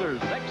 76ers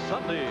next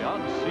Sunday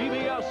on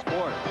CBS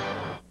Sports.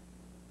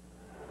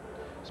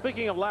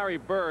 Speaking of Larry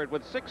Bird,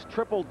 with 6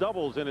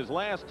 triple-doubles in his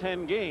last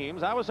 10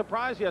 games, I was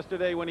surprised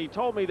yesterday when he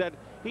told me that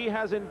he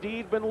has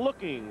indeed been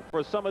looking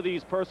for some of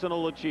these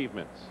personal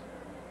achievements.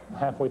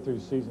 halfway through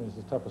the season is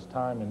the toughest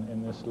time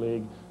in this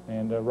league,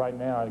 and right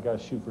now I got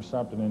to shoot for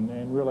something,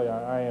 and really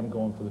I am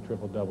going for the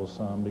triple-double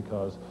some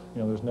because,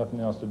 you know, there's nothing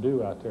else to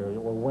do out there.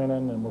 We're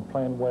winning and we're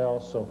playing well,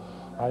 so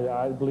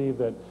I believe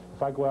that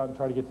if I go out and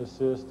try to get the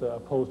assist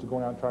opposed to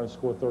going out and trying to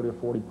score 30 or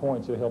 40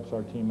 points, it helps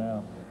our team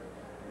out.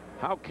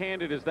 How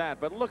candid is that?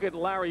 But look at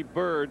Larry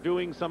Bird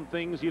doing some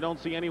things you don't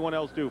see anyone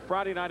else do.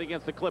 Friday night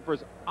against the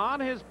Clippers, on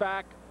his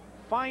back,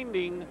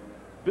 finding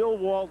Bill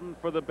Walton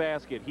for the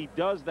basket. He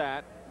does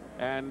that,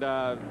 and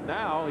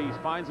now he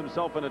finds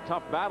himself in a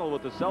tough battle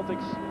with the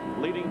Celtics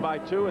leading by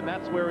 2, and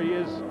that's where he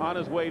is on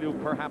his way to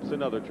perhaps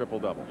another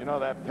triple-double. You know,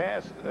 that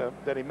pass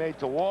that he made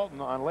to Walton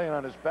on laying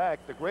on his back,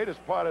 the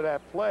greatest part of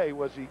that play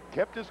was he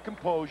kept his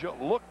composure,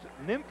 looked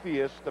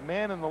Nympheus, the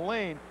man in the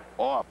lane,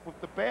 off with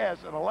the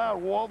pass and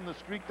allowed Walton to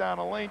streak down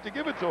the lane to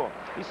give it to him.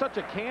 He's such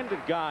a candid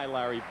guy,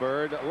 Larry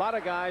Bird. A lot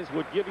of guys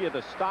would give you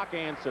the stock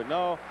answer.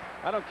 No,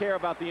 I don't care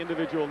about the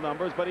individual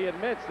numbers, but he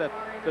admits that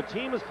the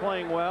team is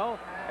playing well,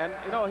 and,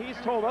 you know, he's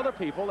told other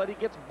people that he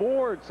gets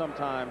bored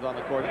sometimes on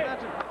the court.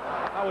 Imagine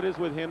how it is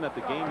with him that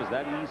the game is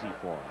that easy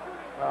for him.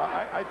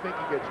 I think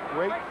he gets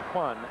great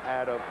fun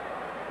out of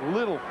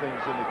little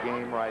things in the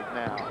game right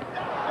now.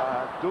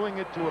 Doing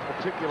it to a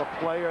particular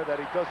player that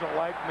he doesn't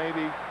like,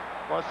 maybe,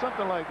 or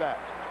something like that.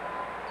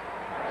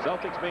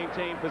 Celtics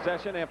maintain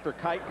possession after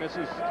Kite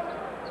misses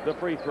the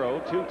free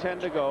throw. 2:10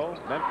 to go.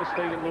 Memphis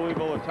State and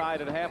Louisville are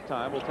tied at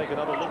halftime. We'll take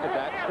another look at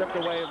that. Stripped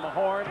away of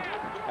Mahorn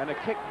and a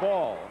kick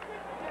ball.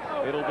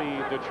 It'll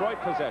be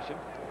Detroit possession.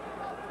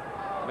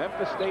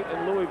 Memphis State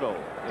and Louisville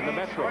in the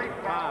Metro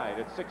tied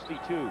at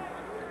 62.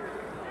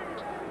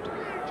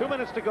 2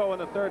 minutes to go in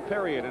the third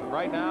period, and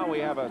right now we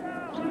have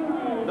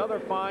another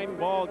fine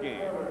ball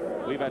game.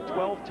 We've had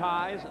 12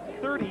 ties,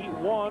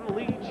 31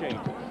 lead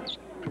changes.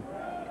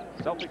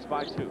 Celtics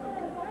by 2.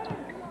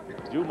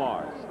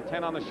 Dumars,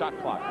 10 on the shot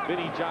clock.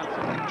 Vinnie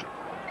Johnson,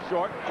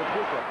 short for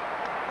Puka.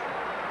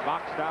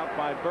 Boxed out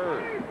by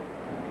Bird.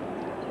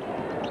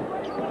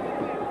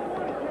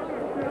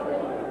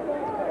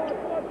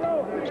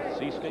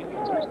 Seasting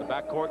in the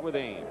backcourt with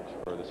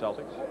Ainge for the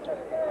Celtics.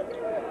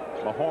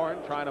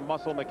 Mahorn trying to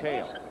muscle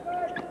McHale.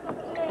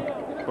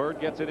 Bird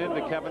gets it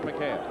into Kevin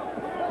McHale.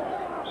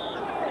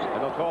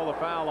 And they'll call the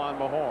foul on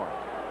Mahorn.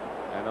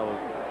 And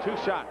a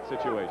two-shot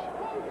situation.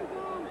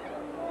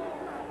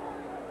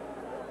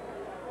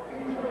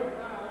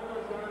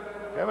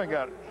 Kevin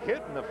got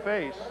hit in the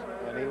face,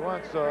 and he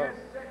wants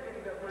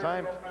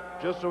time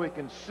just so he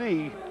can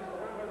see.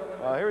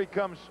 Here he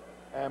comes,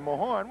 and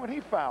Mahorn, when he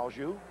fouls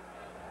you,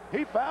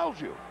 he fouls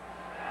you.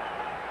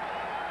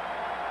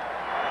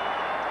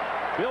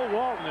 Bill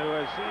Walton, who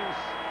has seen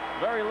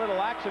very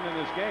little action in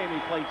this game. He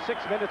played 6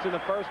 minutes in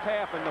the first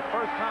half, and the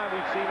first time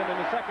we've seen him in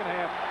the second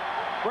half.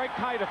 Greg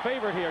Kite, a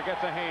favorite here,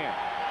 gets a hand.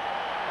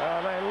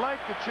 They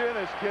like to cheer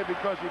this kid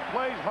because he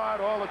plays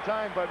hard all the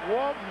time, but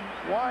Walton,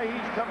 why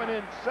he's coming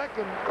in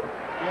second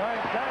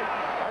behind Kite,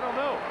 I don't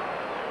know.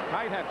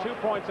 Kite had 2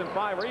 points and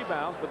 5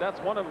 rebounds, but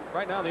that's one of,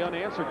 right now, the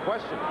unanswered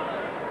questions.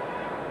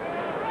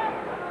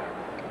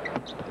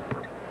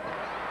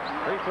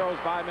 Free throws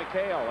by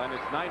McHale, and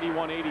it's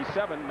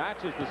 91-87,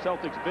 matches the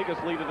Celtics'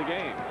 biggest lead of the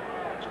game.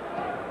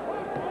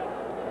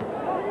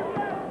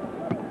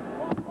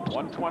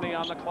 1:20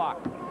 on the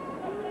clock.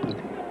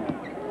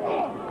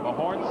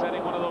 Mahorn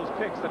setting one of those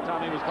picks that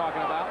Tommy was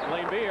talking about.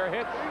 Laimbeer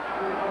hits.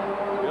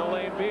 Bill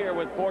Laimbeer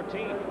with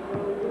 14.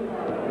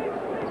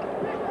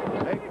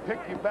 They pick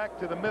you back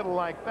to the middle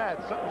like that.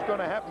 Something's going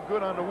to happen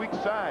good on the weak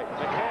side.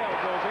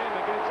 McHale goes in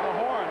against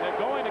Mahorn. They're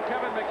going to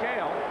Kevin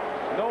McHale.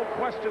 No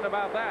question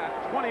about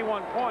that.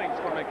 21 points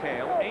for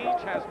McHale.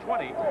 Ainge has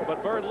 20,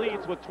 but Bird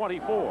leads with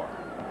 24.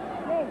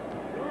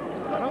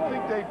 I don't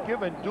think they've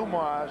given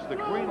Dumars the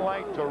green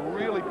light to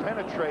really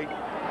penetrate,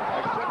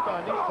 except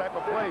on these type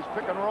of plays,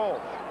 pick and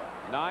rolls.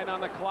 9 on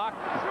the clock.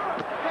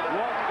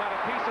 Walton got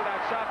a piece of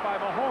that shot by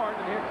Mahorn,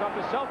 and here come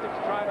the Celtics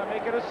trying to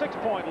make it a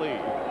 6-point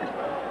lead.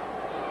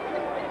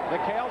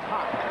 McHale's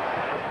hot.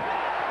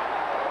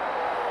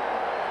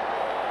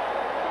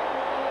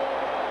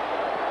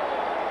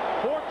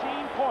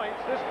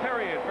 Points this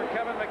period for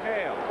Kevin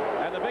McHale,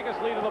 and the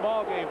biggest lead of the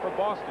ball game for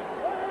Boston.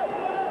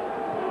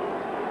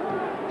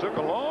 Took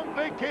a long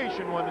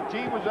vacation when the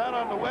team was out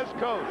on the West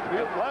Coast.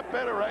 Feels a lot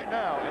better right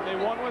now. And they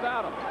won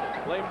without him.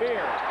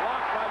 Laimbeer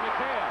blocked by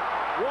McHale.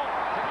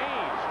 Walton to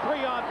Ainge.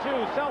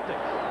 3-on-2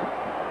 Celtics.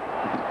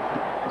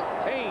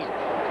 Ainge.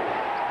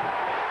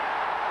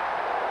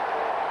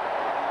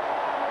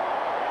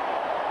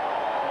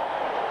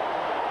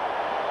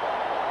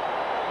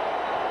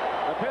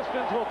 The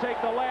Pistons will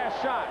take the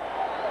last shot.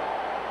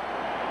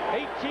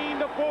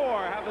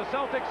 18-4 have the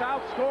Celtics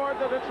outscored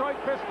the Detroit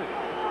Pistons.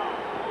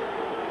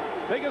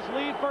 Biggest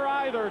lead for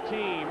either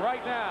team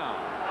right now.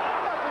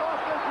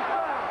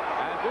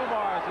 And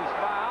Dumars is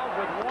fouled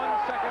with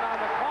 1 second on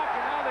the clock,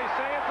 and now they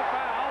say it's a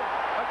foul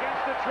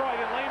against Detroit,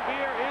 and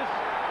Laimbeer is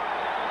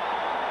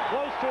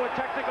close to a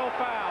technical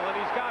foul, and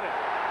he's got it.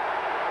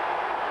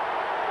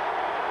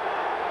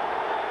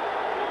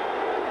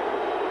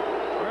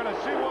 We're going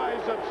to see why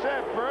he's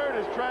upset. Bird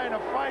is trying to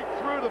fight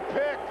through the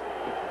pick.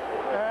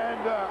 And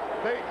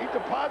he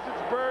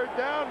deposits Bird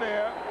down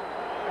there,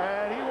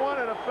 and he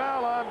wanted a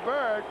foul on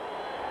Bird.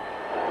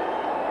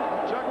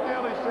 Chuck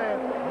Daly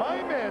saying,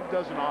 my man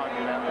doesn't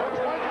argue that. That's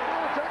why you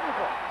call a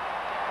technical.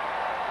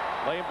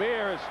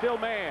 Lambier is still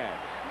mad.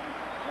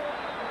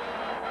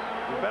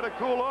 You better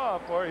cool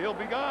off or he'll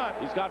be gone.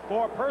 He's got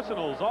 4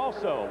 personals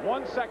also.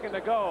 1 second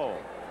to go.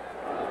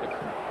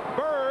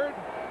 Bird.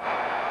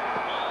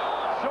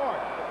 Short.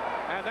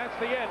 And that's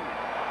the end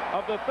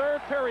of the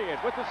 3rd period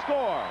with the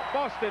score.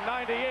 Boston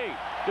 98,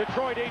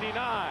 Detroit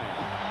 89.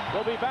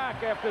 We'll be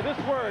back after this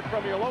word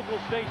from your local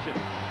station.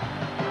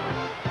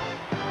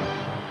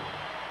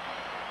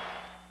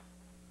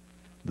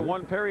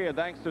 One period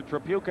thanks to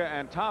Tripucka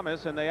and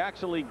Thomas, and they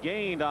actually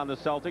gained on the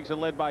Celtics and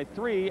led by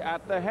 3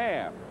 at the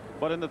half.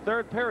 But in the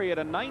 3rd period,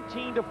 a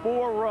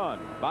 19-4 run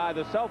by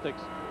the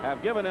Celtics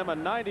have given him a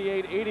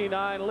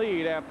 98-89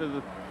 lead after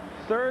the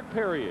 3rd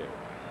period.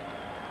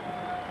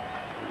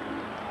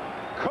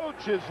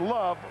 Coaches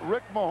love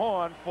Rick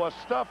Mahorn for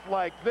stuff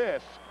like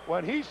this.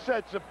 When he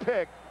sets a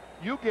pick,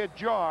 you get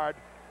jarred,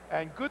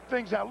 and good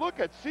things out. Look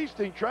at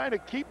Seasting trying to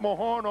keep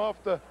Mahorn off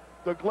the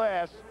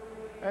glass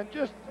and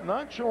just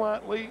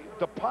nonchalantly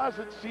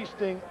deposit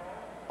Seasting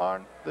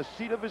on the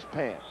seat of his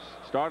pants.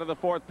 Start of the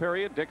 4th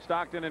period, Dick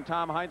Stockton and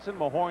Tom Heinsohn.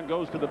 Mahorn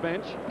goes to the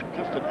bench.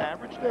 Just an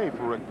average day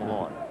for Rick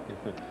Mahorn.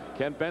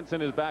 Ken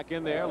Benson is back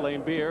in there.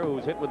 Lambier,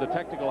 who's hit with the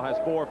technical, has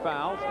 4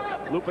 fouls.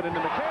 Loop it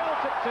into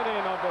McHale, tips it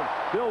in on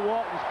Bill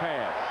Walton's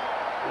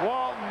pass.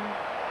 Walton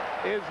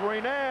is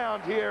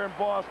renowned here in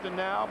Boston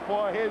now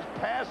for his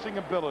passing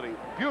ability.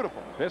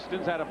 Beautiful.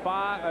 Pistons had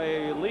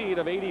a lead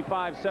of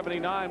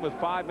 85-79 with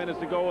 5 minutes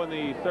to go in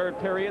the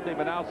 3rd period. They've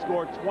been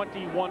outscored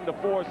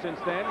 21-4 since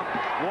then.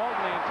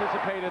 Walton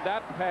anticipated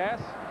that pass.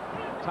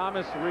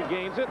 Thomas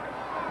regains it.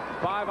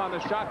 5 on the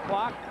shot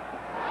clock.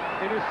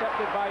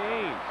 Intercepted by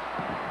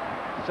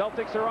Ames.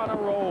 Celtics are on a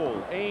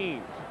roll.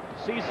 Ames,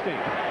 Seasting.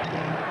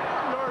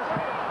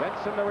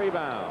 Benson the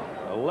rebound.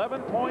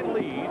 11-point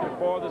lead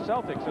for the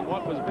Celtics in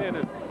what was been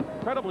an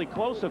incredibly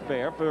close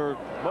affair for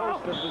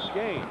most of this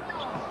game.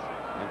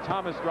 And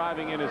Thomas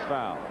driving in his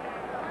foul.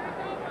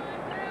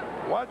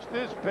 Watch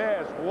this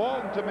pass.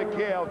 Walton to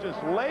McHale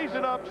just lays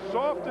it up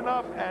soft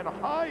enough and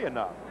high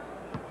enough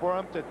for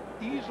him to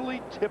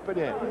easily tip it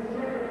in.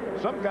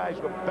 Some guys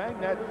would bang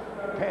that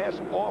pass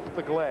off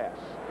the glass.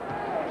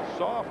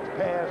 Soft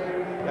pass,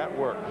 that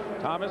works.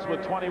 Thomas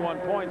with 21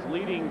 points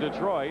leading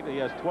Detroit. He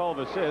has 12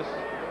 assists.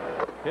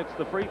 Hits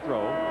the free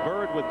throw.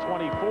 Bird with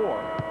 24.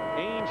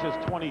 Ainge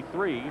has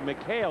 23.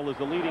 McHale is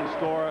the leading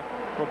scorer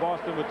for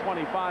Boston with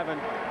 25.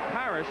 And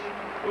Parrish,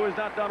 who has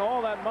not done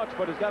all that much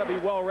but has got to be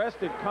well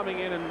rested, coming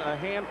in a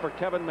hand for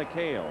Kevin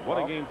McHale.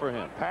 What a game for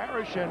him.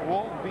 Parrish and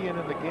Walton being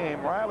in the game.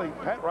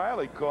 Pat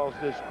Riley calls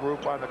this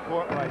group on the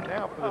court right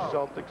now for the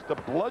Celtics the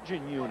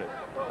bludgeon unit.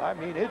 I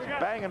mean, it's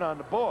banging on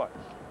the boards.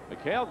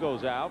 McHale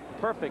goes out.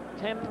 Perfect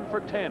 10 for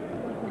 10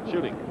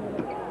 shooting.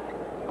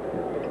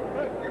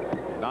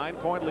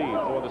 9-point lead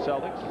for the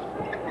Celtics.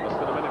 Less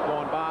than a minute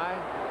going by.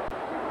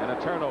 And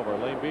a turnover.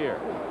 Lambier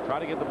try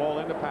to get the ball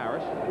into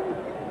Parrish.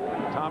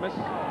 Thomas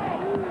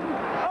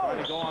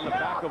trying to go on the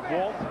back of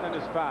Walton and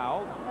is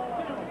fouled.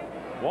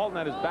 Walton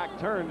had his back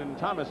turned and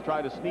Thomas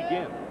tried to sneak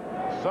in.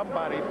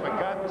 Somebody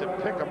forgot to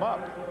pick him up.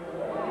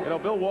 You know,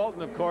 Bill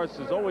Walton, of course,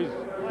 has always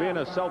been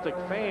a Celtic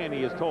fan,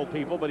 he has told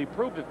people, but he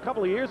proved it a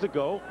couple of years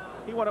ago.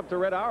 He went up to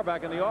Red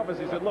Auerbach in the office.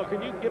 He said, look,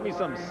 can you give me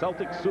some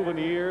Celtic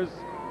souvenirs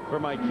for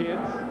my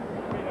kids?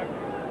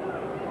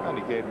 And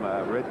he gave him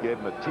Red gave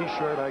him a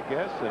T-shirt, I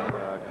guess, and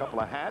a couple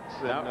of hats.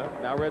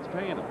 And, now Red's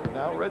paying him.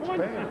 Now Red's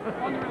paying him.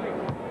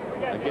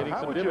 And getting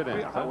some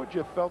dividends. How would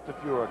you have felt if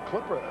you were a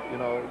Clipper? You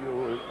know, you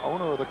were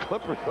owner of the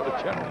Clippers or the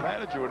general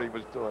manager when he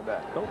was doing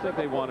that. Don't think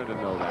they wanted to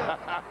know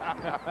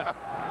that.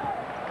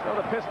 So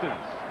the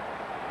Pistons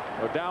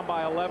are down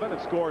by 11.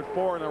 It scored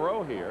 4 in a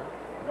row here.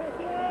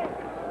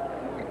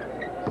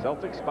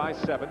 Celtics by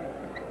 7.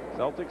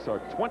 Celtics are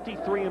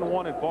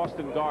 23-1 at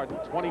Boston Garden,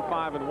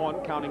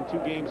 25-1, counting 2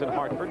 games in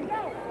Hartford.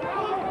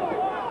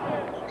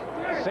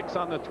 6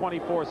 on the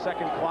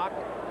 24-second clock.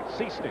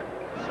 Seasting.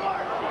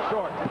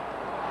 Short.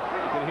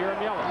 You can hear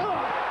him yelling.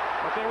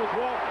 But there was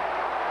Walton.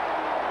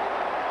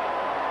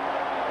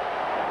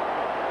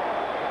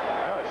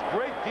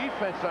 Great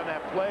defense on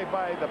that play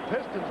by the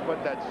Pistons,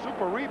 but that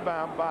super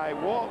rebound by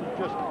Walton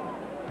just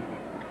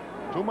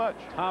too much.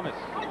 Thomas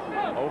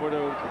over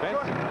to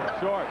Benson.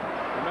 Short.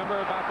 Remember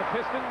about the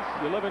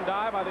Pistons? You live and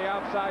die by the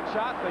outside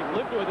shot. They've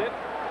lived with it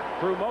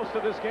through most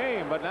of this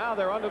game, but now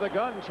they're under the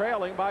gun,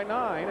 trailing by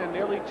 9, and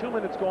nearly 2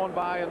 minutes going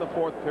by in the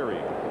 4th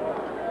period.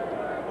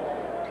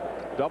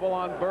 Double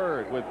on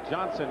Bird with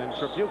Johnson and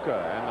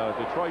Tripucka and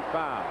the Detroit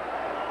foul.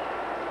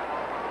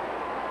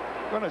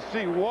 Going to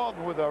see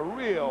Walton with a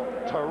real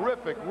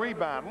terrific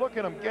rebound. Look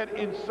at him get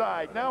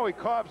inside. Now he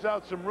carves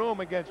out some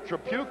room against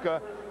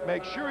Tripucka.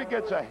 Make sure he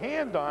gets a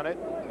hand on it,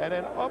 and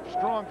then up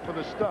strong for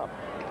the stuff.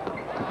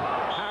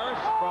 Harris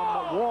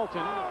from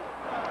Walton.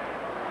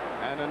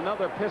 And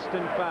another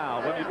Piston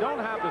foul. When you don't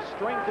have the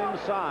strength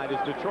inside,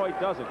 as Detroit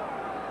doesn't,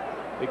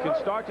 it can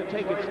start to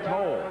take its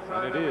toll,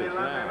 and it is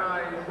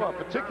now. Well,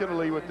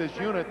 particularly with this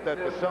unit that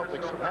the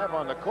Celtics have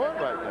on the court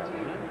right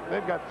now.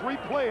 They've got 3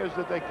 players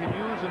that they can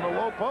use in the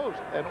low post,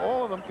 and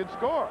all of them can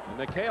score. And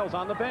McHale's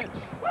on the bench.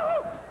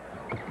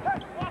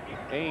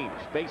 Ainge,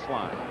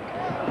 baseline.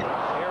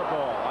 Air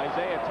ball,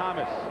 Isaiah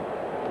Thomas.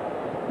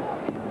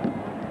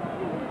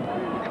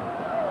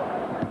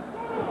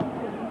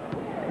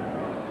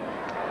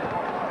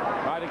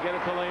 Try to get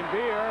it to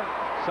Lambeer.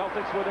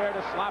 Celtics were there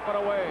to slap it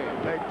away.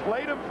 They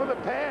played him for the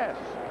pass.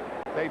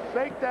 They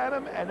faked at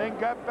him and then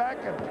got back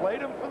and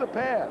played him for the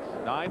pass.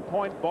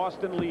 9-point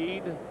Boston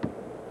lead.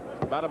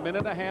 About a minute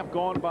and a half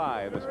gone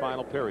by in this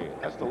final period.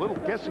 That's the little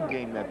guessing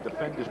game that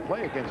defenders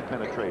play against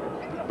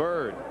penetrators.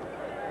 Bird.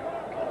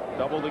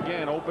 Doubled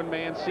again. Open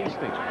man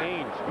Seasting.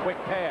 Ainge. Quick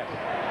pass.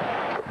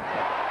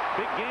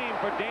 Big game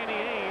for Danny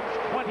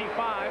Ainge.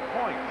 25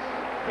 points.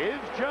 His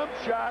jump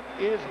shot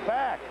is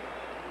back.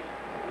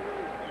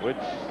 Which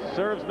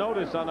serves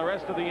notice on the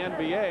rest of the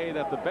NBA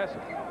that the best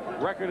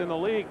record in the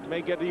league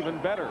may get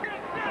even better.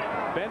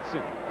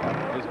 Benson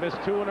has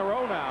missed 2 in a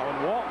row now,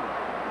 and Walton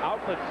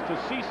outlets to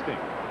Seasting.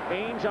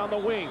 Ainge on the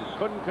wing,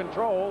 couldn't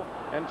control,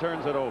 and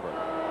turns it over.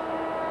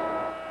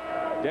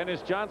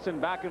 Dennis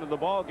Johnson back into the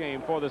ball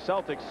game for the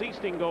Celtics.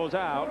 Seasting goes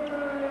out.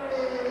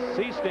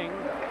 Seasting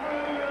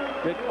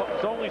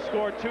has only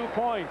scored 2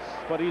 points,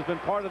 but he's been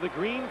part of the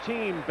green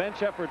team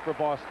bench effort for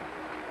Boston.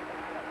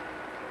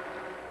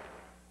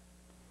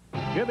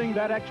 Giving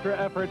that extra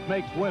effort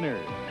makes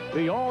winners.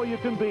 The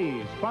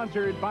All-You-Can-Be,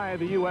 sponsored by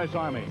the U.S.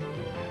 Army.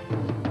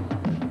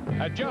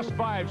 At just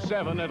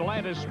 5'7",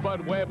 Atlanta's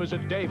Spud Webb is a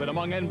David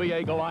among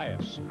NBA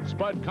Goliaths.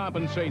 Spud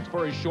compensates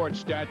for his short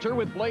stature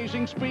with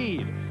blazing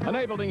speed,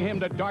 enabling him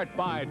to dart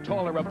by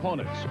taller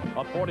opponents.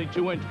 A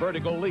 42-inch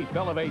vertical leap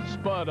elevates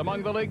Spud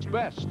among the league's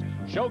best,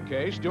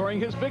 showcased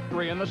during his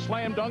victory in the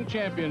Slam Dunk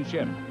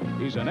Championship.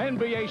 He's an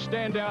NBA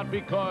standout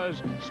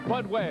because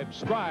Spud Webb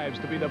strives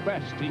to be the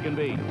best he can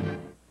be.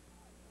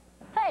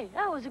 Hey,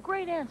 that was a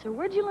great answer.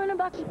 Where'd you learn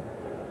about...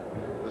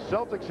 The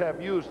Celtics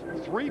have used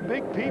 3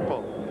 big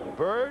people,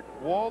 Bird,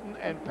 Walton,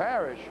 and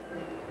Parrish.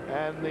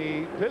 And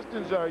the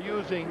Pistons are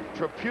using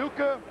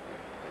Tripucka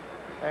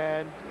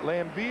and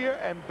Lambeer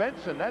and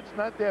Benson. That's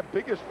not their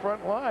biggest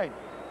front line.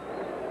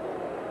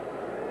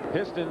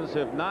 Pistons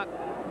have not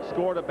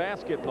scored a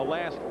basket in the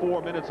last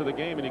 4 minutes of the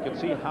game, and you can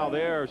see how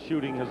their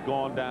shooting has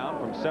gone down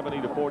from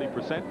 70 to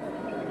 40%.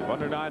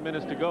 Under 9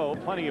 minutes to go.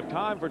 Plenty of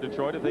time for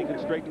Detroit if they can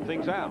straighten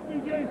things out.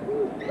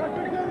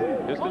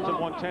 Pistons have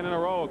won 10 in a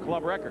row, a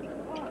club record.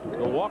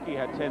 Milwaukee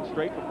had 10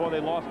 straight before they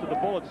lost to the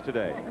Bullets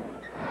today.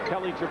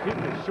 Kelly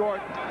Tripucka short,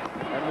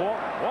 and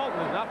Walton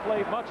has not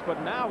played much,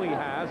 but now he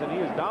has, and he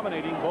is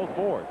dominating both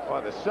boards.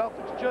 Well, the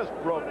Celtics just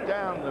broke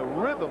down the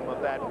rhythm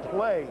of that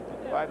play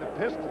by the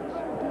Pistons.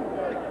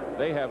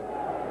 They have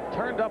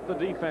turned up the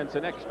defense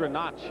an extra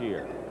notch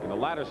here in the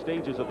latter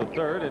stages of the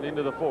third and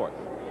into the fourth.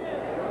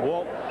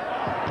 Walton.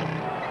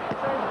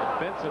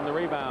 Benson the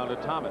rebound to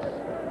Thomas.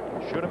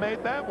 Should have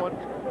made that one.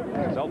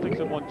 Celtics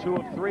have won 2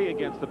 of 3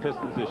 against the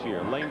Pistons this year.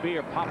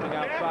 Lambeer popping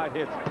outside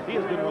hits. He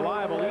has been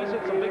reliable. He's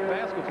hit some big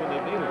baskets when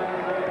they've needed it.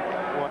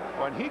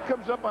 When he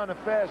comes up on a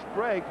fast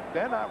break,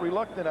 they're not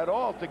reluctant at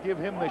all to give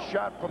him the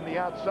shot from the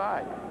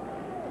outside.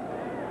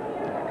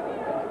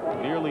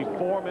 Nearly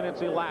 4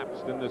 minutes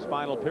elapsed in this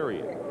final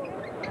period.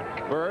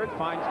 Bird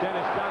finds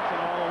Dennis Johnson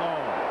all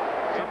alone.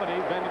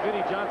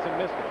 Vinnie Johnson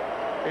missed it.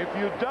 If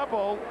you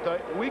double, the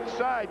weak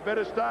side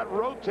better start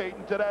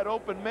rotating to that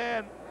open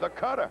man, the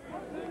cutter.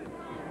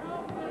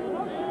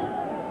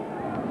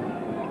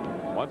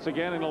 Once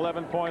again, an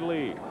 11-point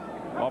lead.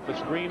 Off the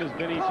screen is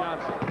Vinnie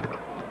Johnson.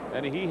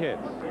 And he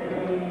hits.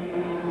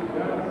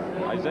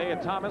 Isaiah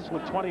Thomas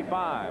with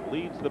 25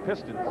 leads the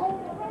Pistons.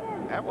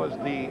 That was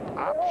the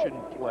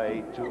option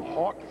play to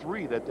hawk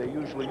 3 that they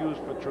usually use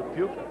for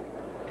Tripucka.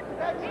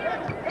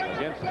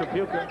 Against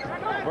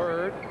Tripucka,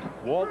 Bird.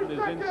 Walton is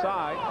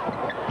inside,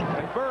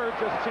 and Bird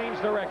just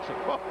changed direction.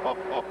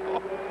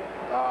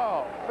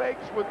 Oh,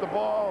 fakes with the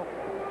ball.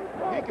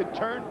 He could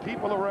turn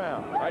people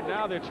around. Right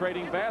now they're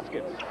trading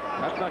baskets.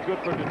 That's not good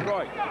for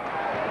Detroit.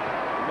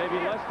 Maybe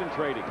less than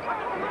trading.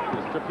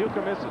 As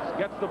Tripucka misses,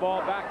 gets the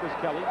ball back to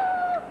Kelly.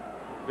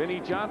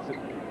 Vinnie Johnson.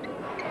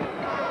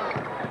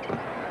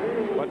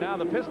 But now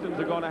the Pistons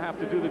are going to have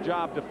to do the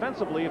job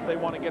defensively if they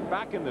want to get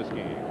back in this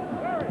game.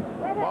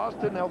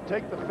 Boston, they'll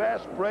take the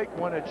fast break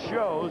when it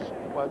shows,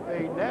 but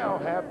they now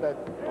have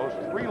those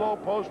 3 low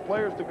post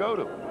players to go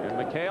to. And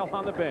McHale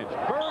on the bench.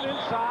 Bird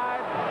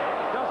inside,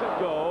 doesn't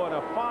go, and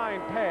a fine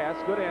pass.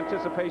 Good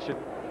anticipation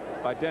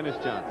by Dennis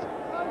Johnson.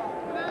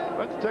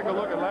 Let's take a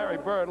look at Larry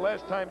Bird.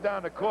 Last time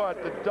down the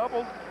court, the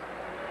double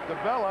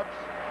develops,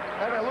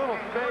 and a little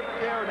fake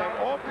there, and they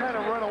all kind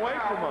of run away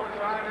from him.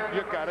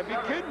 You got to be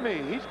kidding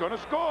me. He's going to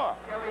score.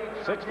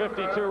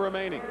 6:52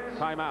 remaining.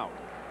 Timeout.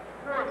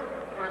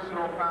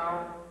 Personal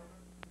foul.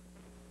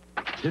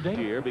 today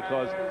here,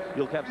 because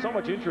you'll have so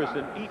much interest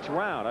in each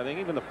round. I think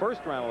even the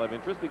first round will have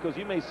interest, because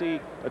you may see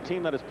a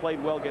team that has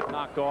played well get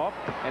knocked off,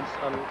 and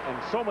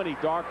so many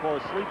dark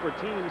horse sleeper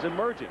teams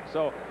emerging.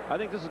 So I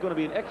think this is going to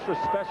be an extra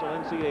special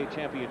NCAA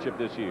championship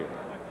this year.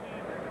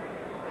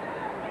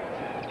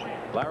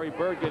 Larry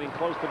Bird getting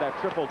close to that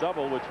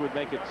triple-double, which would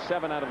make it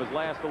 7 out of his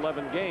last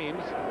 11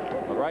 games.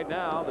 But right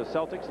now, the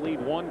Celtics lead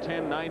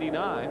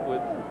 110-99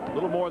 with a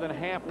little more than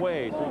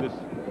halfway through this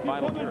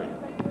final period.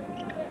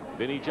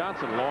 Vinnie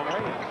Johnson, long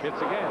range, hits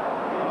again.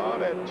 Oh,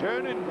 they're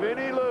turning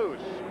Vinnie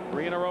loose.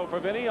 3 in a row for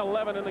Vinnie,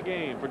 11 in the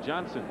game for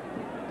Johnson.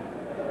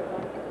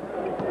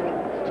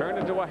 It's turned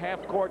into a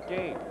half-court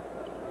game.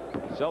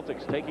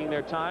 Celtics taking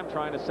their time,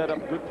 trying to set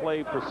up good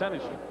play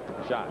percentage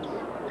shots.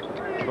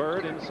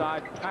 Bird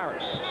inside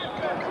Parrish.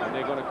 And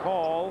they're going to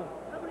call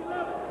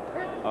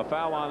a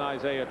foul on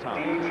Isaiah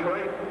Thomas.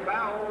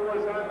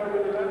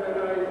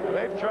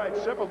 They've tried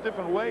several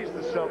different ways,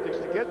 the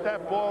Celtics, to get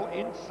that ball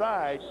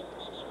inside.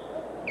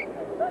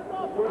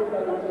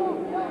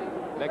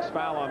 Next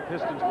foul on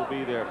Pistons will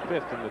be their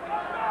 5th in the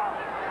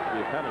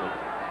penalty.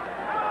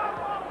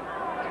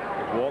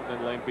 With Walton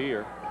and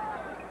Lambier.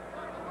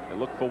 They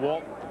look for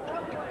Walton.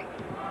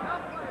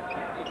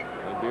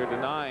 Lambier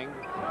denying.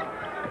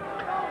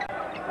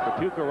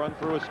 Trapuka run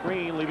through a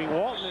screen, leaving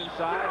Walton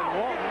inside, and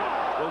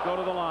Walton will go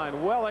to the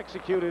line. Well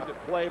executed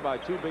play by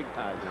two big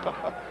guys.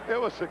 It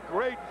was a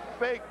great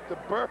fake to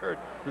Bird.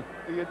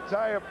 The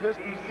entire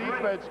Pistons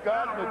defense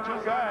got the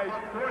two guys.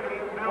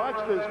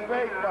 Watch this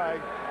fake by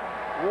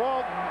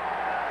Walton.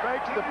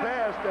 Fakes the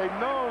pass. They've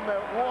known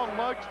that Walton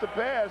likes to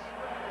pass.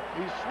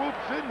 He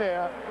swoops in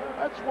there.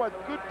 That's what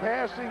good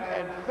passing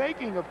and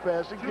faking of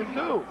passing can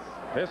do.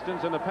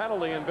 Pistons in the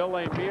penalty, and Bill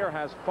Lambier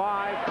has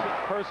 5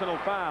 personal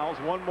fouls,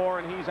 1 more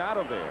and he's out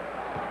of there.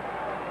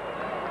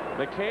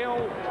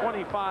 McHale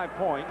 25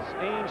 points,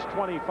 Ainge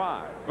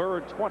 25,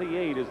 Bird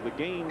 28 is the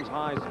game's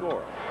high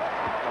score.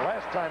 The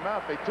last time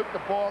out, they took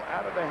the ball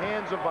out of the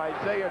hands of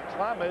Isaiah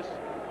Thomas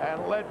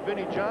and let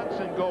Vinnie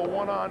Johnson go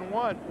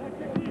one-on-one.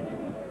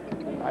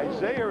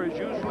 Isaiah is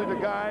usually the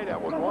guy that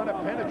would want to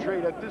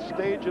penetrate at this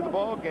stage of the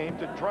ball game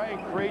to try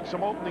and create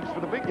some openings for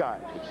the big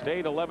guys. It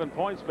stayed 11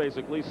 points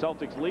basically.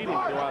 Celtics leading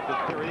throughout this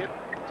period.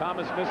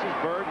 Thomas misses.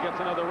 Bird gets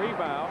another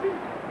rebound.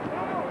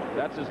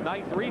 That's his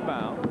 9th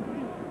rebound.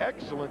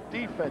 Excellent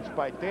defense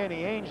by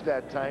Danny Ainge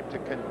that time to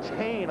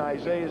contain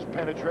Isaiah's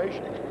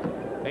penetration.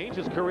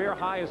 Ainge's career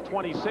high is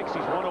 26.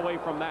 He's 1 away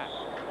from that.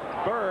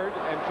 Bird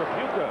and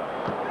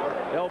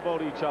Trapuka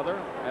elbowed each other,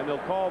 and they'll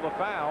call the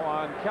foul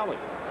on Kelly.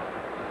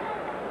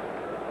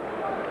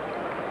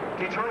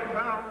 Detroit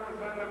foul was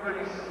on number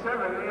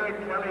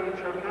 7, Kelly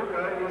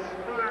Trapuka. His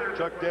third.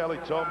 Chuck Daly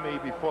told me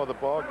before the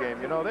ball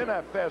game, you know, they're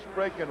not fast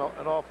breaking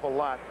an awful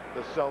lot,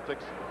 the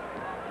Celtics,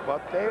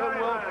 but they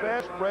will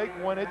fast break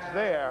when it's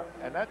there,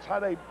 and that's how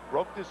they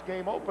broke this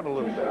game open a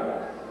little bit.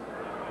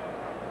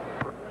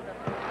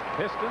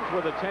 Pistons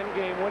with a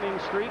 10-game winning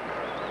streak.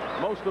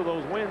 Most of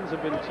those wins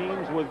have been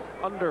teams with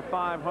under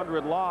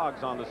 500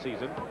 logs on the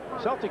season.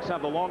 Celtics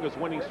have the longest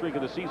winning streak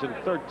of the season,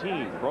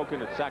 13,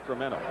 broken at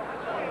Sacramento.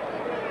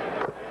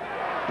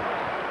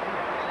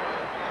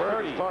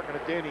 Bird was talking to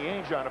Danny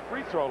Ainge on a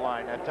free throw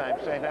line that time,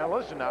 saying, now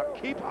listen, now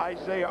keep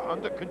Isaiah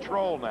under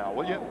control now,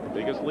 will you?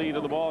 Biggest lead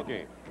of the ball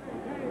game.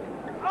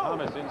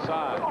 Thomas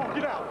inside. Oh,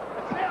 get out.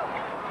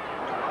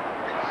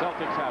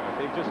 Celtics have it.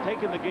 They've just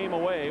taken the game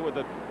away with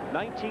a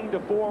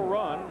 19-4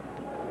 run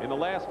in the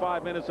last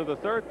 5 minutes of the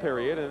third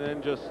period, and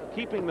then just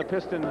keeping the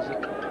Pistons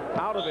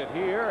out of it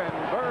here. And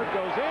Bird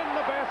goes in,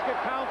 the basket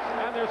counts,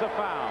 and there's a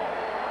foul.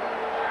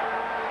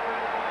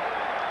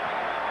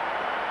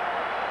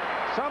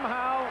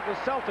 Somehow the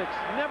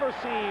Celtics never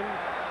seem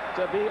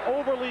to be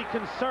overly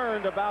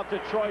concerned about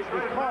Detroit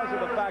because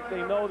of the fact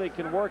they know they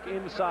can work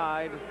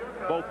inside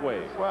both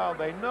ways. Well,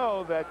 they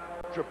know that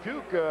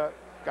Trapuka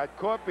got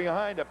caught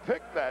behind a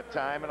pick that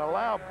time and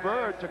allowed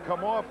Bird to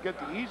come off, get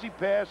the easy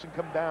pass, and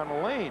come down the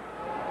lane.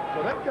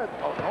 So they've got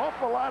an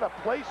awful lot of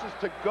places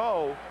to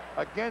go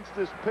against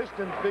this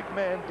Pistons big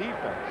man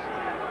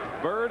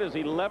defense. Bird is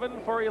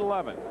 11 for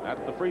 11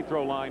 at the free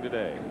throw line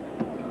today.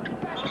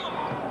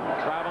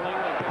 Traveling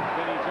against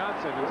Vinnie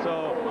Johnson, and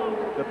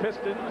so the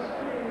Pistons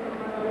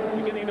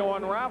beginning to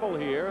unravel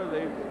here.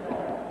 They've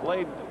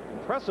played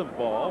impressive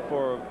ball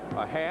for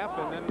a half,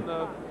 and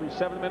then through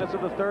 7 minutes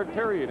of the third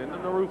period, and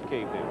then the roof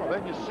caved in. Well,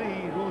 then you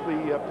see who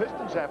the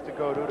Pistons have to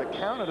go to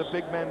counter the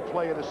big men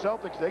play of the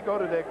Celtics. They go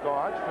to their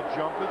guards for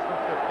jumpers from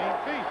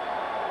 15 feet.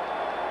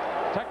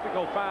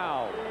 Technical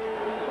foul.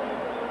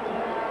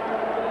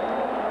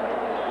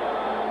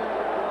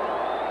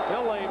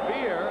 Bill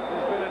Lambier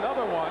has been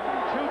another one.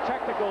 2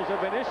 technicals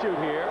have been issued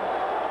here.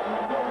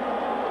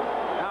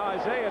 Now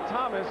Isaiah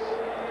Thomas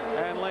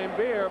and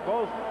Lambier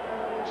both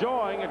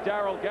jawing at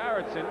Darryl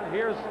Garrettson.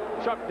 Here's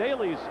Chuck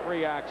Daly's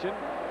reaction.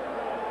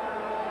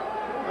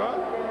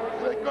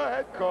 Go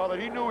ahead, call it.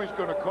 He knew he was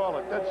going to call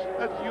it. That's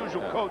the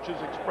usual coach's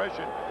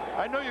expression.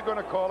 I know you're going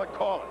to call it,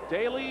 call it.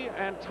 Daly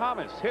and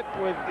Thomas hit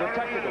with the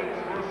technicals.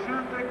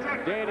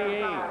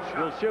 Danny Ainge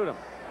will shoot him.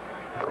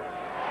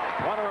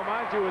 Want to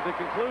remind you, at the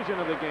conclusion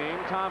of the game,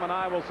 Tom and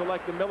I will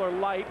select the Miller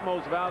Lite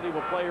Most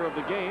Valuable Player of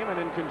the game, and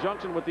in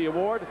conjunction with the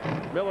award,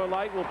 Miller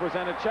Lite will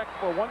present a check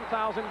for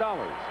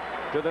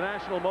 $1,000 to the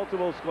National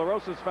Multiple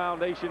Sclerosis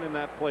Foundation in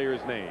that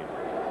player's name.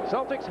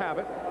 Celtics have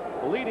it,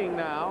 leading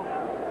now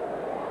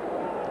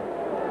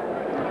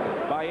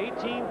by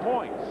 18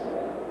 points.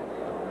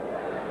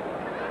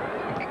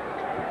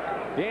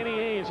 Danny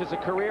Ainge has a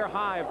career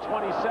high of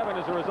 27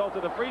 as a result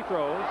of the free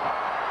throws.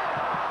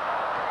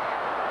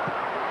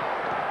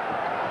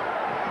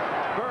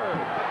 Bird.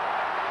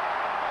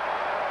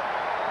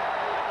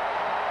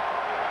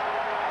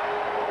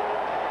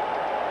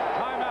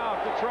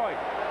 Timeout, Detroit.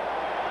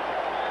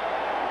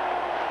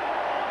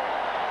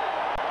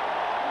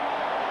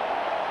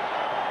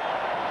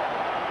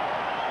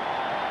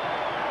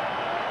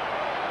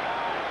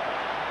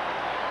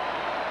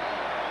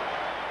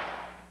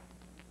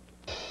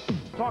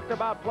 Talked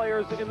about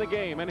players in the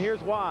game, and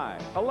here's why.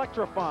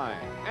 Electrifying,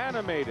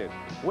 animated,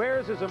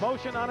 wears his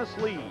emotion on a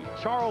sleeve.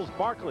 Charles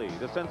Barkley,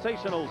 the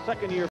sensational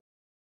second-year.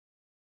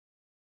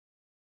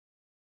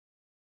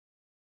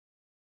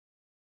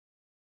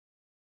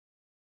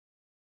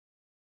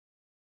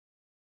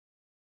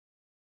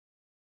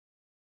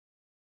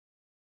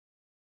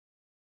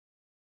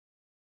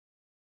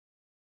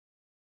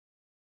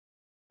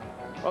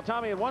 Well,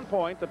 Tommy, at one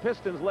point, the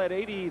Pistons led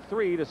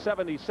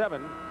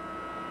 83-77.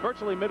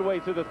 Virtually midway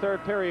through the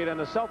third period, and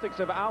the Celtics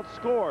have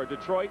outscored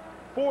Detroit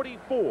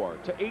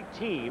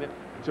 44-18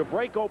 to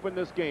break open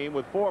this game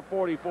with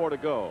 4:44 to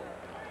go.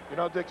 You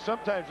know, Dick,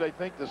 sometimes I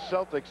think the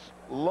Celtics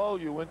lull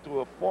you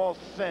into a false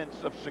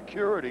sense of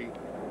security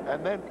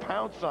and then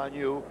pounce on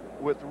you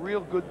with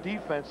real good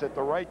defense at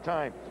the right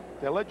time.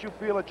 They let you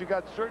feel that you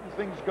got certain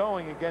things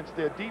going against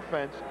their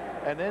defense,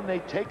 and then they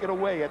take it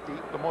away at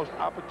the most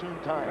opportune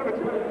time.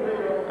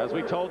 As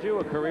we told you,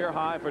 a career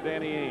high for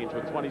Danny Ainge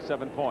with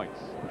 27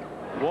 points.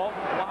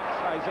 Walton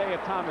blocks Isaiah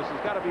Thomas.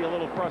 Has got to be a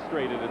little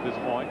frustrated at this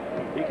point.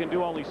 He can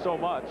do only so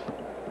much.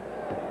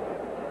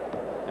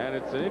 And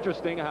it's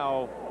interesting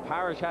how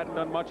Parrish hadn't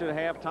done much at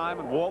halftime,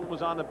 and Walton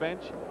was on the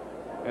bench.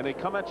 And they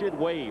come at you in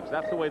waves.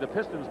 That's the way the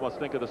Pistons must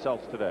think of the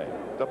Celtics today.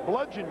 The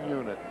bludgeon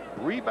unit,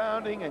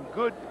 rebounding and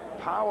good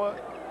power,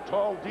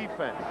 tall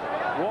defense.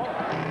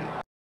 Walton.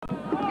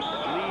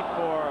 Lead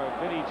for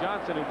Vinnie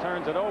Johnson, who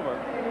turns it over.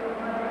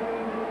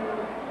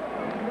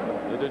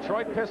 The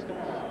Detroit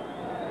Pistons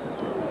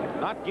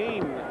not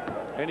gain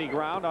any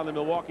ground on the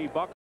Milwaukee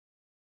Bucks.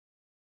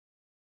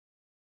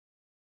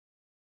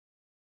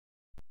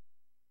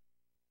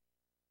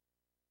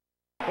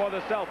 For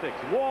the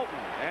Celtics, Walton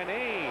and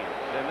Ainge,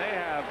 and they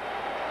have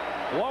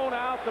blown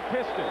out the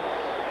Pistons.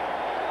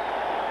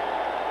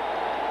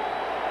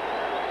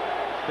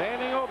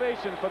 Standing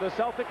ovation for the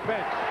Celtic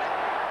bench.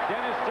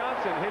 Dennis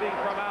Johnson hitting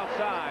from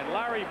outside.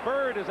 Larry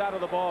Bird is out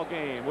of the ball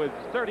game with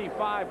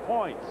 35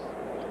 points,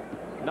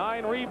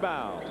 9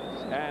 rebounds,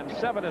 and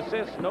 7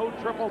 assists. No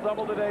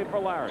triple-double today for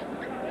Larry.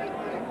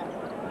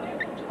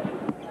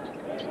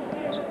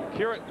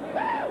 Curate. And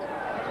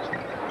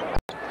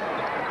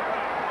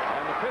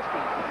the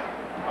Pistons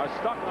are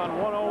stuck on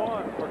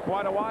 101 for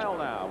quite a while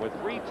now, with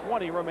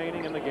 3:20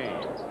 remaining in the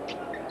game.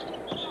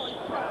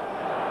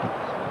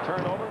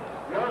 Turnover.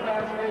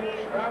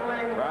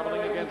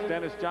 Traveling against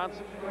Dennis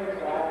Johnson.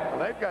 Well,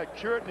 they've got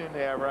Curtin in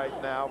there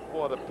right now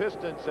for the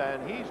Pistons,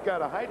 and he's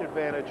got a height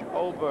advantage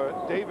over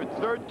David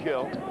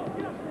Thirdkill.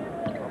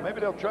 Well, maybe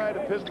they'll try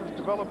the Pistons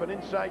develop an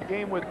inside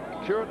game with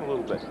Curtin a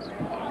little bit.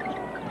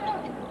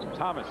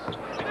 Thomas.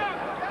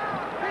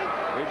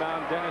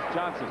 Rebound, Dennis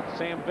Johnson.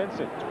 Sam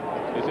Vincent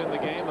is in the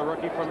game, the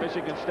rookie from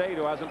Michigan State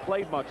who hasn't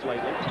played much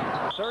lately.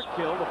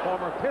 Thirdkill, the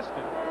former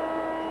Piston.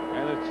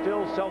 And it's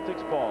still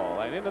Celtics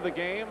ball. And into the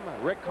game,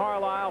 Rick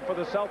Carlisle for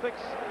the Celtics,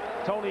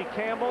 Tony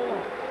Campbell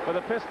for the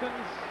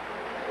Pistons,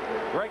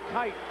 Greg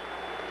Kite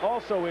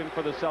also in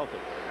for the Celtics.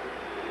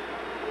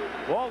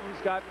 Walton's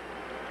got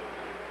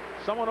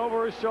someone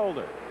over his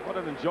shoulder. What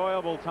an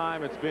enjoyable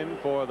time it's been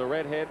for the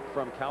redhead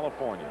from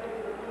California.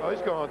 Oh,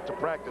 he's going to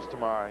practice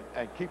tomorrow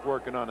and keep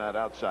working on that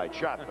outside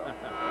shot,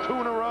 though. 2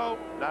 in a row,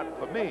 not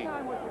for me.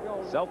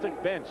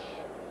 Celtic bench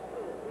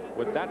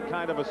with that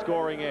kind of a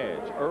scoring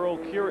edge. Earl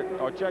Curate,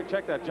 or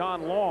check that,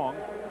 John Long,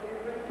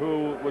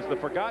 who was the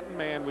forgotten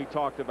man we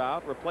talked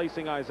about,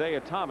 replacing Isaiah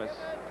Thomas.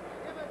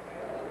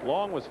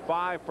 Long was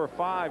 5 for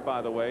 5,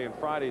 by the way, in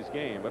Friday's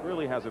game, but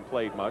really hasn't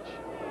played much.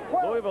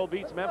 Louisville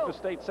beats Memphis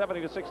State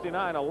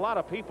 70-69. A lot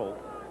of people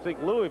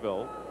think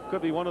Louisville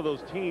could be one of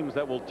those teams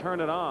that will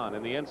turn it on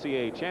in the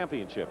NCAA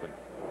championship. And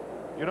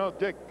you know,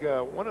 Dick,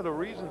 one of the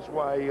reasons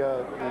why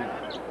the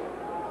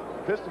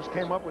Pistons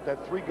came up with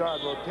that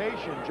 3-guard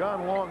rotation,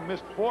 John Long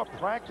missed 4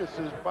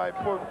 practices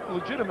for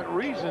legitimate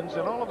reasons,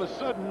 and all of a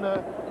sudden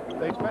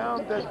they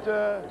found that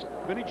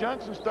Vinnie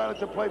Johnson started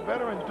to play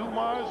better, and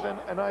Dumars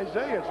and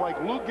Isaiah. It's like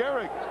Lou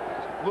Gehrig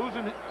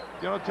losing,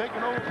 you know,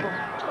 taking over from,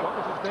 what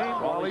was his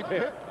name? Wally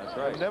Pipp. That's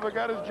right. He never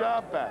got his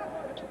job back.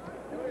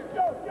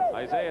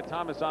 Isaiah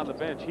Thomas on the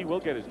bench. He will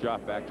get his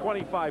job back.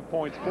 25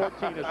 points,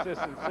 14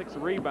 assists, and 6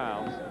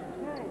 rebounds.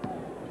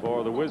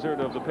 for the Wizard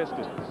of the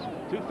Pistons.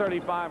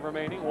 2:35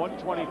 remaining,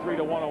 123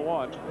 to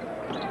 101.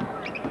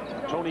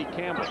 Tony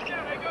Campbell.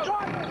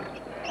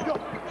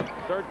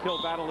 Third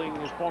kill battling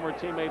his former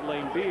teammate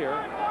Lane Beer,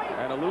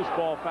 and a loose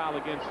ball foul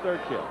against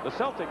third kill. The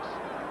Celtics'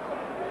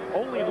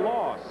 only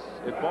loss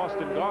at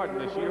Boston Garden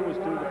this year was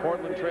to the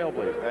Portland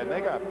Trailblazers. And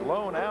they got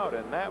blown out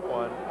in that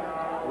one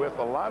with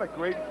a lot of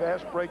great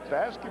fast break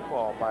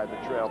basketball by the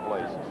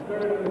Trailblazers.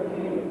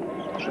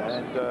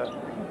 And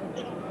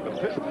the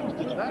Pistons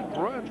did not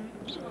run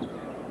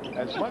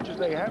as much as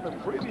they have in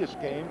previous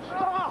games.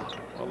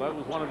 Well, that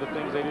was one of the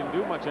things they didn't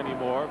do much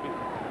anymore.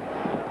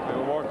 They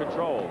were more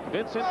controlled.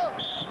 Vincent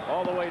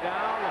all the way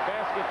down. The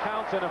basket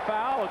counts and a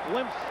foul. A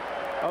glimpse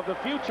of the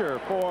future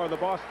for the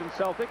Boston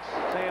Celtics.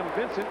 Sam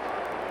Vincent.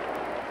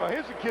 Well,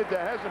 here's a kid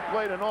that hasn't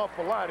played an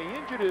awful lot. He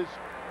injured his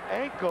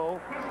ankle,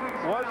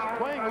 was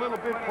playing a little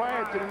bit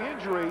prior to the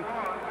injury,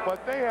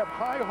 but they have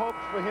high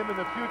hopes for him in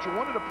the future.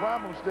 One of the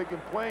problems they've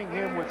been playing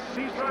him with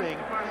C-Sting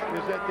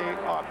is that they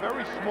are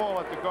very small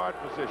at the guard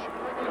position.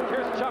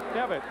 Here's Chuck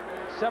Nevitt,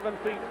 7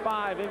 feet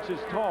 5 inches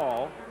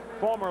tall,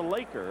 former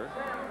Laker.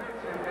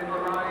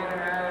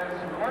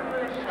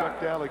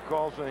 Chuck Daly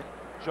calls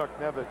Chuck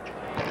Nevitt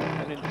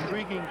an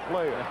intriguing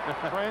player.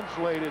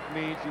 Translated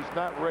means he's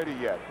not ready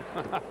yet.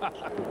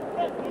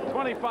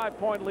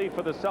 25-point lead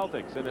for the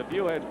Celtics, and if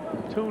you had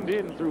tuned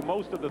in through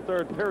most of the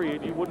third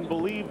period, you wouldn't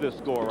believe this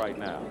score right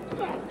now.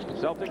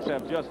 Celtics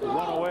have just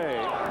run away,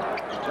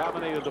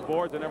 dominated the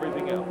boards and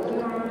everything else.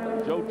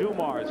 Joe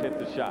Dumars hit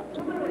the shot.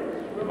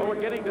 But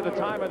we're getting to the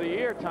time of the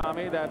year,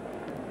 Tommy, that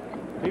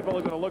people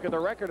are going to look at the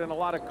record, and a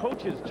lot of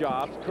coaches'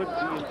 jobs could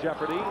be in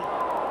jeopardy.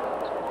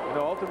 You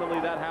know, ultimately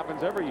that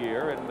happens every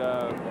year, and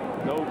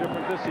no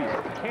different this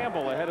season.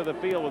 Campbell ahead of the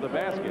field with a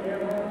basket.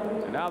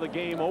 And now the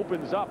game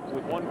opens up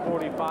with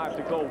 1:45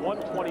 to go.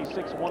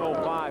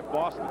 126-105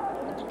 Boston.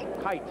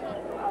 Kite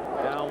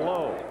down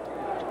low.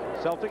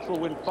 Celtics will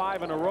win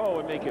 5 in a row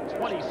and make it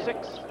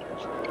 26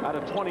 out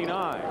of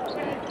 29.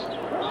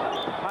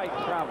 Kite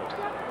travels.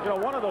 You know,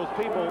 one of those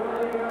people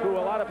who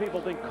a lot of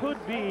people think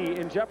could be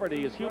in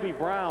jeopardy is Hubie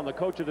Brown, the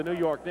coach of the New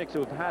York Knicks, who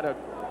have had a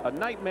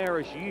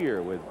nightmarish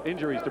year with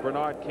injuries to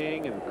Bernard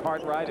King and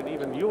Cartwright and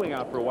even Ewing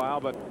out for a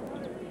while. But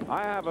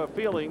I have a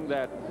feeling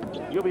that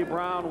Hubie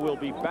Brown will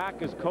be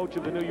back as coach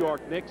of the New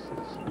York Knicks.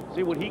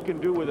 See what he can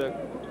do with a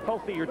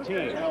healthier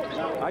team.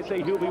 I say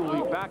Hubie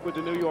will be back with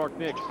the New York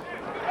Knicks.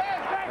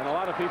 And a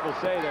lot of people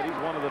say that he's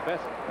one of the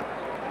best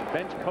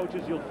bench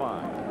coaches you'll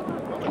find.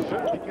 Well, he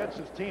certainly gets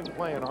his team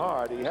playing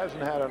hard. He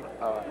hasn't had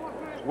a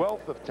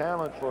wealth of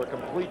talent for a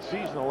complete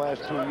season the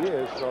last 2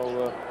 years,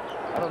 so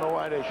I don't know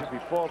why they should be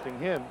faulting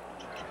him.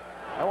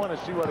 I want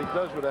to see what he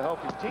does with a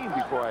healthy team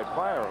before I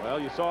fire him. Well,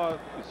 you saw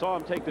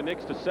him take the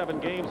Knicks to 7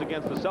 games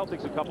against the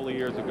Celtics a couple of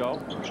years ago.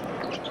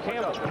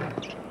 Campbell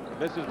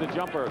misses the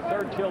jumper.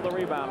 Third kill, the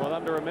rebound with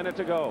under a minute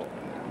to go.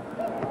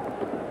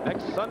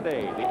 Next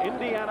Sunday, the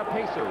Indiana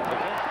Pacers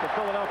against the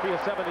Philadelphia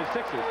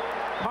 76ers.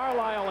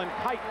 Carlisle and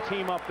Kite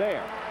team up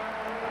there.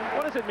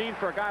 What does it mean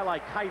for a guy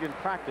like Kite in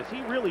practice?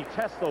 He really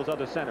tests those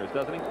other centers,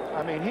 doesn't he?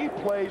 I mean, he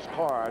plays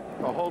hard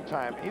the whole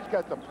time. He's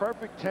got the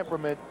perfect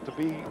temperament to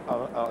be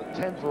a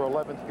 10th or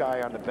 11th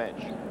guy on the bench.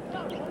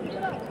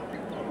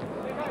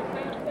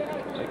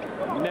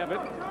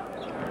 Nevitt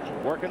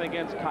working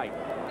against Kite.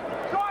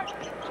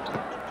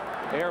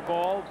 Air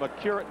ball, but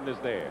Curitin is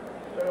there.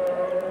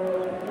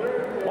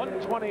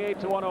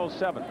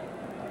 128-107.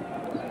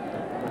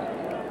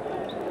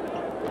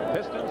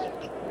 Pistons,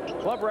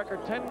 club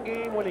record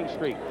 10-game winning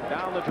streak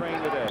down the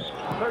drain today.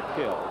 Third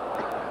kill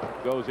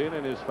goes in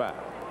and is foul.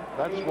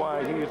 That's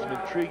why he is an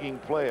intriguing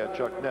player,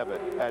 Chuck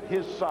Nevitt. At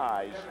his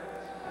size,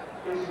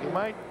 he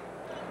might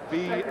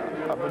be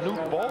a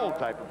Manute Bol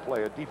type of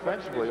player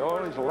defensively,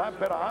 or he's a lot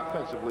better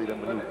offensively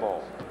than Manute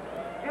Bol.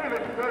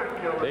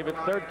 David's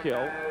third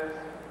kill.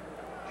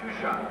 2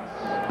 shots.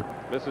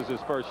 This is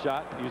his first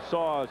shot. You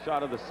saw a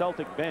shot of the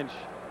Celtic bench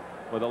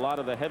with a lot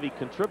of the heavy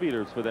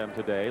contributors for them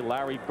today.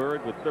 Larry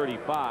Bird with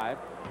 35.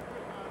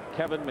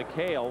 Kevin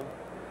McHale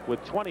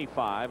with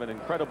 25, and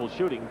incredible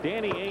shooting.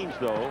 Danny Ainge,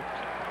 though,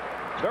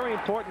 very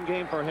important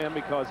game for him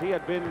because he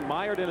had been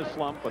mired in a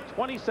slump, but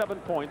 27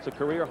 points, a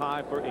career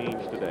high for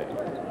Ainge today.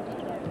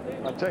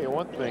 I'll tell you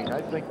one thing.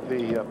 I think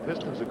the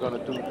Pistons are going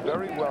to do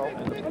very well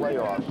in the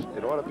playoffs.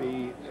 It ought to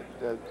be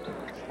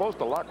supposed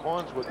to lock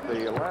horns with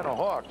the Atlanta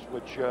Hawks,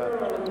 which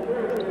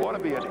ought to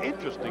be an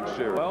interesting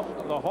series. Well,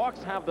 the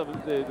Hawks have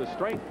the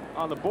strength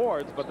on the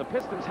boards, but the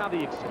Pistons have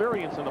the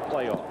experience in the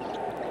playoffs.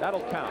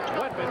 That'll count.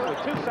 Wetman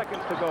with 2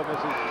 seconds to go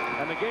misses,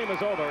 and the game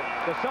is over.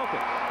 The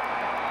Celtics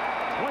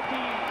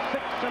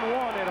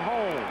 26-1 at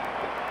home.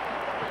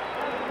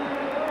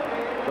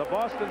 The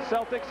Boston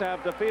Celtics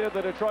have defeated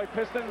the Detroit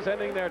Pistons,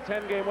 ending their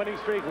 10-game winning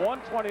streak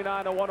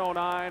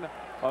 129-109.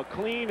 A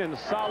clean and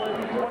solid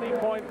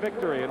 20-point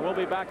victory. And we'll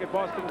be back at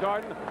Boston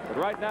Garden. But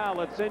right now,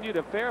 let's send you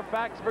to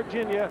Fairfax,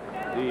 Virginia,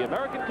 the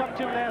American Cup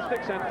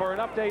Gymnastics. And for an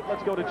update,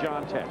 let's go to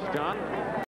John Tesh. John?